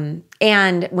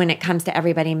 And when it comes to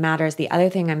everybody matters, the other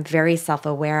thing I'm very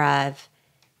self-aware of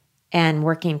and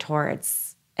working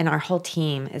towards, and our whole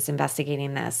team is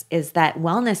investigating this, is that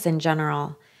wellness in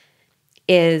general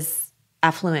is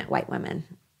affluent white women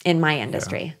in my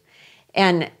industry.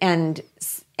 Yeah.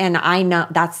 And I know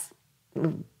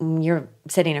you're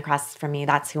sitting across from me,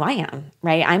 that's who I am,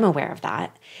 right? I'm aware of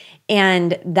that.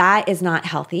 And that is not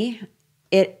healthy.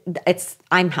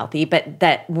 I'm healthy, but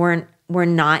that we're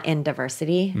not in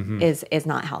diversity is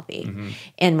not healthy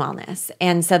in wellness.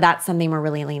 And so that's something we're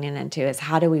really leaning into is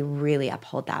how do we really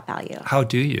uphold that value? How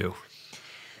do you?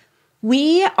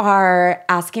 We are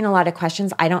asking a lot of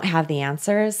questions. I don't have the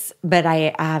answers, but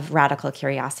I have radical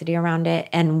curiosity around it.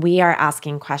 And we are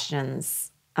asking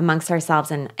questions amongst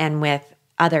ourselves and with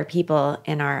other people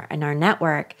in our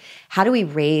network. How do we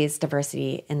raise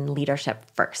diversity in leadership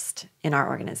first in our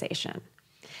organization?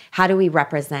 How do we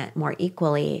represent more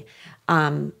equally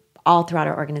all throughout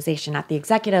our organization at the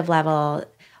executive level,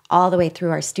 all the way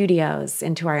through our studios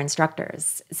into our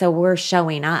instructors? So we're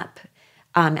showing up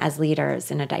as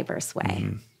leaders in a diverse way.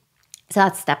 Mm-hmm. So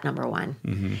that's step number one.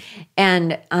 Mm-hmm.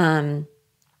 And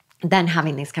then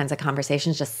having these kinds of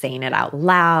conversations, just saying it out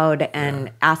loud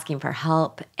and asking for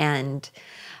help and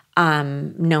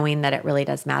knowing that it really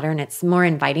does matter and it's more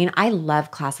inviting. I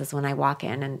love classes when I walk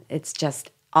in and it's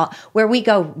just where we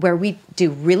do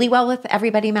really well with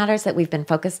Everybody Matters that we've been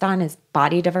focused on is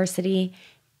body diversity,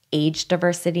 age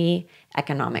diversity,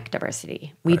 economic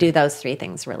diversity. We do those three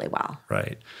things really well.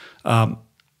 Right.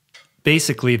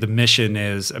 Basically, the mission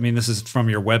is, this is from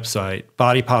your website,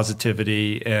 body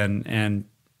positivity and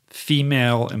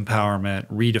female empowerment,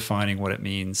 redefining what it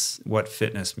means, what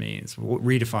fitness means,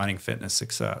 redefining fitness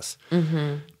success.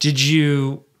 Mm-hmm. Did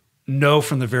you know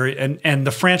from the and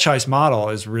the franchise model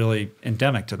is really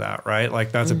endemic to that, right?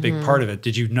 Like that's a big part of it.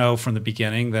 Did you know from the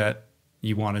beginning that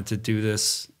you wanted to do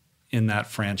this in that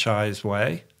franchise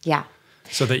way? Yeah.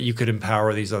 So that you could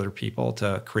empower these other people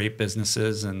to create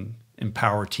businesses and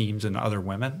empower teams and other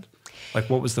women? Like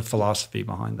what was the philosophy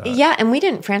behind that? Yeah, and we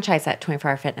didn't franchise at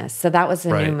 24 Hour Fitness. So that was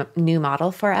a new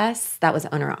model for us. That was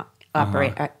owner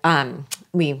operator.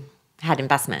 We had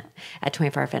investment at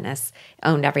 24 Hour Fitness,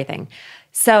 owned everything.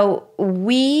 So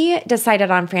we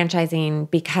decided on franchising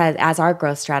because as our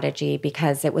growth strategy,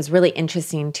 because it was really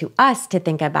interesting to us to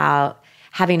think about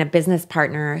having a business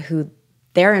partner who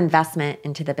their investment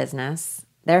into the business,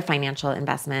 their financial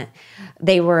investment,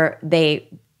 they were going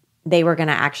to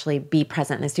actually be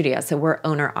present in the studio. So we're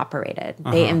owner operated.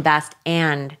 They invest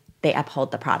and they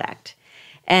uphold the product.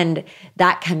 And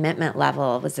that commitment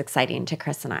level was exciting to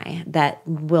Chris and I, that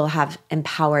we'll have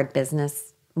empowered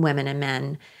business women and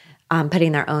men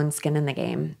putting their own skin in the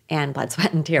game and blood,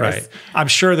 sweat, and tears. Right. I'm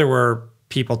sure there were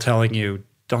people telling you,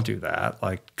 don't do that.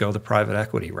 Like, go the private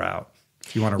equity route.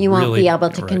 If you want to won't be able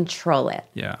to control it.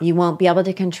 Yeah. You won't be able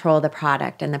to control the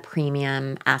product and the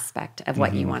premium aspect of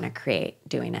what you want to create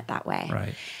doing it that way.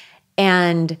 Right.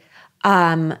 And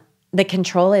the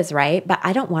control is right, but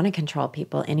I don't want to control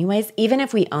people anyways. Even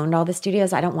if we owned all the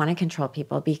studios, I don't want to control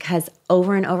people, because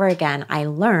over and over again, I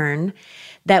learn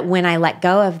that when I let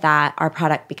go of that, our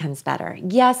product becomes better.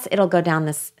 Yes, it'll go down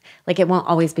this, like it won't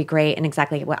always be great and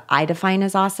exactly what I define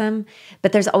as awesome,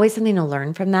 but there's always something to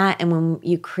learn from that. And when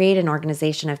you create an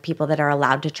organization of people that are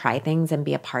allowed to try things and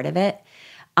be a part of it,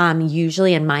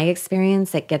 usually in my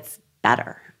experience, it gets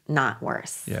better, not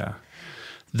worse. Yeah.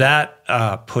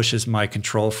 That pushes my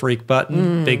control freak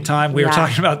button big time. We were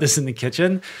talking about this in the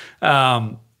kitchen.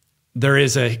 You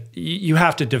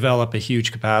have to develop a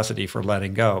huge capacity for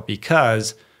letting go,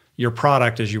 because your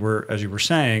product, as you were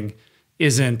saying,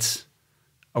 isn't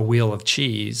a wheel of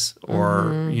cheese or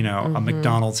a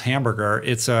McDonald's hamburger.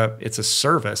 It's a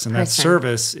service, and that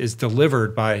service is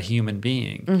delivered by a human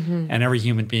being, and every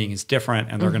human being is different,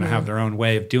 and they're going to have their own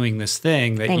way of doing this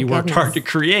thing that you worked hard to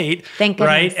create.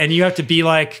 Right? And you have to be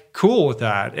like cool with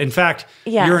that. In fact,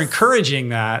 you're encouraging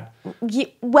that.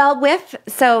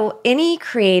 So any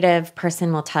creative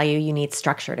person will tell you need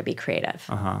structure to be creative.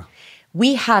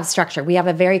 We have structure. We have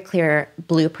a very clear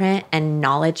blueprint and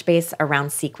knowledge base around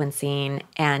sequencing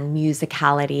and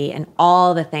musicality and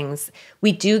all the things.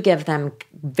 We do give them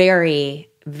very,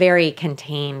 very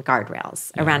contained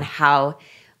guardrails around how,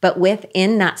 but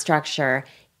within that structure,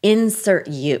 insert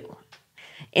you.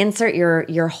 Insert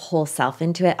your whole self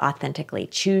into it authentically.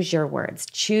 Choose your words.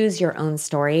 Choose your own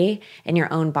story and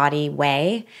your own body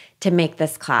way to make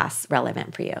this class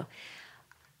relevant for you.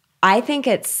 I think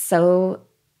it's so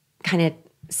kind of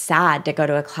sad to go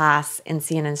to a class and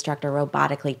see an instructor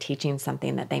robotically teaching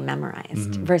something that they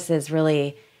memorized versus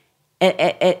really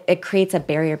it creates a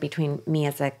barrier between me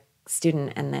as a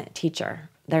student and the teacher.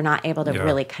 They're not able to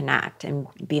really connect and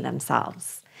be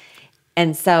themselves.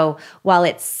 And so while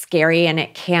it's scary and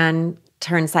it can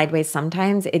turn sideways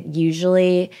sometimes, it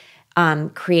usually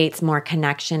creates more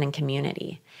connection and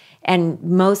community. And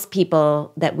most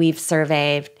people that we've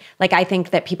surveyed, like I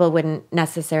think that people wouldn't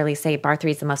necessarily say Bar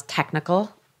 3 is the most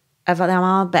technical of them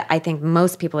all, but I think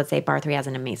most people would say Bar 3 has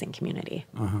an amazing community.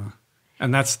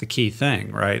 And that's the key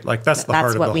thing, right? Like that's the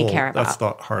heart of the whole. That's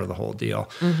the heart of the whole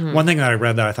deal. One thing that I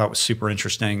read that I thought was super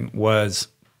interesting was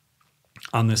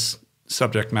on this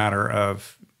subject matter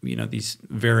of these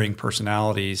varying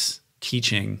personalities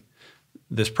teaching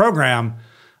this program.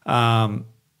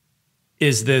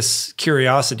 Is this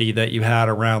curiosity that you had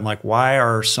around like, why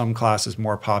are some classes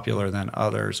more popular than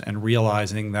others, and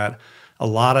realizing that a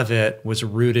lot of it was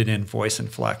rooted in voice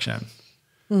inflection.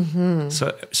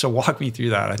 So walk me through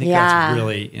that. I think that's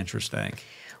really interesting.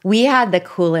 We had the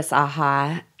coolest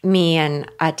aha, me and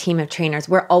a team of trainers.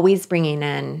 We're always bringing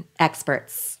in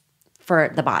experts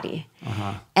for the body.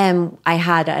 And I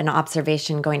had an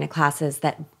observation going to classes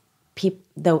that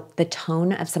the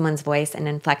tone of someone's voice and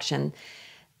inflection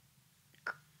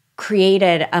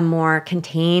created a more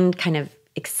contained, kind of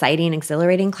exciting,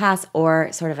 exhilarating class,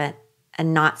 or sort of a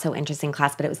not so interesting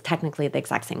class, but it was technically the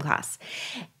exact same class.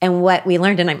 And what we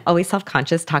learned, and I'm always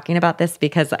self-conscious talking about this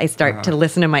because I start to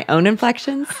listen to my own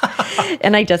inflections,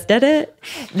 and I just did it,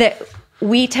 that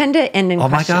we tend to end in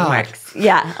question marks.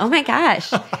 Yeah. Oh my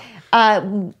gosh.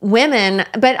 Women,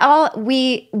 but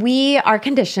we are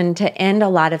conditioned to end a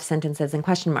lot of sentences in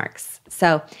question marks.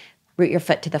 So root your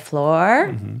foot to the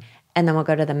floor, and then we'll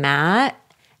go to the mat,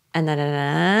 and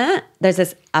then there's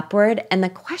this upward, and the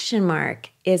question mark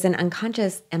is an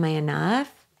unconscious, am I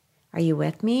enough? Are you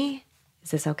with me?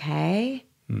 Is this okay?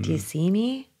 Do you see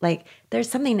me? Like, there's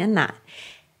something in that.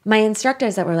 My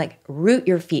instructors that were like, root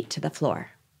your feet to the floor,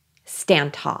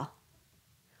 stand tall.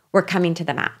 We're coming to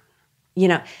the mat.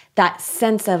 That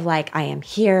sense of like, I am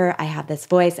here, I have this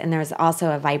voice, and there's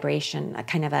also a vibration,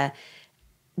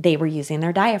 they were using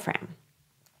their diaphragm.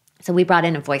 So we brought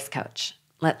in a voice coach.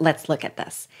 Let's look at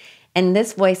this. And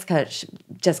this voice coach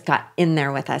just got in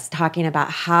there with us, talking about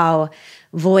how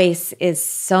voice is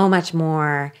so much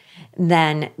more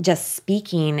than just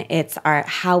speaking. It's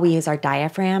how we use our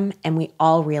diaphragm. And we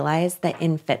all realize that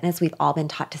in fitness, we've all been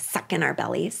taught to suck in our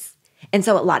bellies. And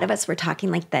so a lot of us were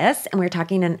talking like this, and we were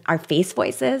talking in our face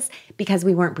voices because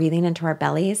we weren't breathing into our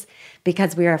bellies,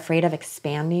 because we were afraid of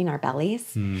expanding our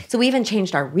bellies. So we even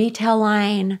changed our retail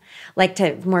line, like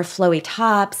to more flowy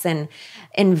tops, and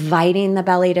inviting the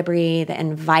belly to breathe,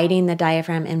 inviting the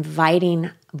diaphragm, inviting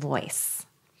voice.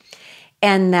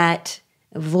 And that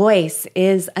voice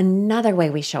is another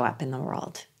way we show up in the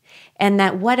world. And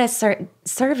that what a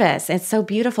service. It's so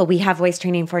beautiful. We have voice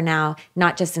training for now,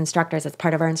 not just instructors. It's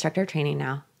part of our instructor training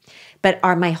now, but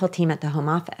my whole team at the home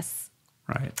office.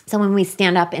 Right. So when we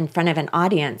stand up in front of an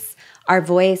audience, our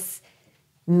voice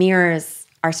mirrors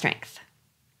our strength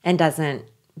and doesn't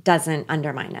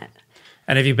undermine it.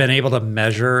 And have you been able to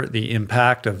measure the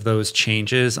impact of those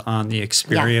changes on the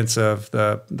experience of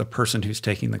the person who's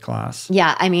taking the class?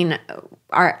 Yeah, I mean,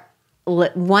 our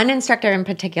one instructor in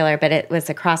particular, but it was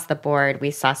across the board.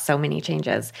 We saw so many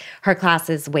changes. Her class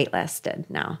is waitlisted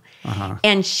now.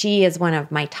 And she is one of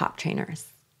my top trainers.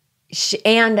 She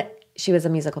was a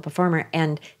musical performer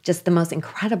and just the most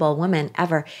incredible woman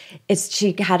ever.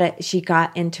 She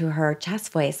got into her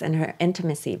chest voice and her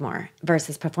intimacy more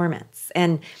versus performance.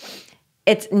 And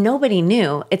nobody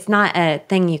knew. It's not a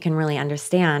thing you can really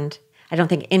understand. I don't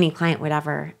think any client would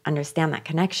ever understand that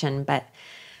connection, but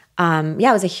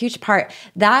it was a huge part.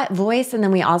 That voice, and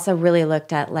then we also really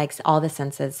looked at like all the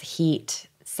senses, heat,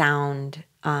 sound,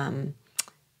 the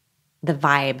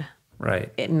vibe.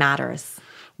 Right. It matters.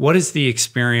 What is the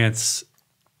experience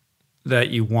that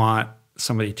you want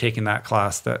somebody taking that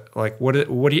class that like,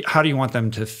 how do you want them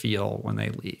to feel when they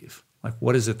leave? Like,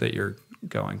 what is it that you're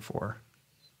going for?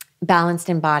 Balanced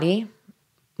in body,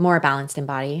 more balanced in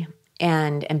body,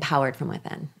 and empowered from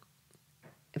within.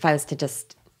 If I was to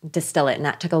just distill it, and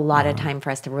that took a lot of time for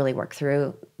us to really work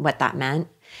through what that meant.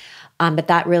 But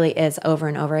that really is over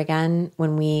and over again.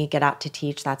 When we get out to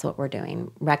teach, that's what we're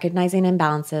doing. Recognizing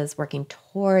imbalances, working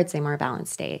towards a more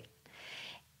balanced state,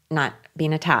 not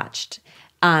being attached,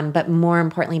 but more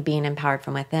importantly, being empowered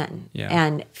from within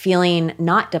and feeling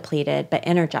not depleted, but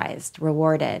energized,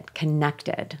 rewarded,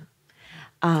 connected,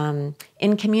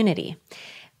 in community.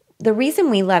 The reason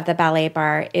we love the ballet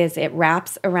bar is it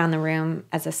wraps around the room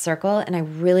as a circle, and I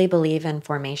really believe in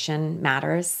formation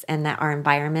matters and that our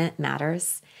environment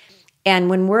matters. And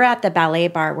when we're at the ballet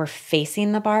bar, we're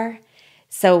facing the bar,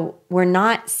 so we're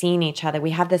not seeing each other. We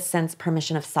have this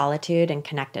permission of solitude and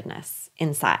connectedness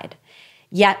inside.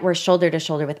 Yet we're shoulder to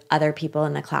shoulder with other people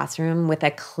in the classroom with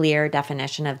a clear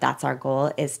definition of that's our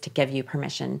goal, is to give you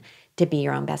permission to be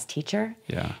your own best teacher.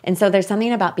 Yeah. And so there's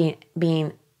something about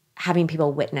having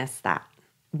people witness that,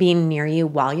 being near you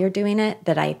while you're doing it,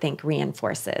 that I think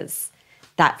reinforces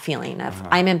that feeling of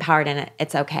I'm empowered and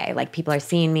it's okay. Like people are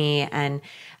seeing me and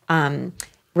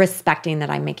respecting that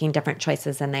I'm making different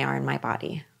choices than they are in my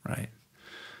body. Right.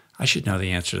 I should know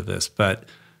the answer to this, but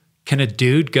can a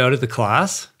dude go to the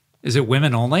class? Is it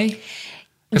women only?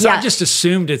 Because I just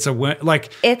assumed it's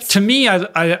to me,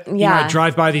 I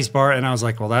drive by these bars and I was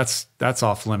like, well, that's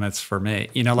off limits for me.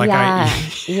 There's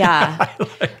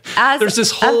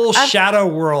this whole shadow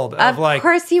world of like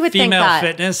course you would female think that.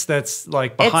 Fitness that's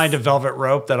like behind a velvet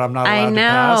rope that I'm not allowed to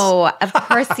pass. I know. Of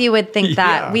course you would think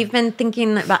that. We've been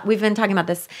talking about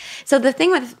this. So the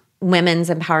thing with women's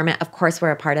empowerment, of course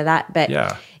we're a part of that, but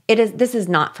this is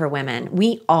not for women.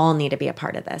 We all need to be a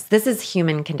part of this. This is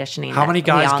human conditioning. How many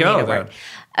guys go then?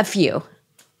 A few.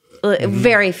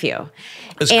 Very few.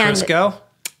 Does Chris go?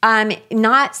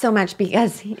 Not so much,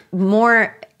 because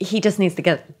he just needs to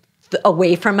get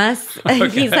away from us. Okay.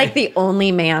 He's like the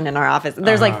only man in our office.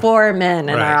 There's like 4 men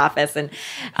in our office, and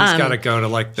he's got to go to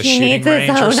like the shooting range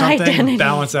or something, identity.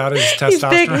 Balance out his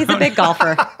testosterone. He's a big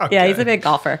golfer. Okay. Yeah, he's a big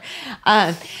golfer.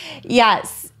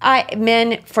 Yes,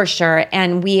 men for sure,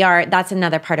 and that's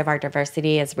another part of our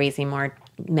diversity, is raising more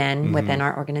men within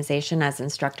our organization as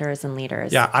instructors and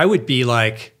leaders. Yeah, I would be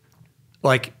like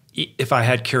if I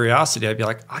had curiosity, I'd be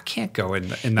like, I can't go in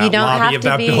that lobby of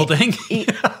that building.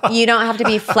 You don't have to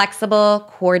be flexible,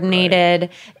 coordinated.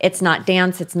 Right. It's not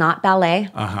dance. It's not ballet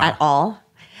at all.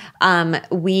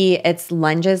 It's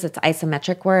lunges. It's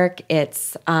isometric work.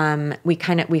 It's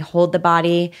we hold the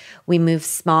body. We move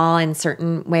small in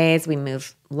certain ways. We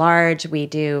move large. We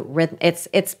do rhythm.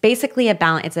 It's basically a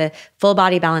balance. It's a full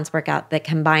body balance workout that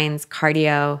combines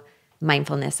cardio,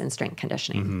 mindfulness, and strength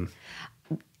conditioning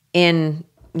in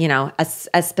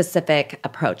a specific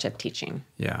approach of teaching.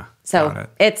 Yeah. So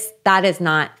that is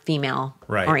not female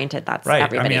oriented. That's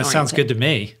everybody I mean, it sounds good to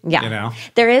me. Yeah.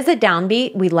 There is a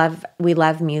downbeat. We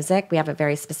love music. We have a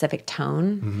very specific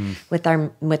tone with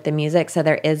the music. So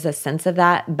there is a sense of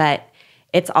that, but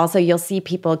it's also, you'll see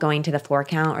people going to the 4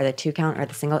 count or the 2 count or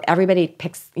the single. Everybody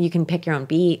you can pick your own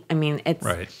beat. I mean,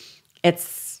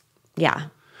 it's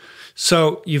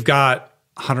So you've got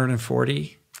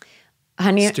 140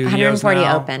 140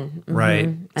 now. Open. Right.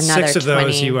 Another 6 of 20.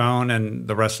 those you own, and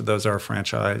the rest of those are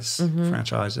franchises.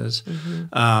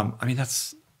 I mean,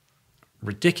 that's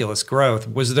ridiculous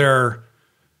growth. Was there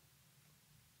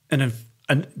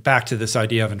back to this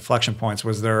idea of inflection points,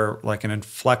 was there like an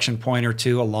inflection point or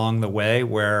two along the way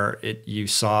where you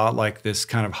saw like this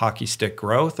kind of hockey stick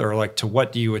growth, or like to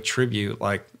what do you attribute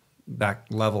like that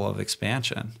level of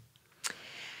expansion?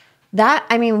 That's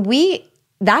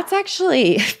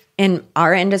actually in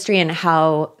our industry and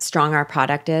how strong our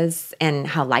product is and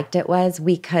how liked it was,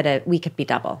 we could be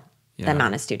double the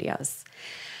amount of studios.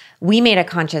 we made a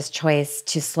conscious choice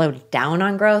to slow down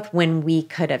on growth when we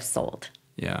could have sold.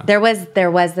 Yeah. There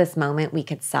was this moment we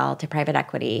could sell to private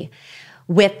equity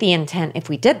with the intent, if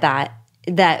we did that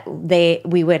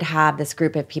we would have this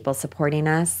group of people supporting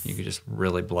us. You could just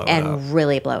really blow it and up.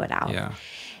 really blow it out. Yeah.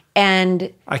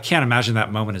 And I can't imagine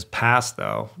that moment is past,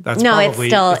 though. That's no, probably,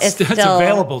 it's still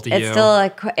available to you.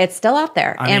 It's still out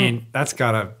there. I mean, that's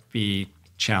got to be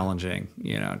challenging,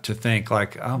 to think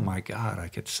like, oh my God, I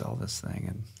could sell this thing.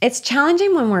 And it's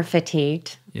challenging when we're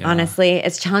fatigued. Yeah. Honestly,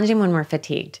 it's challenging when we're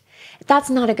fatigued. That's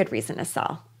not a good reason to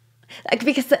sell.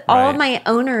 Because all my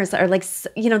owners are like, so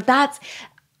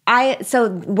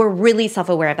we're really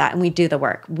self-aware of that, and we do the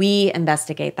work. We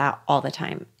investigate that all the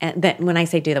time. And that when I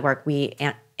say do the work, we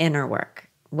inner work.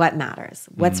 What matters?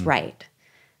 What's right?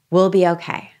 We'll be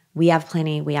okay. We have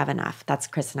plenty. We have enough. That's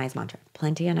Chris and I's mantra: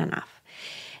 plenty and enough.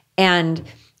 And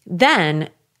then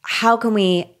how can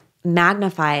we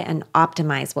magnify and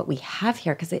optimize what we have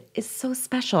here? Because it is so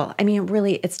special. I mean,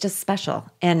 really, it's just special.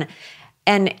 And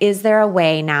is there a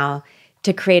way now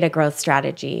to create a growth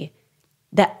strategy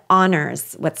that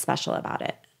honors what's special about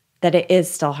it, that it is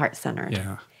still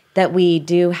heart-centered, that we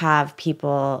do have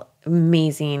people,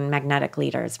 amazing magnetic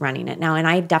leaders running it now? And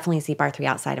I definitely see Bar 3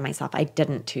 outside of myself. I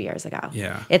didn't 2 years ago.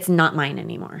 Yeah. It's not mine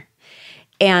anymore.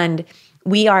 And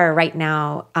we are right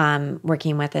now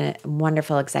working with a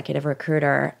wonderful executive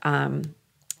recruiter,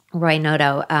 Roy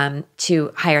Noto,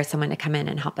 to hire someone to come in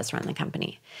and help us run the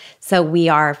company. So we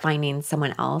are finding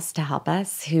someone else to help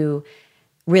us who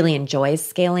really enjoys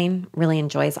scaling, really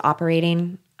enjoys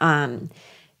operating,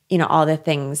 all the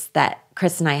things that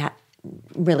Chris and I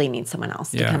really need someone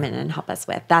else to come in and help us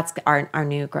with. That's our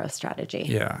new growth strategy.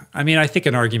 Yeah. I mean, I think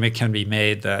an argument can be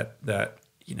made that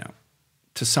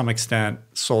to some extent,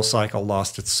 SoulCycle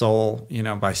lost its soul,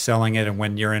 by selling it. And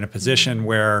when you're in a position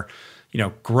where,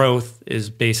 growth is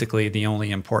basically the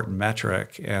only important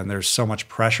metric, and there's so much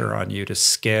pressure on you to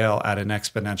scale at an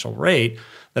exponential rate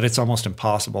that it's almost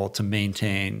impossible to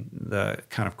maintain the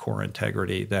kind of core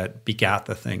integrity that begat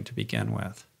the thing to begin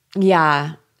with.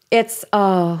 Yeah. It's,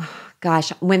 oh gosh,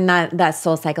 when that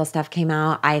SoulCycle stuff came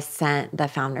out, I sent the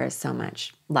founders so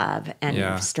much love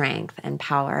and strength and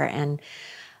power. And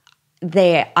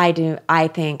I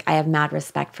think I have mad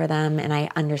respect for them, and I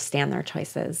understand their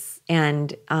choices.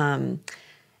 And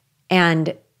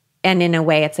in a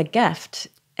way, it's a gift.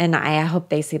 And I hope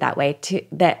they see that way too,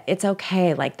 that it's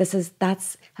okay. Like that's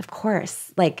of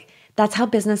course, like that's how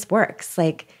business works.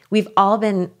 Like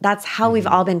that's how we've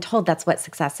all been told that's what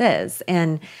success is.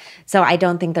 And so I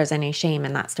don't think there's any shame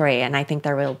in that story. And I think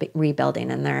they're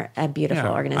rebuilding, and they're a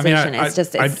beautiful organization. I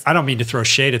mean, I don't mean to throw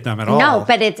shade at them at all. No,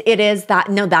 but it is that,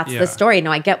 no, that's the story.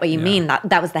 No, I get what you mean.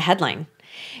 That was the headline.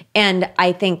 And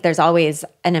I think there's always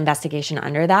an investigation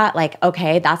under that. Like,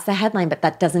 okay, that's the headline, but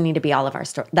that doesn't need to be all of our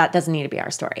story. That doesn't need to be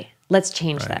our story. Let's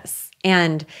change this.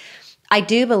 And I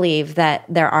do believe that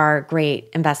there are great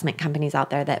investment companies out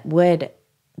there that would,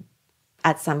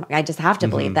 I just have to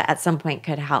believe that at some point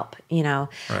could help,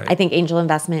 I think angel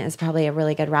investment is probably a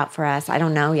really good route for us. I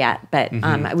don't know yet, but you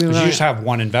just have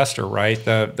one investor, right?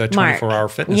 The 24-hour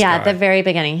fitness guy. At the very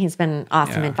beginning, he's been an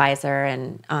awesome advisor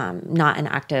and not an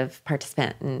active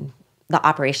participant in the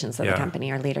operations of the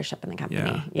company or leadership in the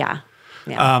company. Yeah.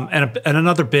 And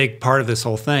another big part of this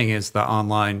whole thing is the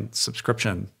online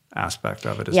subscription aspect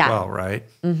of it as well, right?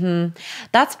 Mm-hmm.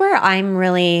 That's where I'm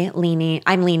really leaning.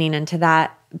 I'm leaning into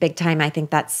that big time. I think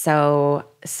that's so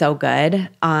good,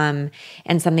 and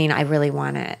something I really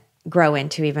want to grow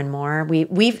into even more.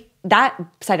 We've that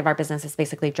side of our business is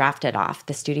basically drafted off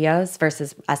the studios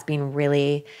versus us being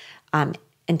really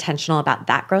intentional about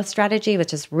that growth strategy,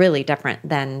 which is really different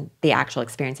than the actual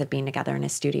experience of being together in a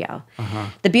studio.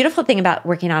 The beautiful thing about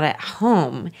working out at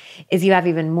home is you have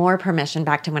even more permission,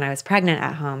 back to when I was pregnant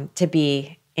at home, to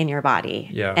be in your body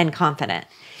and confident.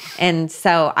 And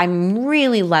so I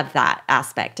really love that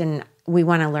aspect. And we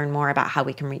want to learn more about how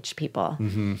we can reach people.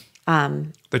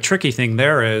 The tricky thing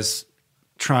there is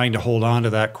trying to hold on to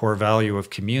that core value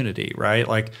of community, right?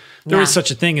 Like there is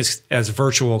such a thing as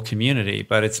virtual community,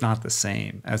 but it's not the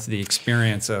same as the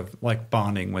experience of like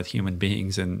bonding with human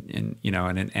beings in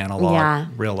an analog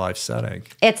real life setting.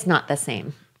 It's not the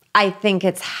same. I think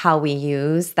it's how we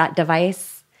use that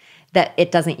device, that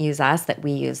it doesn't use us, that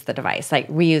we use the device. Like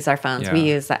we use our phones, we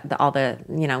use all the,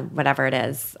 whatever it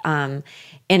is,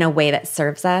 in a way that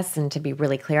serves us, and to be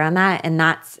really clear on that. And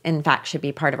that's, in fact, should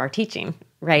be part of our teaching,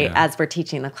 right? As we're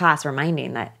teaching the class,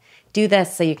 reminding that do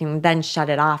this so you can then shut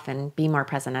it off and be more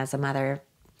present as a mother,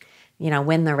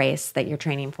 win the race that you're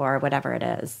training for, whatever it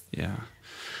is. Yeah.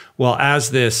 Well,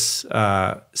 as this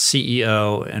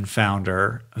CEO and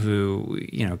founder who,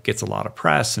 gets a lot of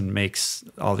press and makes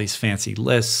all these fancy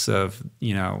lists of,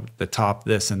 the top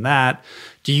this and that,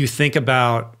 do you think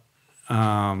about,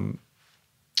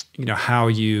 how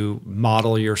you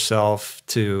model yourself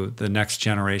to the next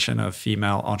generation of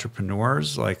female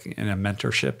entrepreneurs, like in a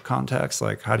mentorship context?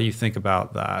 Like, how do you think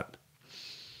about that?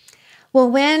 Well,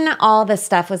 when all the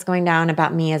stuff was going down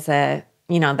about me as a,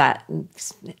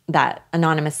 that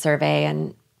anonymous survey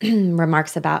and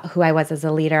remarks about who I was as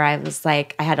a leader, I was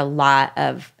like, I had a lot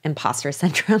of imposter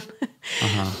syndrome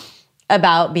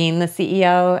about being the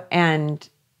CEO. And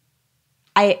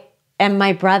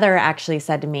my brother actually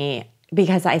said to me,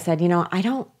 because I said,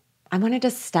 I want to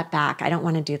just step back. I don't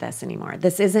want to do this anymore.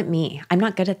 This isn't me. I'm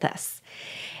not good at this.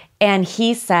 And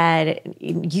he said,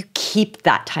 you keep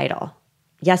that title.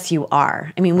 Yes, you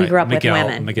are. I mean, we grew up with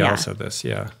women. Miguel said this,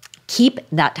 yeah. Keep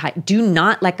that title. Do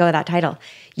not let go of that title.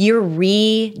 You're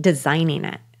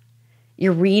redesigning it.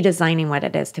 You're redesigning what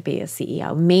it is to be a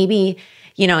CEO. Maybe,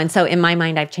 and so in my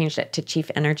mind, I've changed it to Chief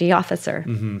Energy Officer.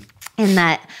 And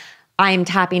that I'm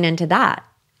tapping into that.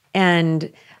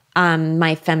 And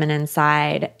my feminine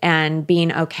side and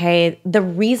being okay.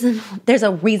 There's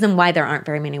a reason why there aren't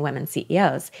very many women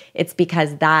CEOs. It's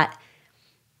because that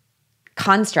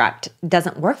construct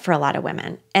doesn't work for a lot of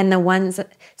women. And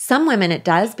some women it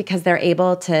does because they're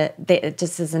able to, it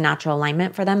just is a natural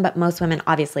alignment for them. But most women,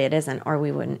 obviously it isn't, or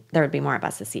there would be more of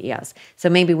us as CEOs. So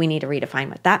maybe we need to redefine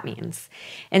what that means.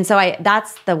 And so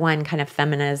that's the one kind of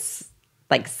feminist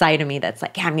side of me that's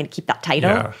like, yeah, I'm going to keep that title.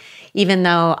 Yeah. Even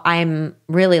though I'm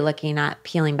really looking at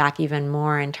peeling back even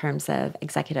more in terms of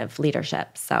executive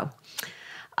leadership. So,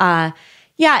 and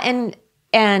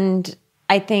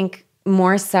I think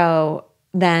more so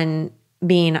than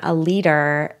being a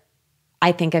leader,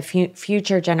 I think of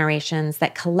future generations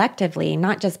that collectively,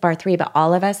 not just Bar 3, but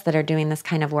all of us that are doing this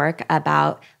kind of work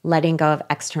about letting go of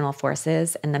external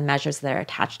forces and the measures that are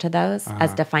attached to those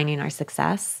as defining our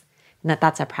success, and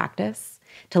that's a practice,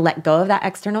 to let go of that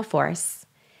external force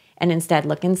and instead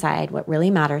look inside. What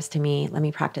really matters to me, let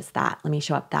me practice that. Let me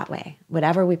show up that way.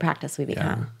 Whatever we practice, we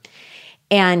become. Yeah.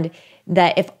 And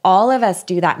that if all of us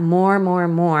do that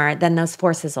more, then those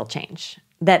forces will change.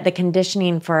 That the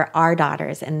conditioning for our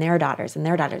daughters and their daughters and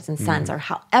their daughters and sons, or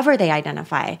however they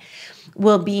identify,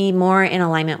 will be more in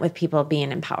alignment with people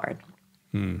being empowered.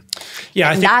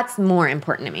 Yeah, I think that's more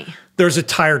important to me. There's a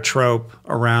tired trope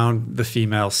around the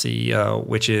female CEO,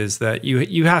 which is that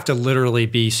you have to literally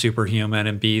be superhuman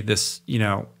and be this,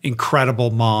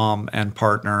 incredible mom and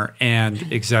partner and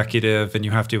executive, and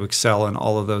you have to excel in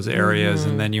all of those areas.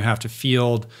 And then you have to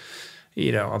field,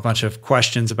 a bunch of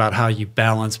questions about how you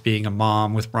balance being a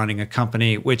mom with running a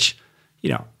company, which,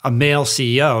 a male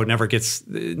CEO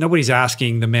nobody's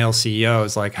asking the male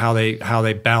CEOs like how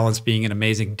they balance being an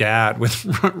amazing dad with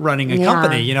running a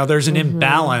company. There's an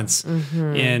imbalance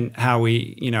in how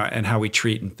we, and how we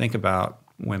treat and think about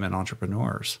women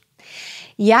entrepreneurs.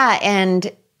 Yeah.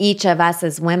 And each of us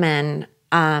as women,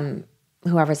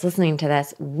 whoever's listening to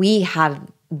this, we have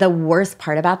the worst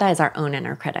part about that is our own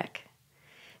inner critic.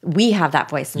 We have that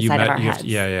voice inside of our heads.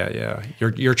 Yeah.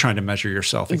 You're trying to measure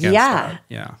yourself against that.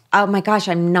 Yeah. Oh my gosh,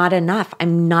 I'm not enough.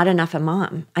 I'm not enough a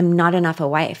mom. I'm not enough a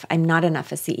wife. I'm not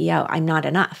enough a CEO. I'm not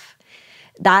enough.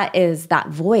 That is that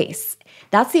voice.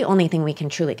 That's the only thing we can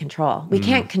truly control. We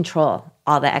can't control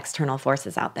all the external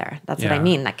forces out there. That's what I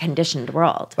mean, that conditioned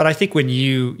world. But I think when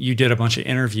you did a bunch of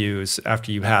interviews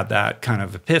after you had that kind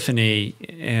of epiphany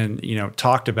and,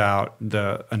 talked about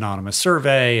the anonymous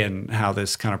survey and how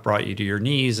this kind of brought you to your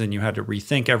knees and you had to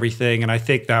rethink everything. And I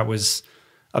think that was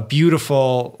a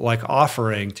beautiful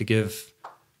offering to give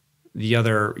the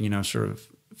other, sort of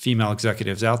female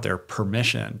executives out there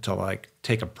permission to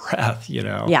take a breath,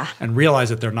 and realize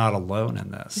that they're not alone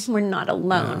in this. We're not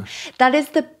alone. Yeah. That is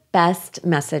the best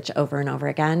message over and over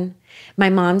again. My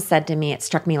mom said to me, it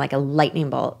struck me like a lightning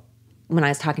bolt when I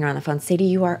was talking to her on the phone, Sadie,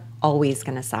 you are always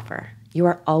going to suffer. You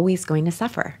are always going to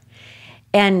suffer.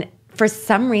 And for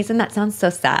some reason, that sounds so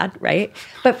sad, right?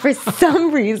 But for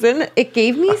some reason, it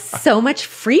gave me so much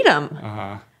freedom.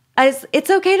 As it's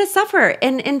okay to suffer.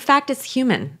 And in fact, it's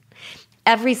human.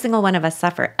 Every single one of us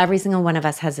suffer. Every single one of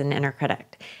us has an inner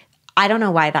critic. I don't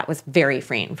know why that was very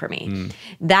freeing for me.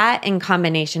 That in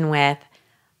combination with,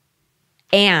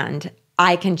 and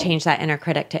I can change that inner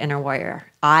critic to inner warrior.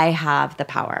 I have the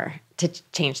power to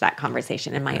change that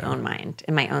conversation in my own mind,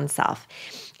 in my own self,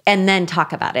 and then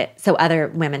talk about it so other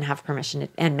women have permission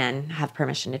and men have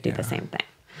permission to do the same thing.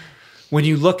 When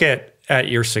you look at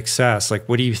your success,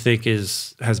 what do you think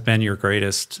has been your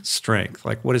greatest strength?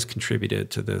 What has contributed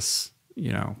to this,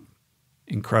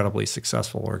 incredibly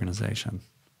successful organization?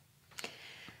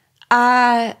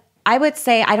 I would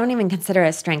say I don't even consider it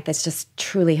a strength. It's just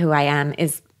truly who I am,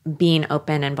 is being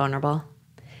open and vulnerable.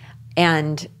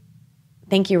 And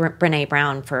thank you, Brene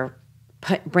Brown, for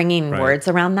bringing words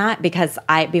around that, because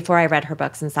before I read her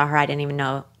books and saw her, I didn't even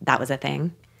know that was a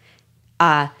thing.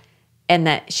 And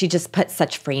that she just put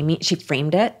such she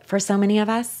framed it for so many of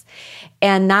us.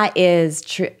 And that is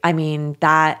true. I mean,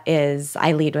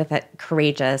 I lead with a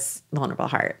courageous, vulnerable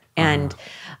heart. And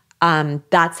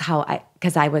that's how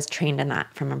because I was trained in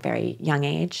that from a very young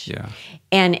age. Yeah.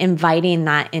 And inviting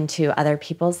that into other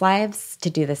people's lives to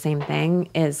do the same thing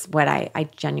is what I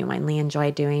genuinely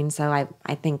enjoy doing. So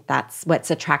I think that's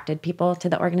what's attracted people to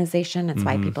the organization. It's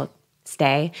why people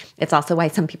stay. It's also why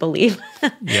some people leave.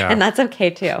 Yeah. And that's okay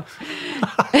too.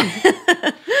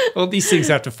 Well, these things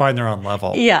have to find their own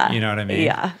level. Yeah. You know what I mean?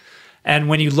 Yeah. And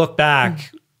when you look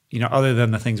back, other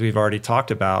than the things we've already talked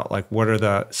about, like what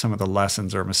are some of the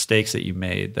lessons or mistakes that you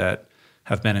made that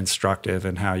have been instructive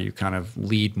in how you kind of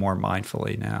lead more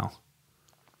mindfully now?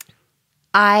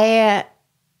 I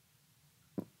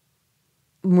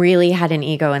really had an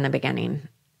ego in the beginning.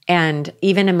 And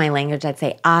even in my language, I'd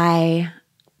say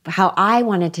how I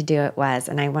wanted to do it was,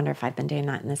 and I wonder if I've been doing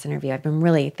that in this interview. I've been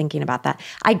really thinking about that.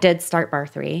 I did start Bar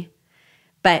 3,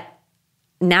 but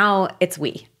now it's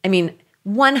we. I mean,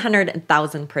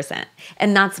 100,000%.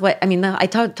 And that's what, I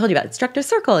told you about Instructor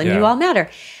Circle and You All Matter.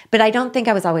 But I don't think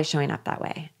I was always showing up that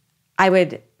way. I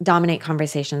would dominate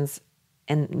conversations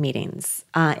and meetings,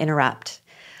 interrupt,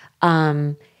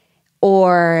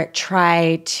 or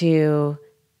try to...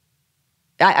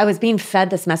 I was being fed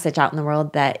this message out in the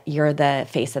world that you're the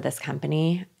face of this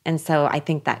company. And so I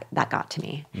think that got to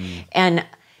me. And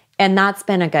that's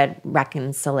been a good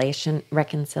reconciliation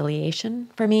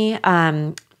for me.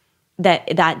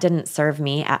 That didn't serve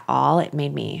me at all. It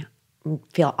made me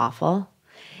feel awful.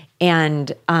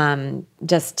 And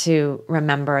just to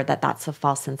remember that that's a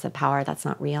false sense of power. That's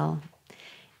not real.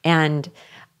 And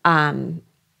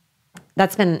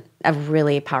that's been a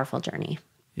really powerful journey.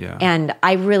 Yeah. And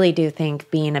I really do think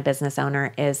being a business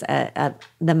owner is the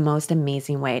most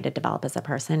amazing way to develop as a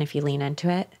person if you lean into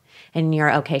it and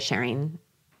you're okay sharing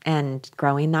and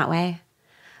growing that way.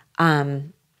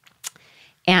 And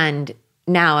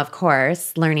now, of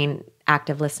course, learning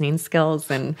active listening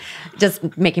skills and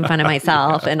just making fun of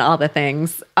myself and all the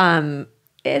things,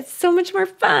 it's so much more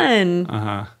fun.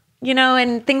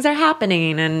 And things are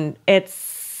happening and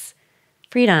it's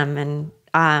freedom and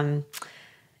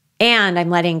I'm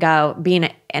letting go.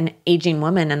 Being an aging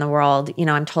woman in the world,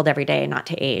 I'm told every day not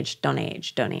to age, don't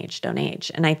age, don't age, don't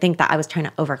age. And I think that I was trying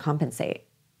to overcompensate,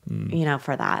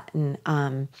 for that.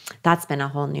 And that's been a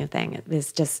whole new thing. It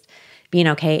was just being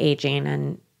okay aging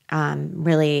and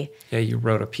really... Yeah, you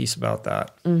wrote a piece about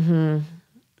that.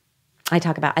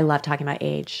 I love talking about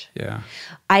age. Yeah.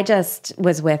 I just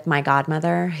was with my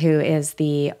godmother, who is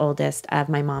the oldest of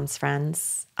my mom's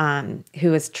friends,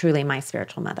 who is truly my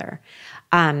spiritual mother.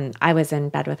 I was in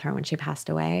bed with her when she passed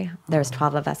away. There was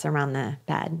 12 of us around the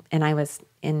bed, and I was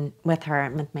in with her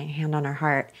with my hand on her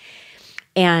heart.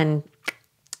 And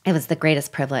it was the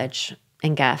greatest privilege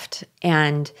and gift.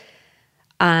 And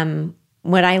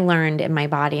what I learned in my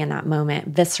body in that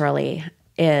moment, viscerally,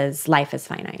 is life is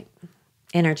finite.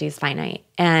 Energy is finite.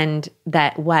 And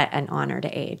that what an honor to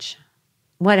age.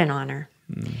 What an honor.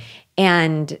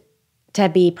 And to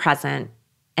be present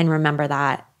and remember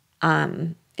that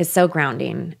is so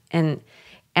grounding. And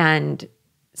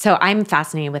so I'm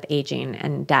fascinated with aging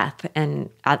and death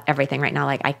and everything right now.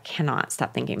 Like, I cannot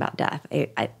stop thinking about death.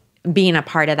 Being a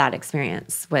part of that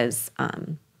experience was, I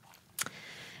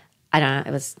don't know,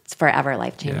 it was forever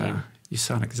life-changing. Yeah. You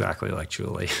sound exactly like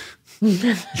Julie.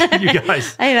 You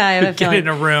guys I know, I have a get in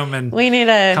a room and we need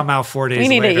to come out 4 days later.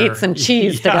 We need to eat some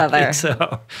cheese together. I think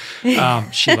so.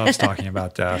 She loves talking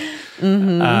about death.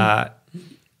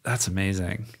 That's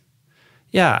amazing.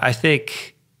 Yeah, I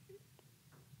think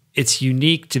it's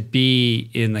unique to be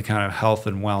in the kind of health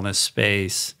and wellness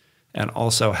space and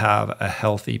also have a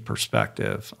healthy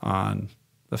perspective on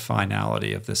the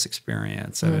finality of this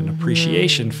experience and an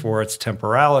appreciation for its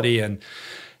temporality and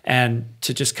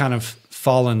to just kind of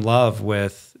fall in love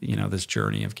with, this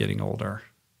journey of getting older,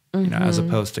 as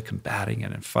opposed to combating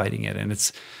it and fighting it. And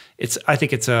I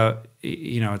think it's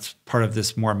it's part of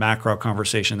this more macro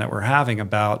conversation that we're having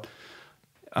about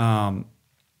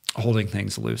holding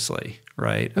things loosely,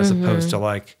 right? As opposed to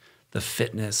like the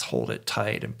fitness, hold it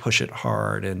tight and push it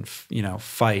hard and,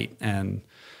 fight and,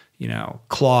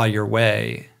 claw your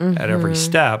way at every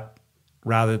step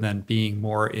rather than being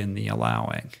more in the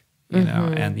allowing,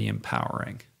 and the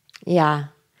empowering. Yeah.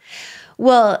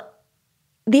 Well,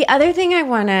 the other thing I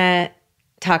want to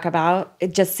talk about,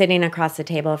 just sitting across the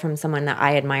table from someone that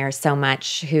I admire so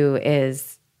much, who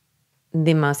is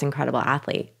the most incredible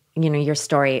athlete. You know, your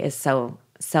story is so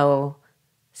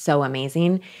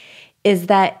amazing, is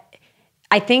that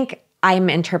I think I'm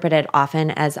interpreted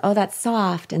often as, oh, that's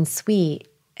soft and sweet.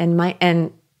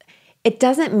 And it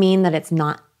doesn't mean that it's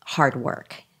not hard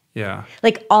work. Yeah.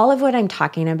 Like all of what I'm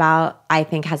talking about, I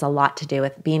think has a lot to do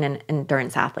with being an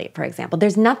endurance athlete, for example.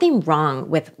 There's nothing wrong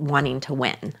with wanting to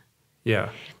win.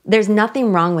 Yeah. There's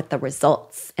nothing wrong with the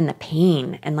results and the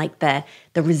pain and like the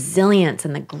resilience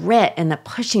and the grit and the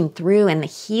pushing through and the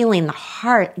healing, the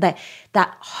heart, that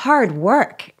hard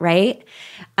work, right?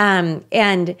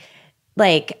 And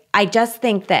like, I just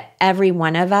think that every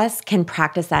one of us can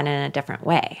practice that in a different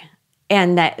way.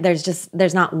 And that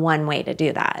there's not one way to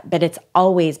do that, but it's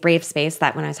always brave space.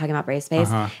 That when I was talking about brave space,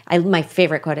 my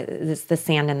favorite quote is the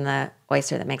sand and the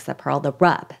oyster that makes the pearl, the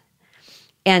rub.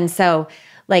 And so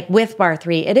like with bar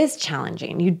 3, it is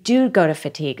challenging. You do go to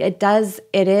fatigue. It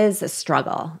is a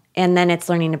struggle. And then it's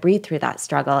learning to breathe through that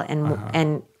struggle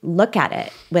and look at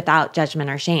it without judgment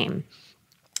or shame,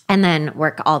 and then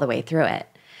work all the way through it.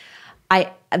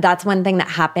 That's one thing that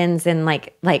happens in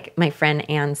like my friend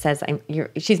Anne says,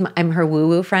 I'm her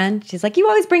woo-woo friend. She's like, you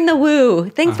always bring the woo.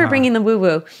 Thanks for bringing the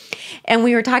woo-woo. And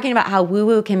we were talking about how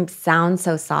woo-woo can sound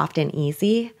so soft and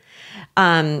easy.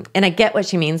 And I get what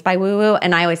she means by woo-woo.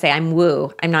 And I always say I'm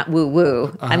woo. I'm not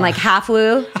woo-woo. I'm like half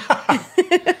woo.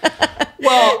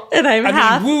 Well, and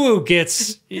I mean, woo-woo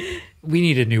gets... We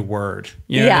need a new word.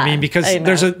 You know what I mean? Because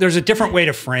there's a different way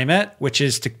to frame it, which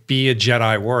is to be a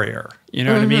Jedi warrior. You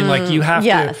know what I mean? Like you have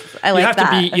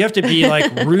to be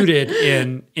like rooted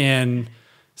in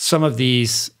some of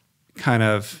these kind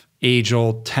of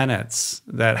age-old tenets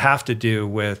that have to do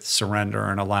with surrender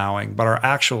and allowing, but are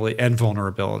actually, and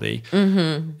vulnerability,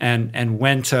 and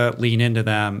when to lean into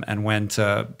them and when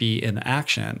to be in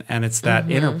action. And it's that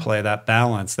interplay, that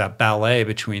balance, that ballet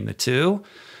between the two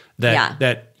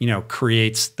that you know,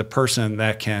 creates the person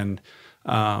that can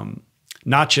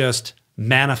not just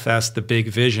manifest the big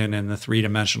vision in the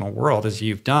 3-dimensional world as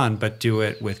you've done, but do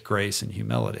it with grace and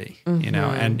humility, you know,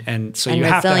 and so you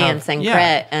have to have resilience and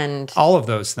grit and all of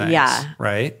those things,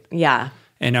 right? Yeah.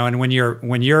 You know, and when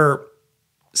you're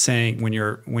saying, when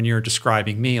you're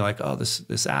describing me like, oh,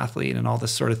 this athlete and all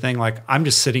this sort of thing, like I'm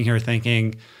just sitting here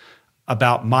thinking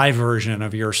about my version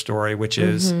of your story, which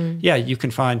is, you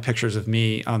can find pictures of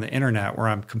me on the internet where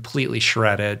I'm completely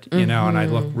shredded, you know, and I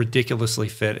look ridiculously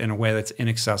fit in a way that's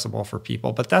inaccessible for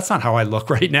people. But that's not how I look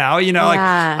right now. You know, like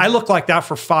I look like that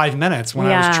for 5 minutes when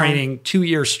I was training 2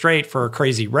 years straight for a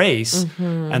crazy race.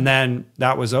 And then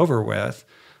that was over with.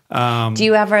 Do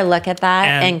you ever look at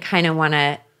that and kind of want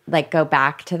to like go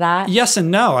back to that? Yes and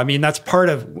no. I mean, that's part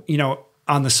of, you know,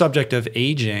 on the subject of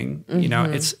aging, you know,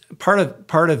 it's part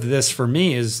of this for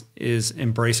me is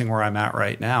embracing where I'm at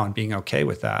right now and being okay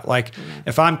with that. Like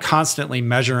if I'm constantly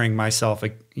measuring myself,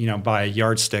 you know, by a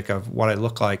yardstick of what I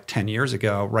look like 10 years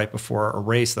ago, right before a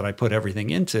race that I put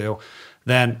everything into,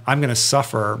 then I'm going to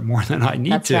suffer more than I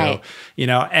need to, you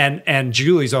know, and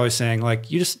Julie's always saying like,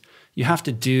 you have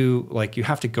to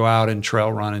go out and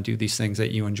trail run and do these things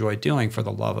that you enjoy doing for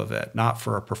the love of it, not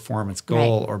for a performance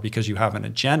goal or because you have an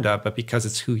agenda, but because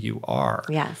it's who you are.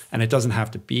 Yes. And it doesn't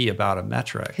have to be about a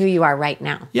metric. Who you are right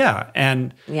now. Yeah.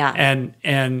 And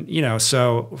you know,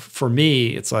 so for me,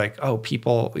 it's like, oh,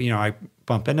 people, you know, I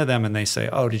bump into them and they say,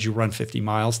 oh, did you run 50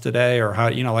 miles today? Or how,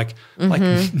 you know, like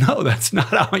no, that's not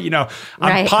how, you know,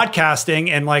 I'm podcasting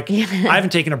and like, I haven't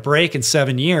taken a break in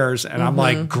 7 years and I'm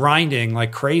like grinding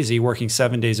like crazy, working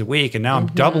 7 days a week. And now I'm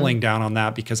doubling down on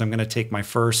that because I'm going to take my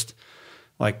first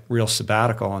like real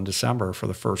sabbatical in December for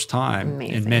the first time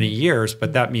in many years.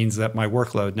 But that means that my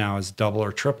workload now is double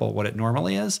or triple what it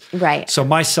normally is. Right. So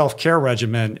my self-care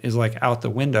regimen is like out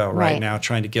the window right now,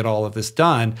 trying to get all of this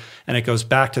done. And it goes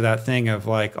back to that thing of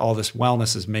like, all this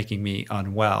wellness is making me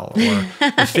unwell, or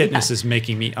the fitness is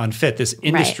making me unfit. This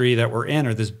industry that we're in,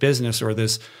 or this business, or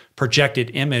this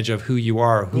projected image of who you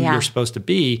are, who you're supposed to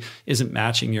be, isn't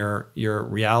matching your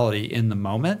reality in the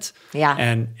moment. Yeah.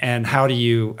 And how do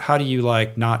you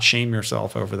like not shame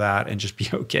yourself over that and just be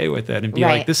okay with it and be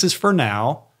like, this is for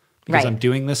now because I'm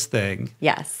doing this thing.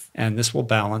 Yes. And this will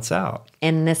balance out.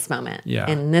 In this moment. Yeah.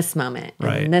 In this moment.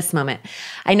 Right. In this moment.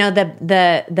 I know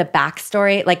the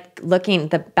backstory, like looking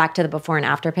back to the before and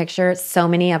after picture, so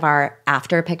many of our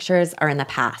after pictures are in the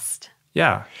past.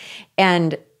 Yeah.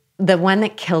 And the one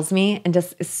that kills me and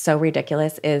just is so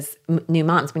ridiculous is new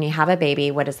moms. When you have a baby,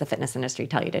 what does the fitness industry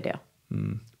tell you to do?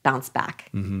 Bounce back.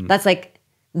 That's like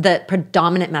the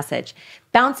predominant message.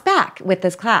 Bounce back with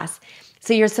this class.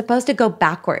 So you're supposed to go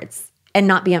backwards and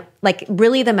not be like,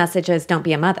 really the message is don't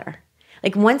be a mother.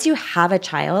 Like once you have a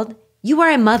child, you are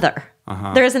a mother.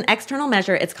 There is an external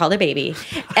measure. It's called a baby,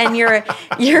 and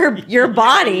your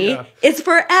body is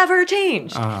forever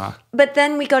changed. But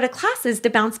then we go to classes to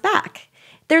bounce back.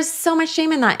 There's so much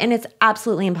shame in that, and it's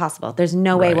absolutely impossible. There's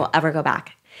no way we'll ever go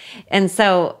back. And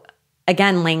so,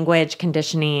 again, language,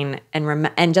 conditioning,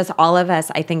 and just all of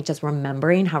us, I think, just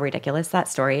remembering how ridiculous that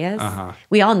story is.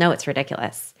 We all know it's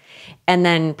ridiculous. And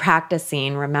then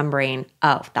practicing, remembering,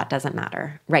 oh, that doesn't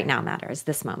matter. Right now matters.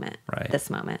 This moment. This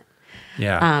moment.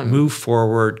 Yeah. Move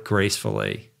forward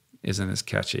gracefully isn't as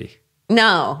catchy.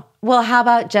 No. Well, how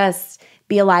about just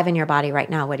be alive in your body right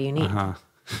now? What do you need?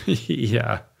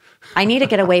 Yeah. I need to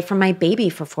get away from my baby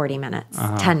for 40 minutes,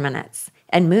 10 minutes,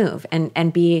 and move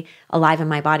and be alive in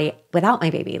my body without my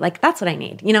baby. Like, that's what I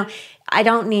need. You know, I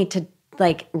don't need to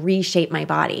like reshape my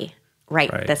body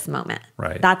right this moment.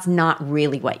 That's not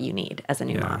really what you need as a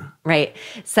new mom. Right.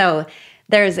 So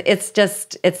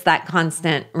it's that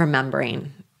constant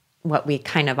remembering what we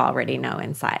kind of already know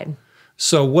inside.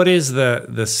 So what is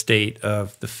the state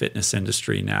of the fitness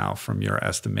industry now from your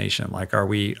estimation? Like, are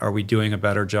we doing a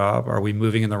better job? Are we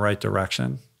moving in the right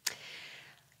direction?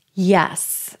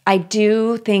 Yes, I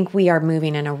do think we are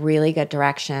moving in a really good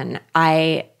direction.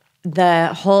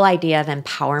 The whole idea of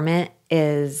empowerment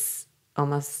is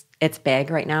it's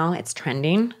big right now. It's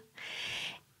trending.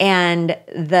 And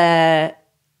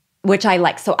which I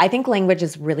like. So I think language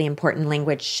is really important.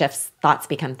 Language shifts, thoughts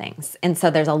become things. And so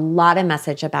there's a lot of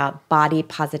message about body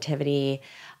positivity.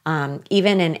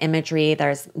 Even in imagery,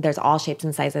 there's all shapes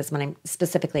and sizes when I'm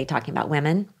specifically talking about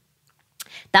women.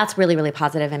 That's really, really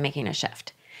positive and making a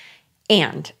shift.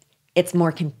 And it's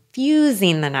more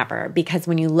confusing than ever because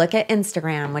when you look at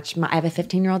Instagram, which I have a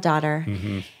 15-year-old daughter,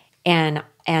 and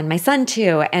my son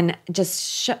too, and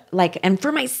just and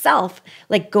for myself,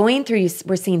 like going through,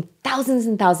 we're seeing thousands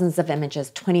and thousands of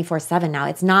images 24/7 now.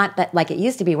 It's not that like it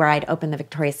used to be where I'd open the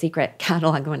Victoria's Secret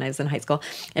catalog when I was in high school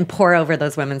and pour over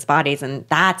those women's bodies, and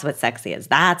that's what sexy is.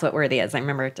 That's what worthy is. I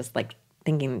remember just like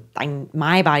thinking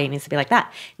my body needs to be like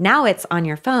that. Now it's on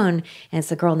your phone, and it's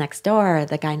the girl next door,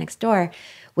 the guy next door,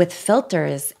 with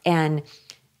filters and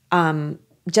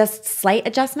just slight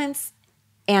adjustments.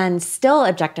 And still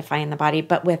objectifying the body,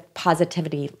 but with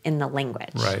positivity in the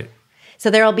language. Right. So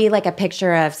there'll be like a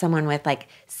picture of someone with like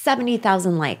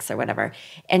 70,000 likes or whatever,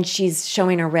 and she's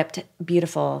showing a ripped,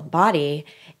 beautiful body,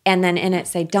 and then in it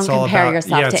say, "Don't compare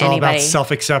yourself to anybody." It's all about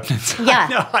self-acceptance.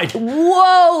 Yeah.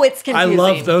 Whoa, it's confusing. I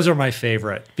love those are my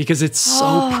favorite because it's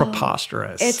so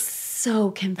preposterous. It's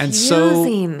so confusing and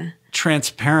so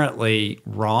transparently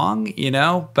wrong,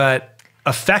 but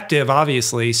effective,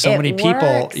 obviously. So many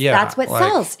people. Yeah. That's what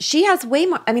sells. She has way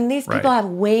more. I mean, these people have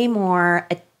way more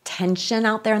attention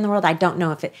out there in the world. I don't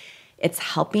know if it's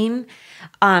helping.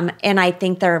 And I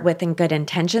think they're within good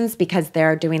intentions because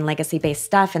they're doing legacy-based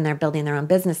stuff and they're building their own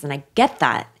business. And I get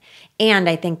that. And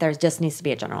I think there just needs to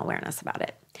be a general awareness about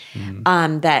it.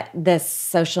 That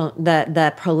this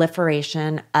the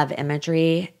proliferation of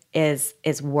imagery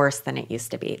is worse than it used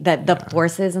to be. The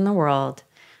forces in the world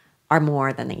are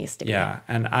more than they used to be. Yeah,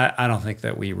 and I don't think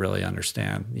that we really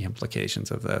understand the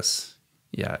implications of this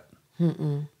yet.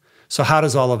 So how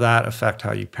does all of that affect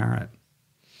how you parent?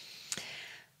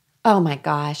 Oh my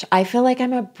gosh, I feel like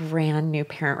I'm a brand new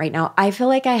parent right now. I feel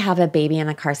like I have a baby in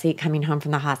a car seat coming home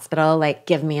from the hospital, like,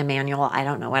 give me a manual. I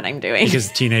don't know what I'm doing. Because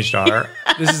teenage daughter.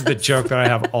 This is the joke that I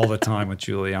have all the time with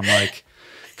Julie. I'm like,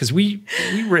 because we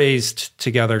raised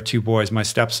together two boys, my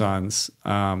stepsons, who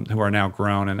are now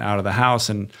grown and out of the house,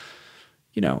 and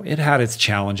it had its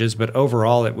challenges, but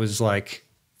overall it was like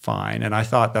fine. And I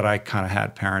thought that I kind of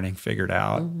had parenting figured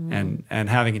out, and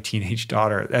having a teenage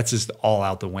daughter, that's just all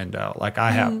out the window. Like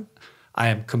I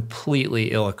am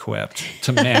completely ill-equipped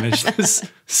to manage this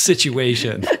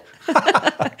situation.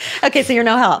 Okay, so you're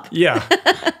no help. Yeah.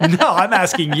 No, I'm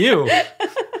asking you.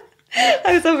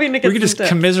 I was hoping to get we could just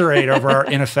commiserate over our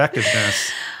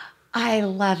ineffectiveness. I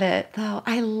love it, though.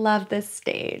 I love this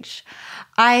stage.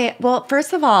 Well,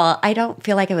 first of all, I don't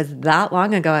feel like it was that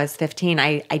long ago. I was 15.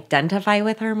 I identify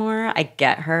with her more. I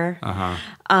get her,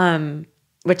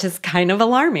 which is kind of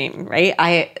alarming,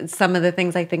 right? Some of the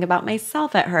things I think about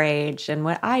myself at her age and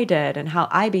what I did and how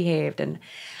I behaved. And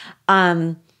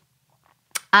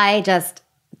I just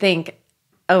think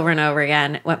over and over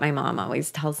again, what my mom always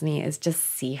tells me is just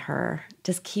see her.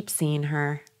 Just keep seeing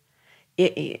her.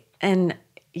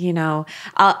 She'll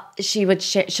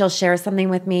share something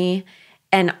with me,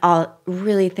 and I'll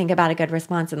really think about a good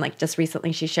response. And like just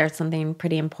recently she shared something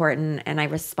pretty important and I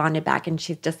responded back, and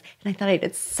and I thought I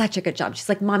did such a good job. She's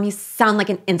like, "Mom, you sound like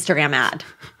an Instagram ad."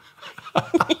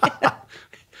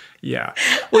 Yeah.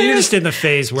 Well, you're just in the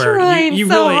phase where you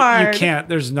so really, hard. you can't,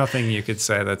 there's nothing you could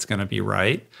say that's going to be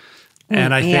right.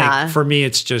 And I think for me,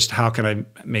 it's just how can I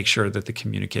make sure that the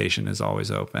communication is always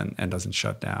open and doesn't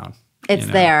shut down? It's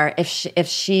there. If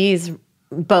she's,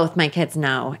 both my kids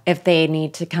know, if they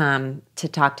need to come to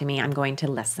talk to me, I'm going to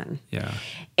listen. Yeah.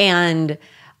 And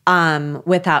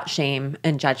without shame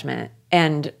and judgment.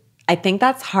 And I think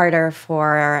that's harder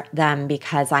for them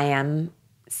because I am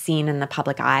seen in the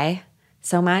public eye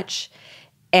so much.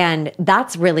 And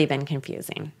that's really been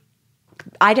confusing.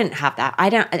 I didn't have that.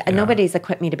 Nobody's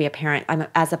equipped me to be a parent. I'm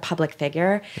as a public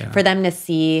figure for them to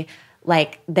see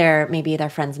like maybe their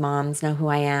friends' moms know who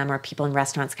I am, or people in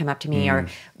restaurants come up to me, or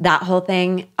that whole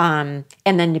thing. And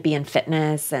then to be in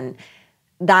fitness and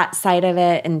that side of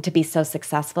it, and to be so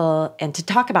successful and to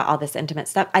talk about all this intimate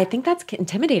stuff, I think that's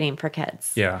intimidating for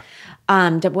kids. Yeah.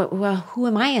 Who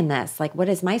am I in this? Like, what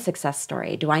is my success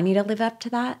story? Do I need to live up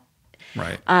to that?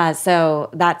 Right. So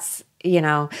that's,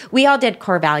 we all did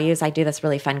core values. I do this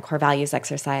really fun core values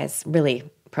exercise, really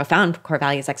profound core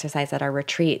values exercise at our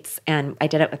retreats. And I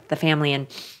did it with the family, and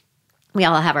we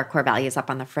all have our core values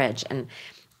up on the fridge. And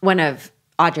one of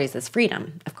Audrey's is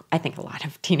freedom. I think a lot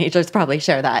of teenagers probably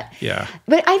share that. Yeah.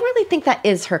 But I really think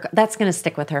that's going to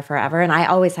stick with her forever. And I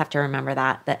always have to remember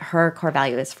that her core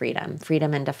value is freedom.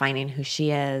 Freedom in defining who she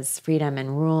is, freedom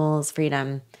in rules,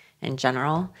 freedom in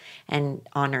general, and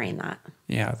honoring that.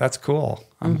 Yeah, that's cool.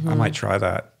 I might try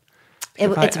that.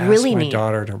 It's really neat. If I ask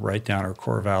my daughter to write down her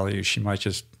core values, she might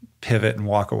just pivot and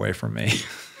walk away from me.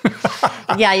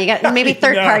 Yeah, you got maybe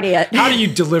third party it. How do you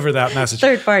deliver that message?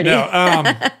 Third party. No,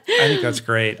 I think that's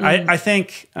great. I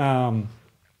think, what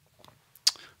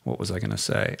was I going to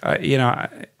say?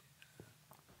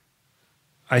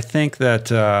 I think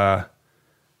that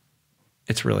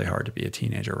it's really hard to be a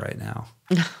teenager right now.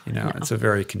 It's a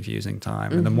very confusing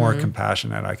time. And the more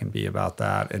compassionate I can be about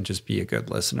that and just be a good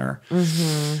listener,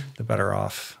 the better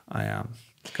off I am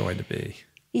going to be.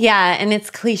 Yeah, and it's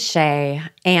cliche,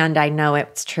 and I know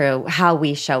it's true. How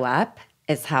we show up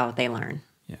is how they learn.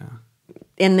 Yeah.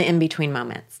 In the in-between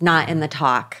moments, not in the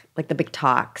talk, like the big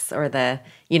talks, or the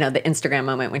Instagram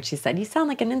moment when she said, "You sound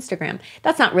like an Instagram."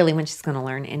 That's not really when she's going to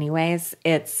learn anyways.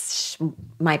 It's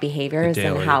my behaviors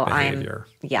and how behavior.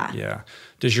 Yeah.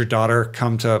 Does your daughter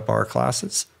come to bar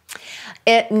classes?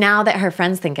 Now that her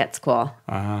friends think it's cool.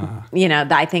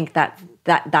 I think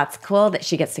that's cool that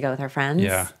she gets to go with her friends.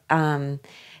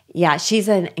 Yeah. She's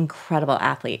an incredible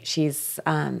athlete. She's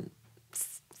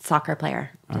soccer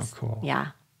player. Cool. Yeah.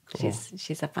 Cool.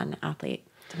 She's a fun athlete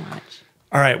to watch.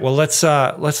 All right. Well, let's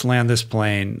land this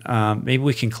plane. Maybe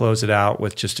we can close it out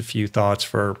with just a few thoughts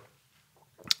for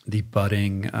the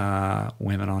budding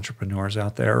women entrepreneurs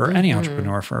out there, or any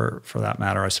entrepreneur for that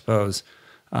matter, I suppose.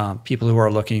 People who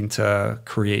are looking to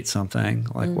create something.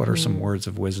 Like, what are some words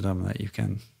of wisdom that you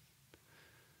can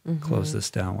close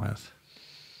this down with?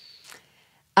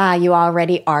 You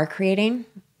already are creating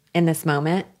in this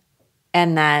moment,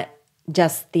 and that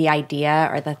just the idea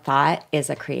or the thought is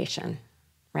a creation,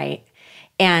 right?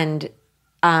 And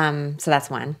so that's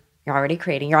one. You're already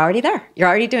creating. You're already there. You're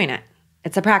already doing it.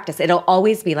 It's a practice. It'll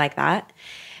always be like that.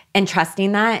 And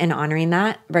trusting that and honoring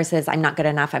that versus I'm not good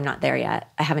enough. I'm not there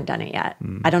yet. I haven't done it yet.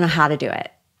 I don't know how to do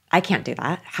it. I can't do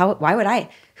that. Why would I?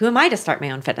 Who am I to start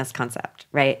my own fitness concept,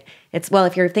 right?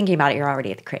 If you're thinking about it, you're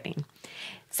already creating.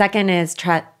 Second is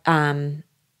you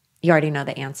already know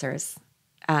the answers.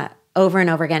 Over and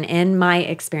over again, in my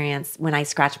experience, when I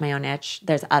scratch my own itch,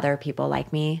 there's other people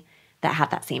like me that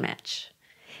have that same itch.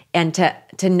 And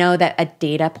to know that a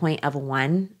data point of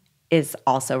one is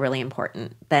also really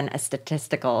important than a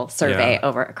statistical survey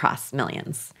across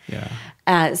millions.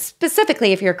 Yeah.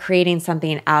 Specifically, if you're creating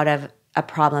something out of a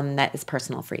problem that is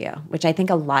personal for you, which I think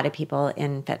a lot of people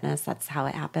in fitness, that's how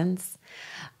it happens.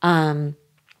 And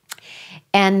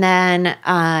then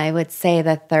I would say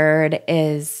the third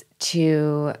is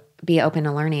to be open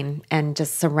to learning and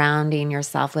just surrounding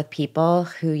yourself with people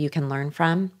who you can learn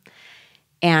from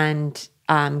and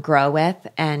grow with,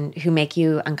 and who make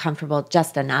you uncomfortable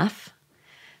just enough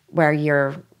where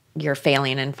you're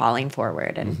failing and falling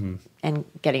forward and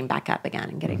getting back up again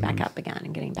and getting back up again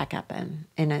and getting back up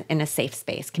in a safe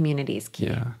space. Community is key.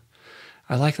 Yeah.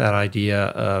 I like that idea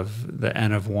of the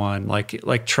N of one,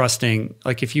 like trusting,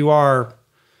 like if you are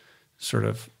sort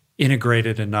of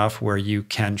integrated enough where you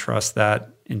can trust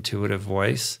that intuitive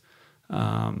voice,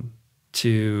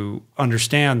 to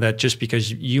understand that just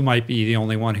because you might be the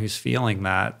only one who's feeling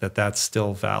that's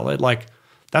still valid. Like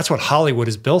that's what Hollywood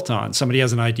is built on. Somebody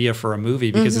has an idea for a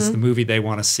movie because it's the movie they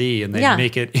want to see, and they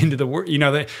make it into the world.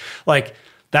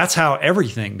 That's how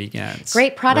everything begins.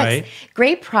 Great products. Right?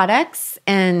 Great products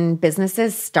and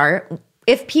businesses start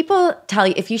If people tell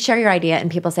you, if you share your idea and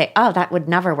people say, oh, that would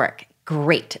never work,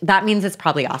 great. That means it's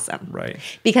probably awesome. Right.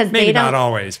 Because maybe they don't, not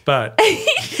always, but,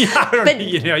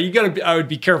 I would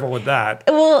be careful with that.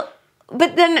 Well,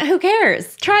 but then who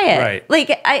cares? Try it. Right.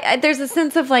 Like, there's a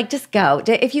sense of like, just go.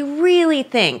 If you really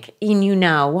think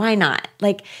and why not?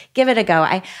 Like, give it a go.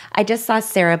 I just saw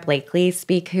Sarah Blakely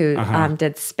speak, who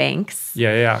did Spanx.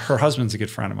 Yeah. Her husband's a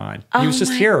good friend of mine. He was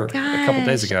just here a couple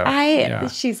days ago.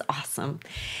 She's awesome.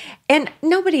 And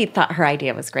nobody thought her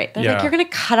idea was great. They're like, you're going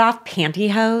to cut off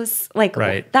pantyhose? Like,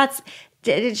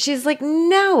 she's like,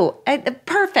 no,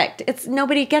 perfect.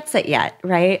 Nobody gets it yet,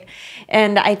 right?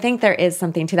 And I think there is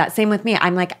something to that. Same with me.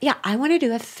 I'm like, I want to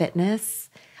do a fitness.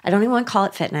 I don't even want to call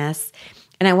it fitness.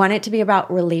 And I want it to be about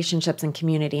relationships and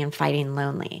community and fighting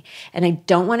lonely. And I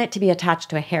don't want it to be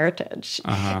attached to a heritage.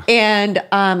 And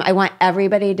I want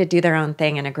everybody to do their own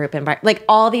thing in a group environment. Like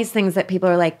all these things that people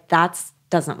are like, that's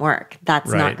doesn't work. That's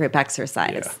not group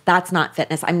exercise. Yeah. That's not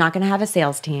fitness. I'm not going to have a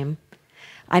sales team.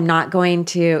 I'm not going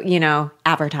to,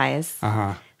 advertise.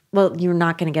 Well, you're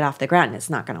not going to get off the ground. It's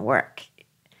not going to work.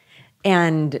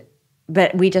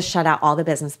 But we just shut out all the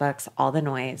business books, all the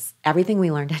noise, everything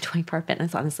we learned at 24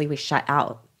 Fitness, honestly, we shut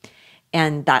out.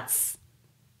 And that's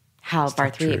how Bar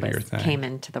 3 came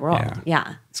into the world.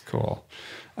 Yeah. It's cool.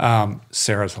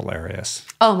 Sarah's hilarious.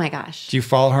 Oh my gosh. Do you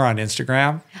follow her on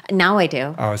Instagram? Now I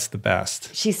do. Oh, it's the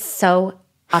best. She's so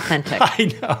authentic.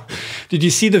 I know. Did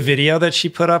you see the video that she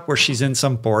put up where she's in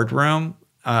some boardroom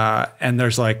and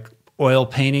there's like oil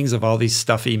paintings of all these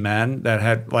stuffy men that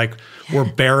had were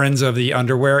barons of the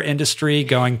underwear industry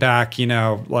going back,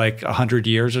 like 100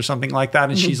 years or something like that.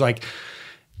 And she's like,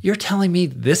 you're telling me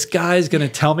this guy's going to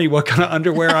tell me what kind of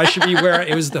underwear I should be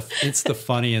wearing? It's the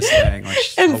funniest thing.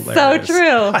 And hilarious. So true.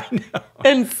 I know.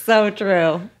 And so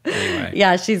true. Anyway.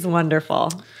 Yeah, she's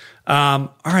wonderful. All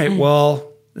right. Well,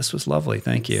 this was lovely.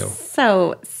 Thank you.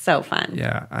 So fun.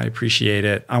 Yeah, I appreciate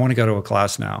it. I want to go to a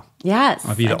class now. Yes.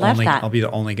 I'll be the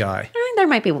only guy. There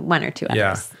might be one or two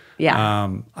others.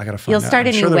 Yeah. I got to find out. You'll start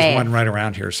a new wave. There's one right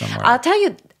around here somewhere. I'll tell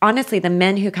you, honestly, the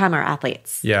men who come are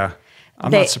athletes. Yeah.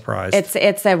 I'm not surprised.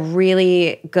 It's a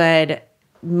really good,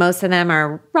 most of them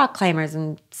are rock climbers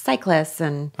and cyclists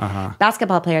and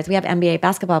basketball players. We have NBA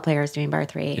basketball players doing Bar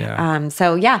 3.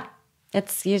 Yeah.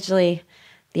 It's usually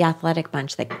the athletic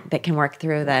bunch that can work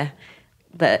through the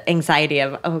anxiety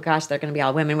of, oh gosh, they're going to be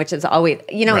all women, which is always,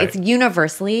 it's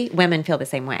universally women feel the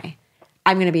same way.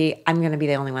 I'm going to be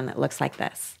the only one that looks like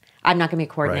this. I'm not going to be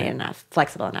coordinated enough,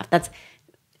 flexible enough. That's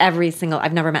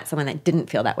I've never met someone that didn't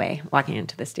feel that way walking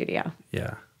into the studio.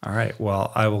 Yeah. All right.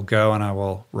 Well, I will go and I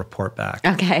will report back.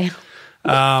 Okay.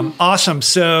 Awesome.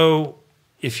 So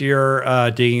if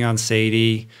you're digging on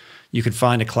Sadie, you can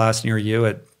find a class near you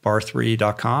at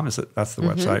bar3.com. That's the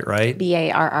website, right?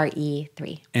 BARRE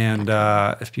 3. And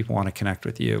if people want to connect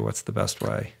with you, what's the best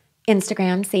way?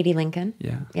 Instagram, Sadie Lincoln.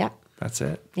 Yeah. Yep. That's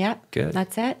it. Yep. Good.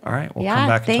 That's it. All right. Well, come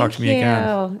back and talk to me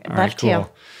again. Thank you. Love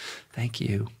to. Thank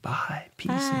you. Bye.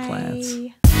 Peace and plants.